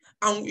city.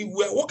 And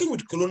we are working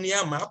with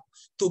colonial map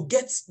to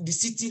get the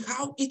city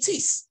how it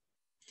is.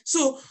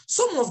 So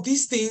some of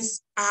these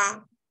things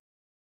are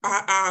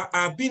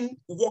being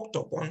worked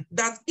upon,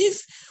 that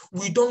if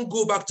we don't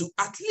go back to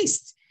at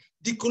least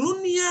the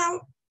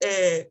colonial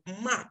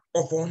map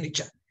of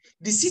Onitsha,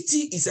 the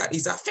city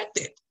is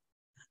affected.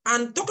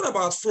 And talking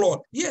about flood,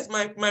 yes,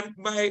 my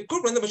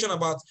co-presenter mentioned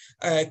about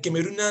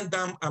Cameroonian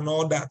Dam and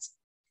all that.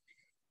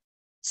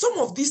 Some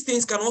of these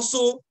things can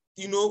also,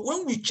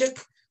 when we check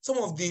some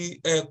of the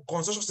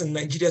constructions in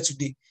Nigeria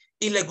today,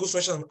 illegal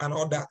construction and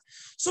all that,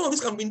 some of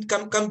this can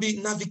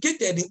be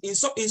navigated in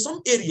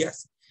some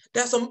areas.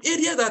 There are some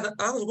areas that are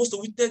not supposed to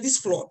witness this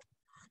flood,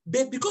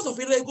 but because of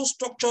illegal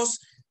structures,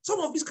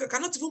 some of these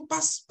cannot even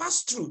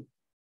pass through.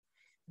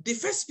 The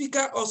first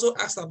speaker also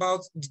asked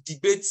about the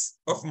debates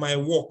of my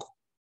work.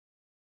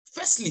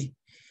 Firstly,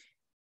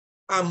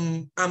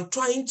 I'm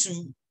trying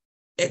to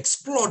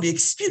explore the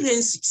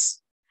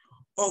experiences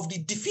of the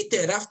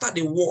defeated after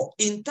the war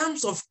in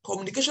terms of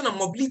communication and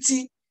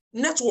mobility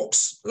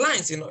networks,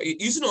 lines,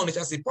 using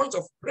Onitsha as a point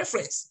of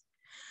reference.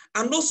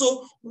 And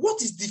also,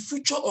 what is the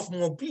future of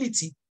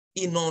mobility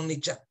in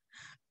Onitsha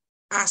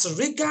as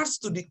regards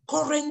to the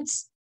current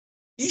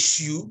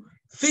issue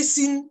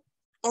facing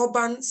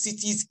urban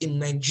cities in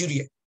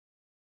Nigeria?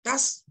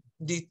 That's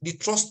the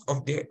thrust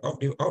of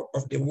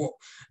the war.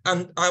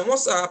 And I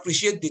must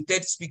appreciate the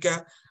third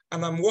speaker,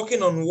 and I'm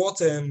working on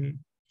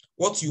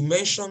what you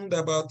mentioned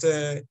about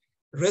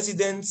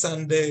residents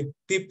and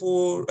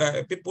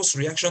people's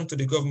reaction to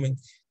the government.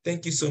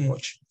 Thank you so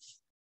much.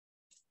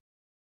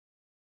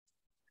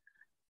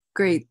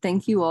 Great,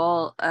 thank you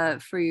all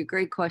for your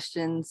great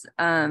questions.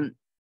 I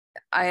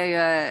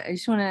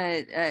just want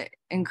to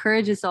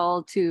encourage us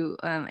all to,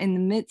 in the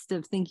midst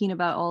of thinking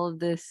about all of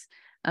this,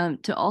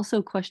 to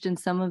also question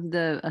some of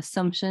the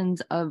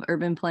assumptions of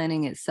urban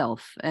planning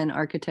itself and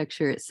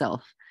architecture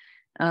itself.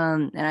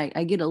 And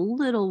I get a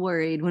little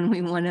worried when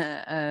we want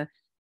to,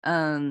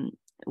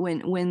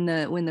 when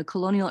the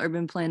colonial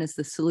urban plan is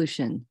the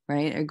solution,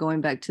 right? Or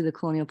going back to the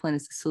colonial plan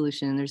is the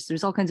solution.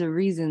 There's all kinds of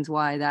reasons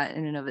why that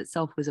in and of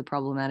itself was a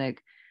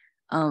problematic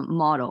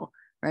model,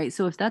 right?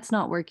 So if that's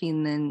not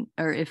working, then,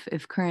 or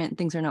if current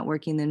things are not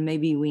working, then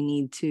maybe we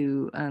need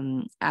to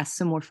ask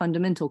some more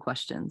fundamental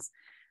questions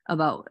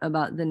about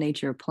the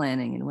nature of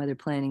planning and whether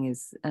planning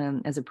is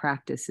as a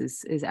practice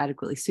is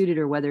adequately suited,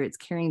 or whether it's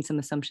carrying some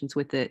assumptions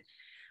with it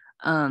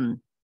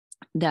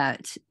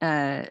that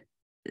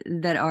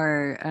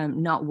are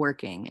not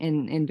working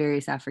in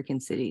various African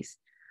cities,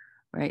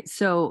 right?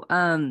 So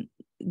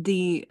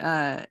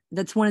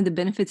that's one of the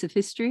benefits of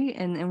history,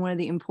 and one of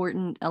the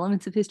important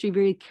elements of history.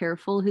 Very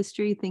careful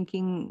history,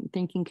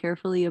 thinking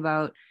carefully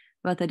about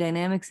the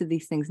dynamics of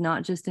these things,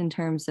 not just in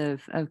terms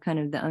of kind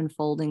of the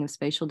unfolding of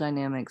spatial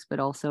dynamics, but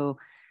also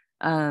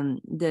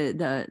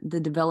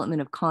the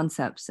development of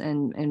concepts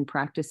and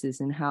practices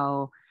and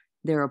how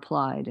they're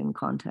applied in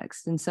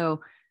context. And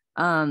so,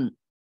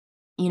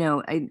 you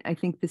know, I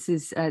think this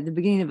is the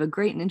beginning of a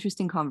great and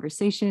interesting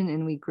conversation,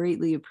 and we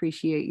greatly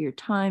appreciate your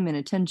time and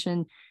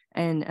attention,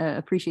 and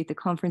appreciate the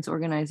conference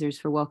organizers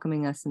for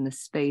welcoming us in this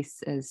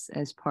space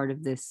as part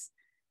of this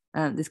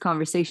this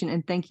conversation.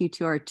 And thank you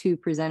to our two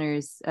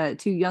presenters,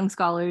 two young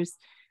scholars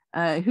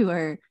who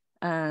are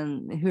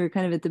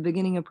kind of at the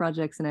beginning of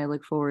projects, and I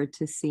look forward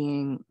to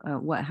seeing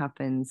what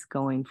happens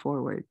going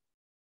forward.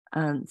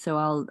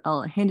 So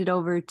I'll hand it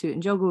over to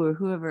Njogu or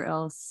whoever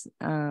else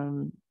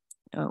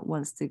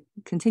wants to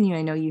continue.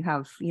 I know you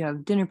have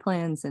dinner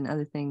plans and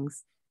other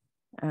things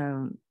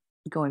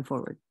going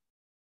forward.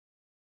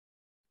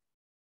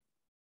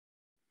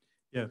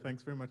 Yeah,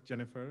 thanks very much,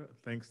 Jennifer.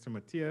 Thanks to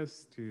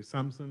Mathias, to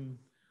Samson,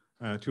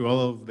 to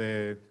all of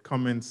the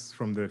comments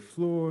from the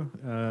floor.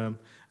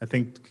 I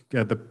think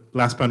the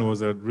last panel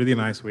was a really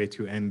nice way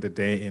to end the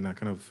day in a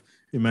kind of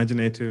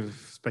imaginative,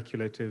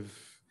 speculative,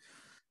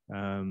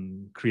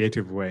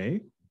 creative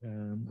way.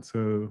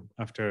 So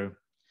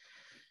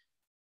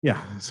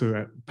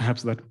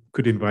perhaps that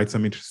could invite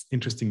some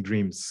interesting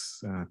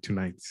dreams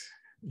tonight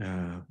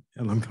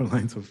along the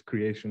lines of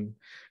creation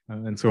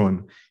and so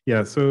on.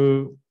 Yeah,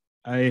 so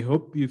I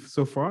hope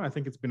so far, I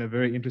think it's been a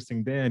very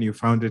interesting day and you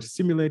found it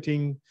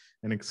stimulating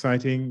and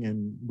exciting,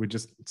 and we're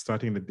just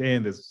starting the day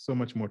and there's so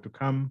much more to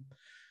come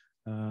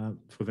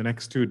for the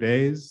next 2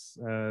 days.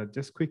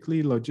 Just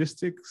quickly,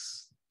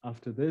 logistics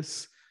after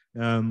this.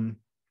 The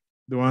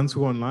ones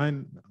who are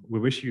online, we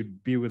wish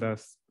you'd be with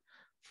us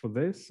for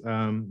this.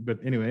 But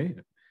anyway,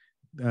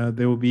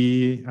 there will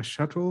be a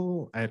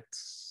shuttle at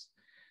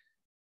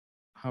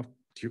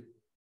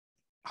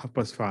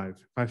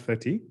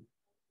 5:30.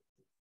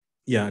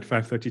 Yeah, at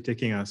 5:30,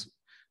 taking us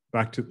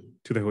back to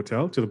the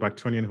hotel, to the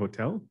Bactonian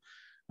Hotel,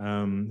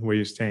 where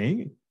you're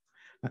staying.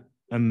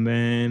 And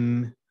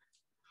then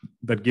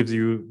that gives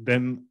you,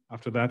 then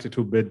after that, it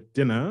will be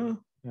dinner,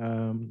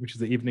 which is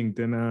the evening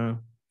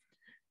dinner,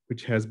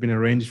 which has been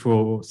arranged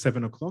for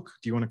 7 o'clock.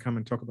 Do you want to come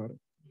and talk about it,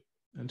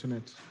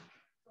 Antoinette?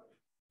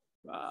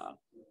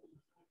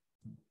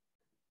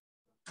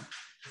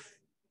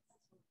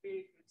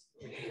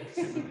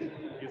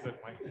 Use that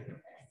mic.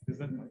 Use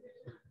that mic.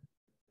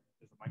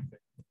 There's a mic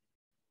there.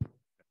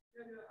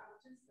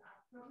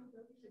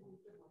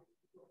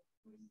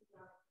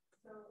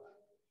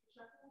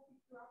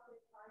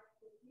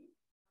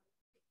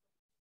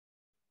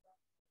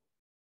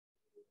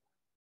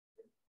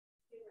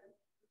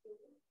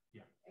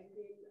 Yeah. And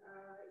then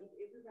if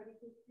everybody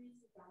could please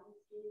sit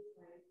downstairs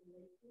by the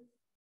latest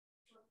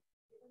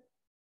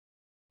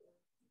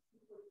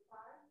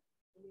 6:45,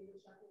 and then the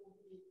shuttle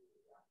will be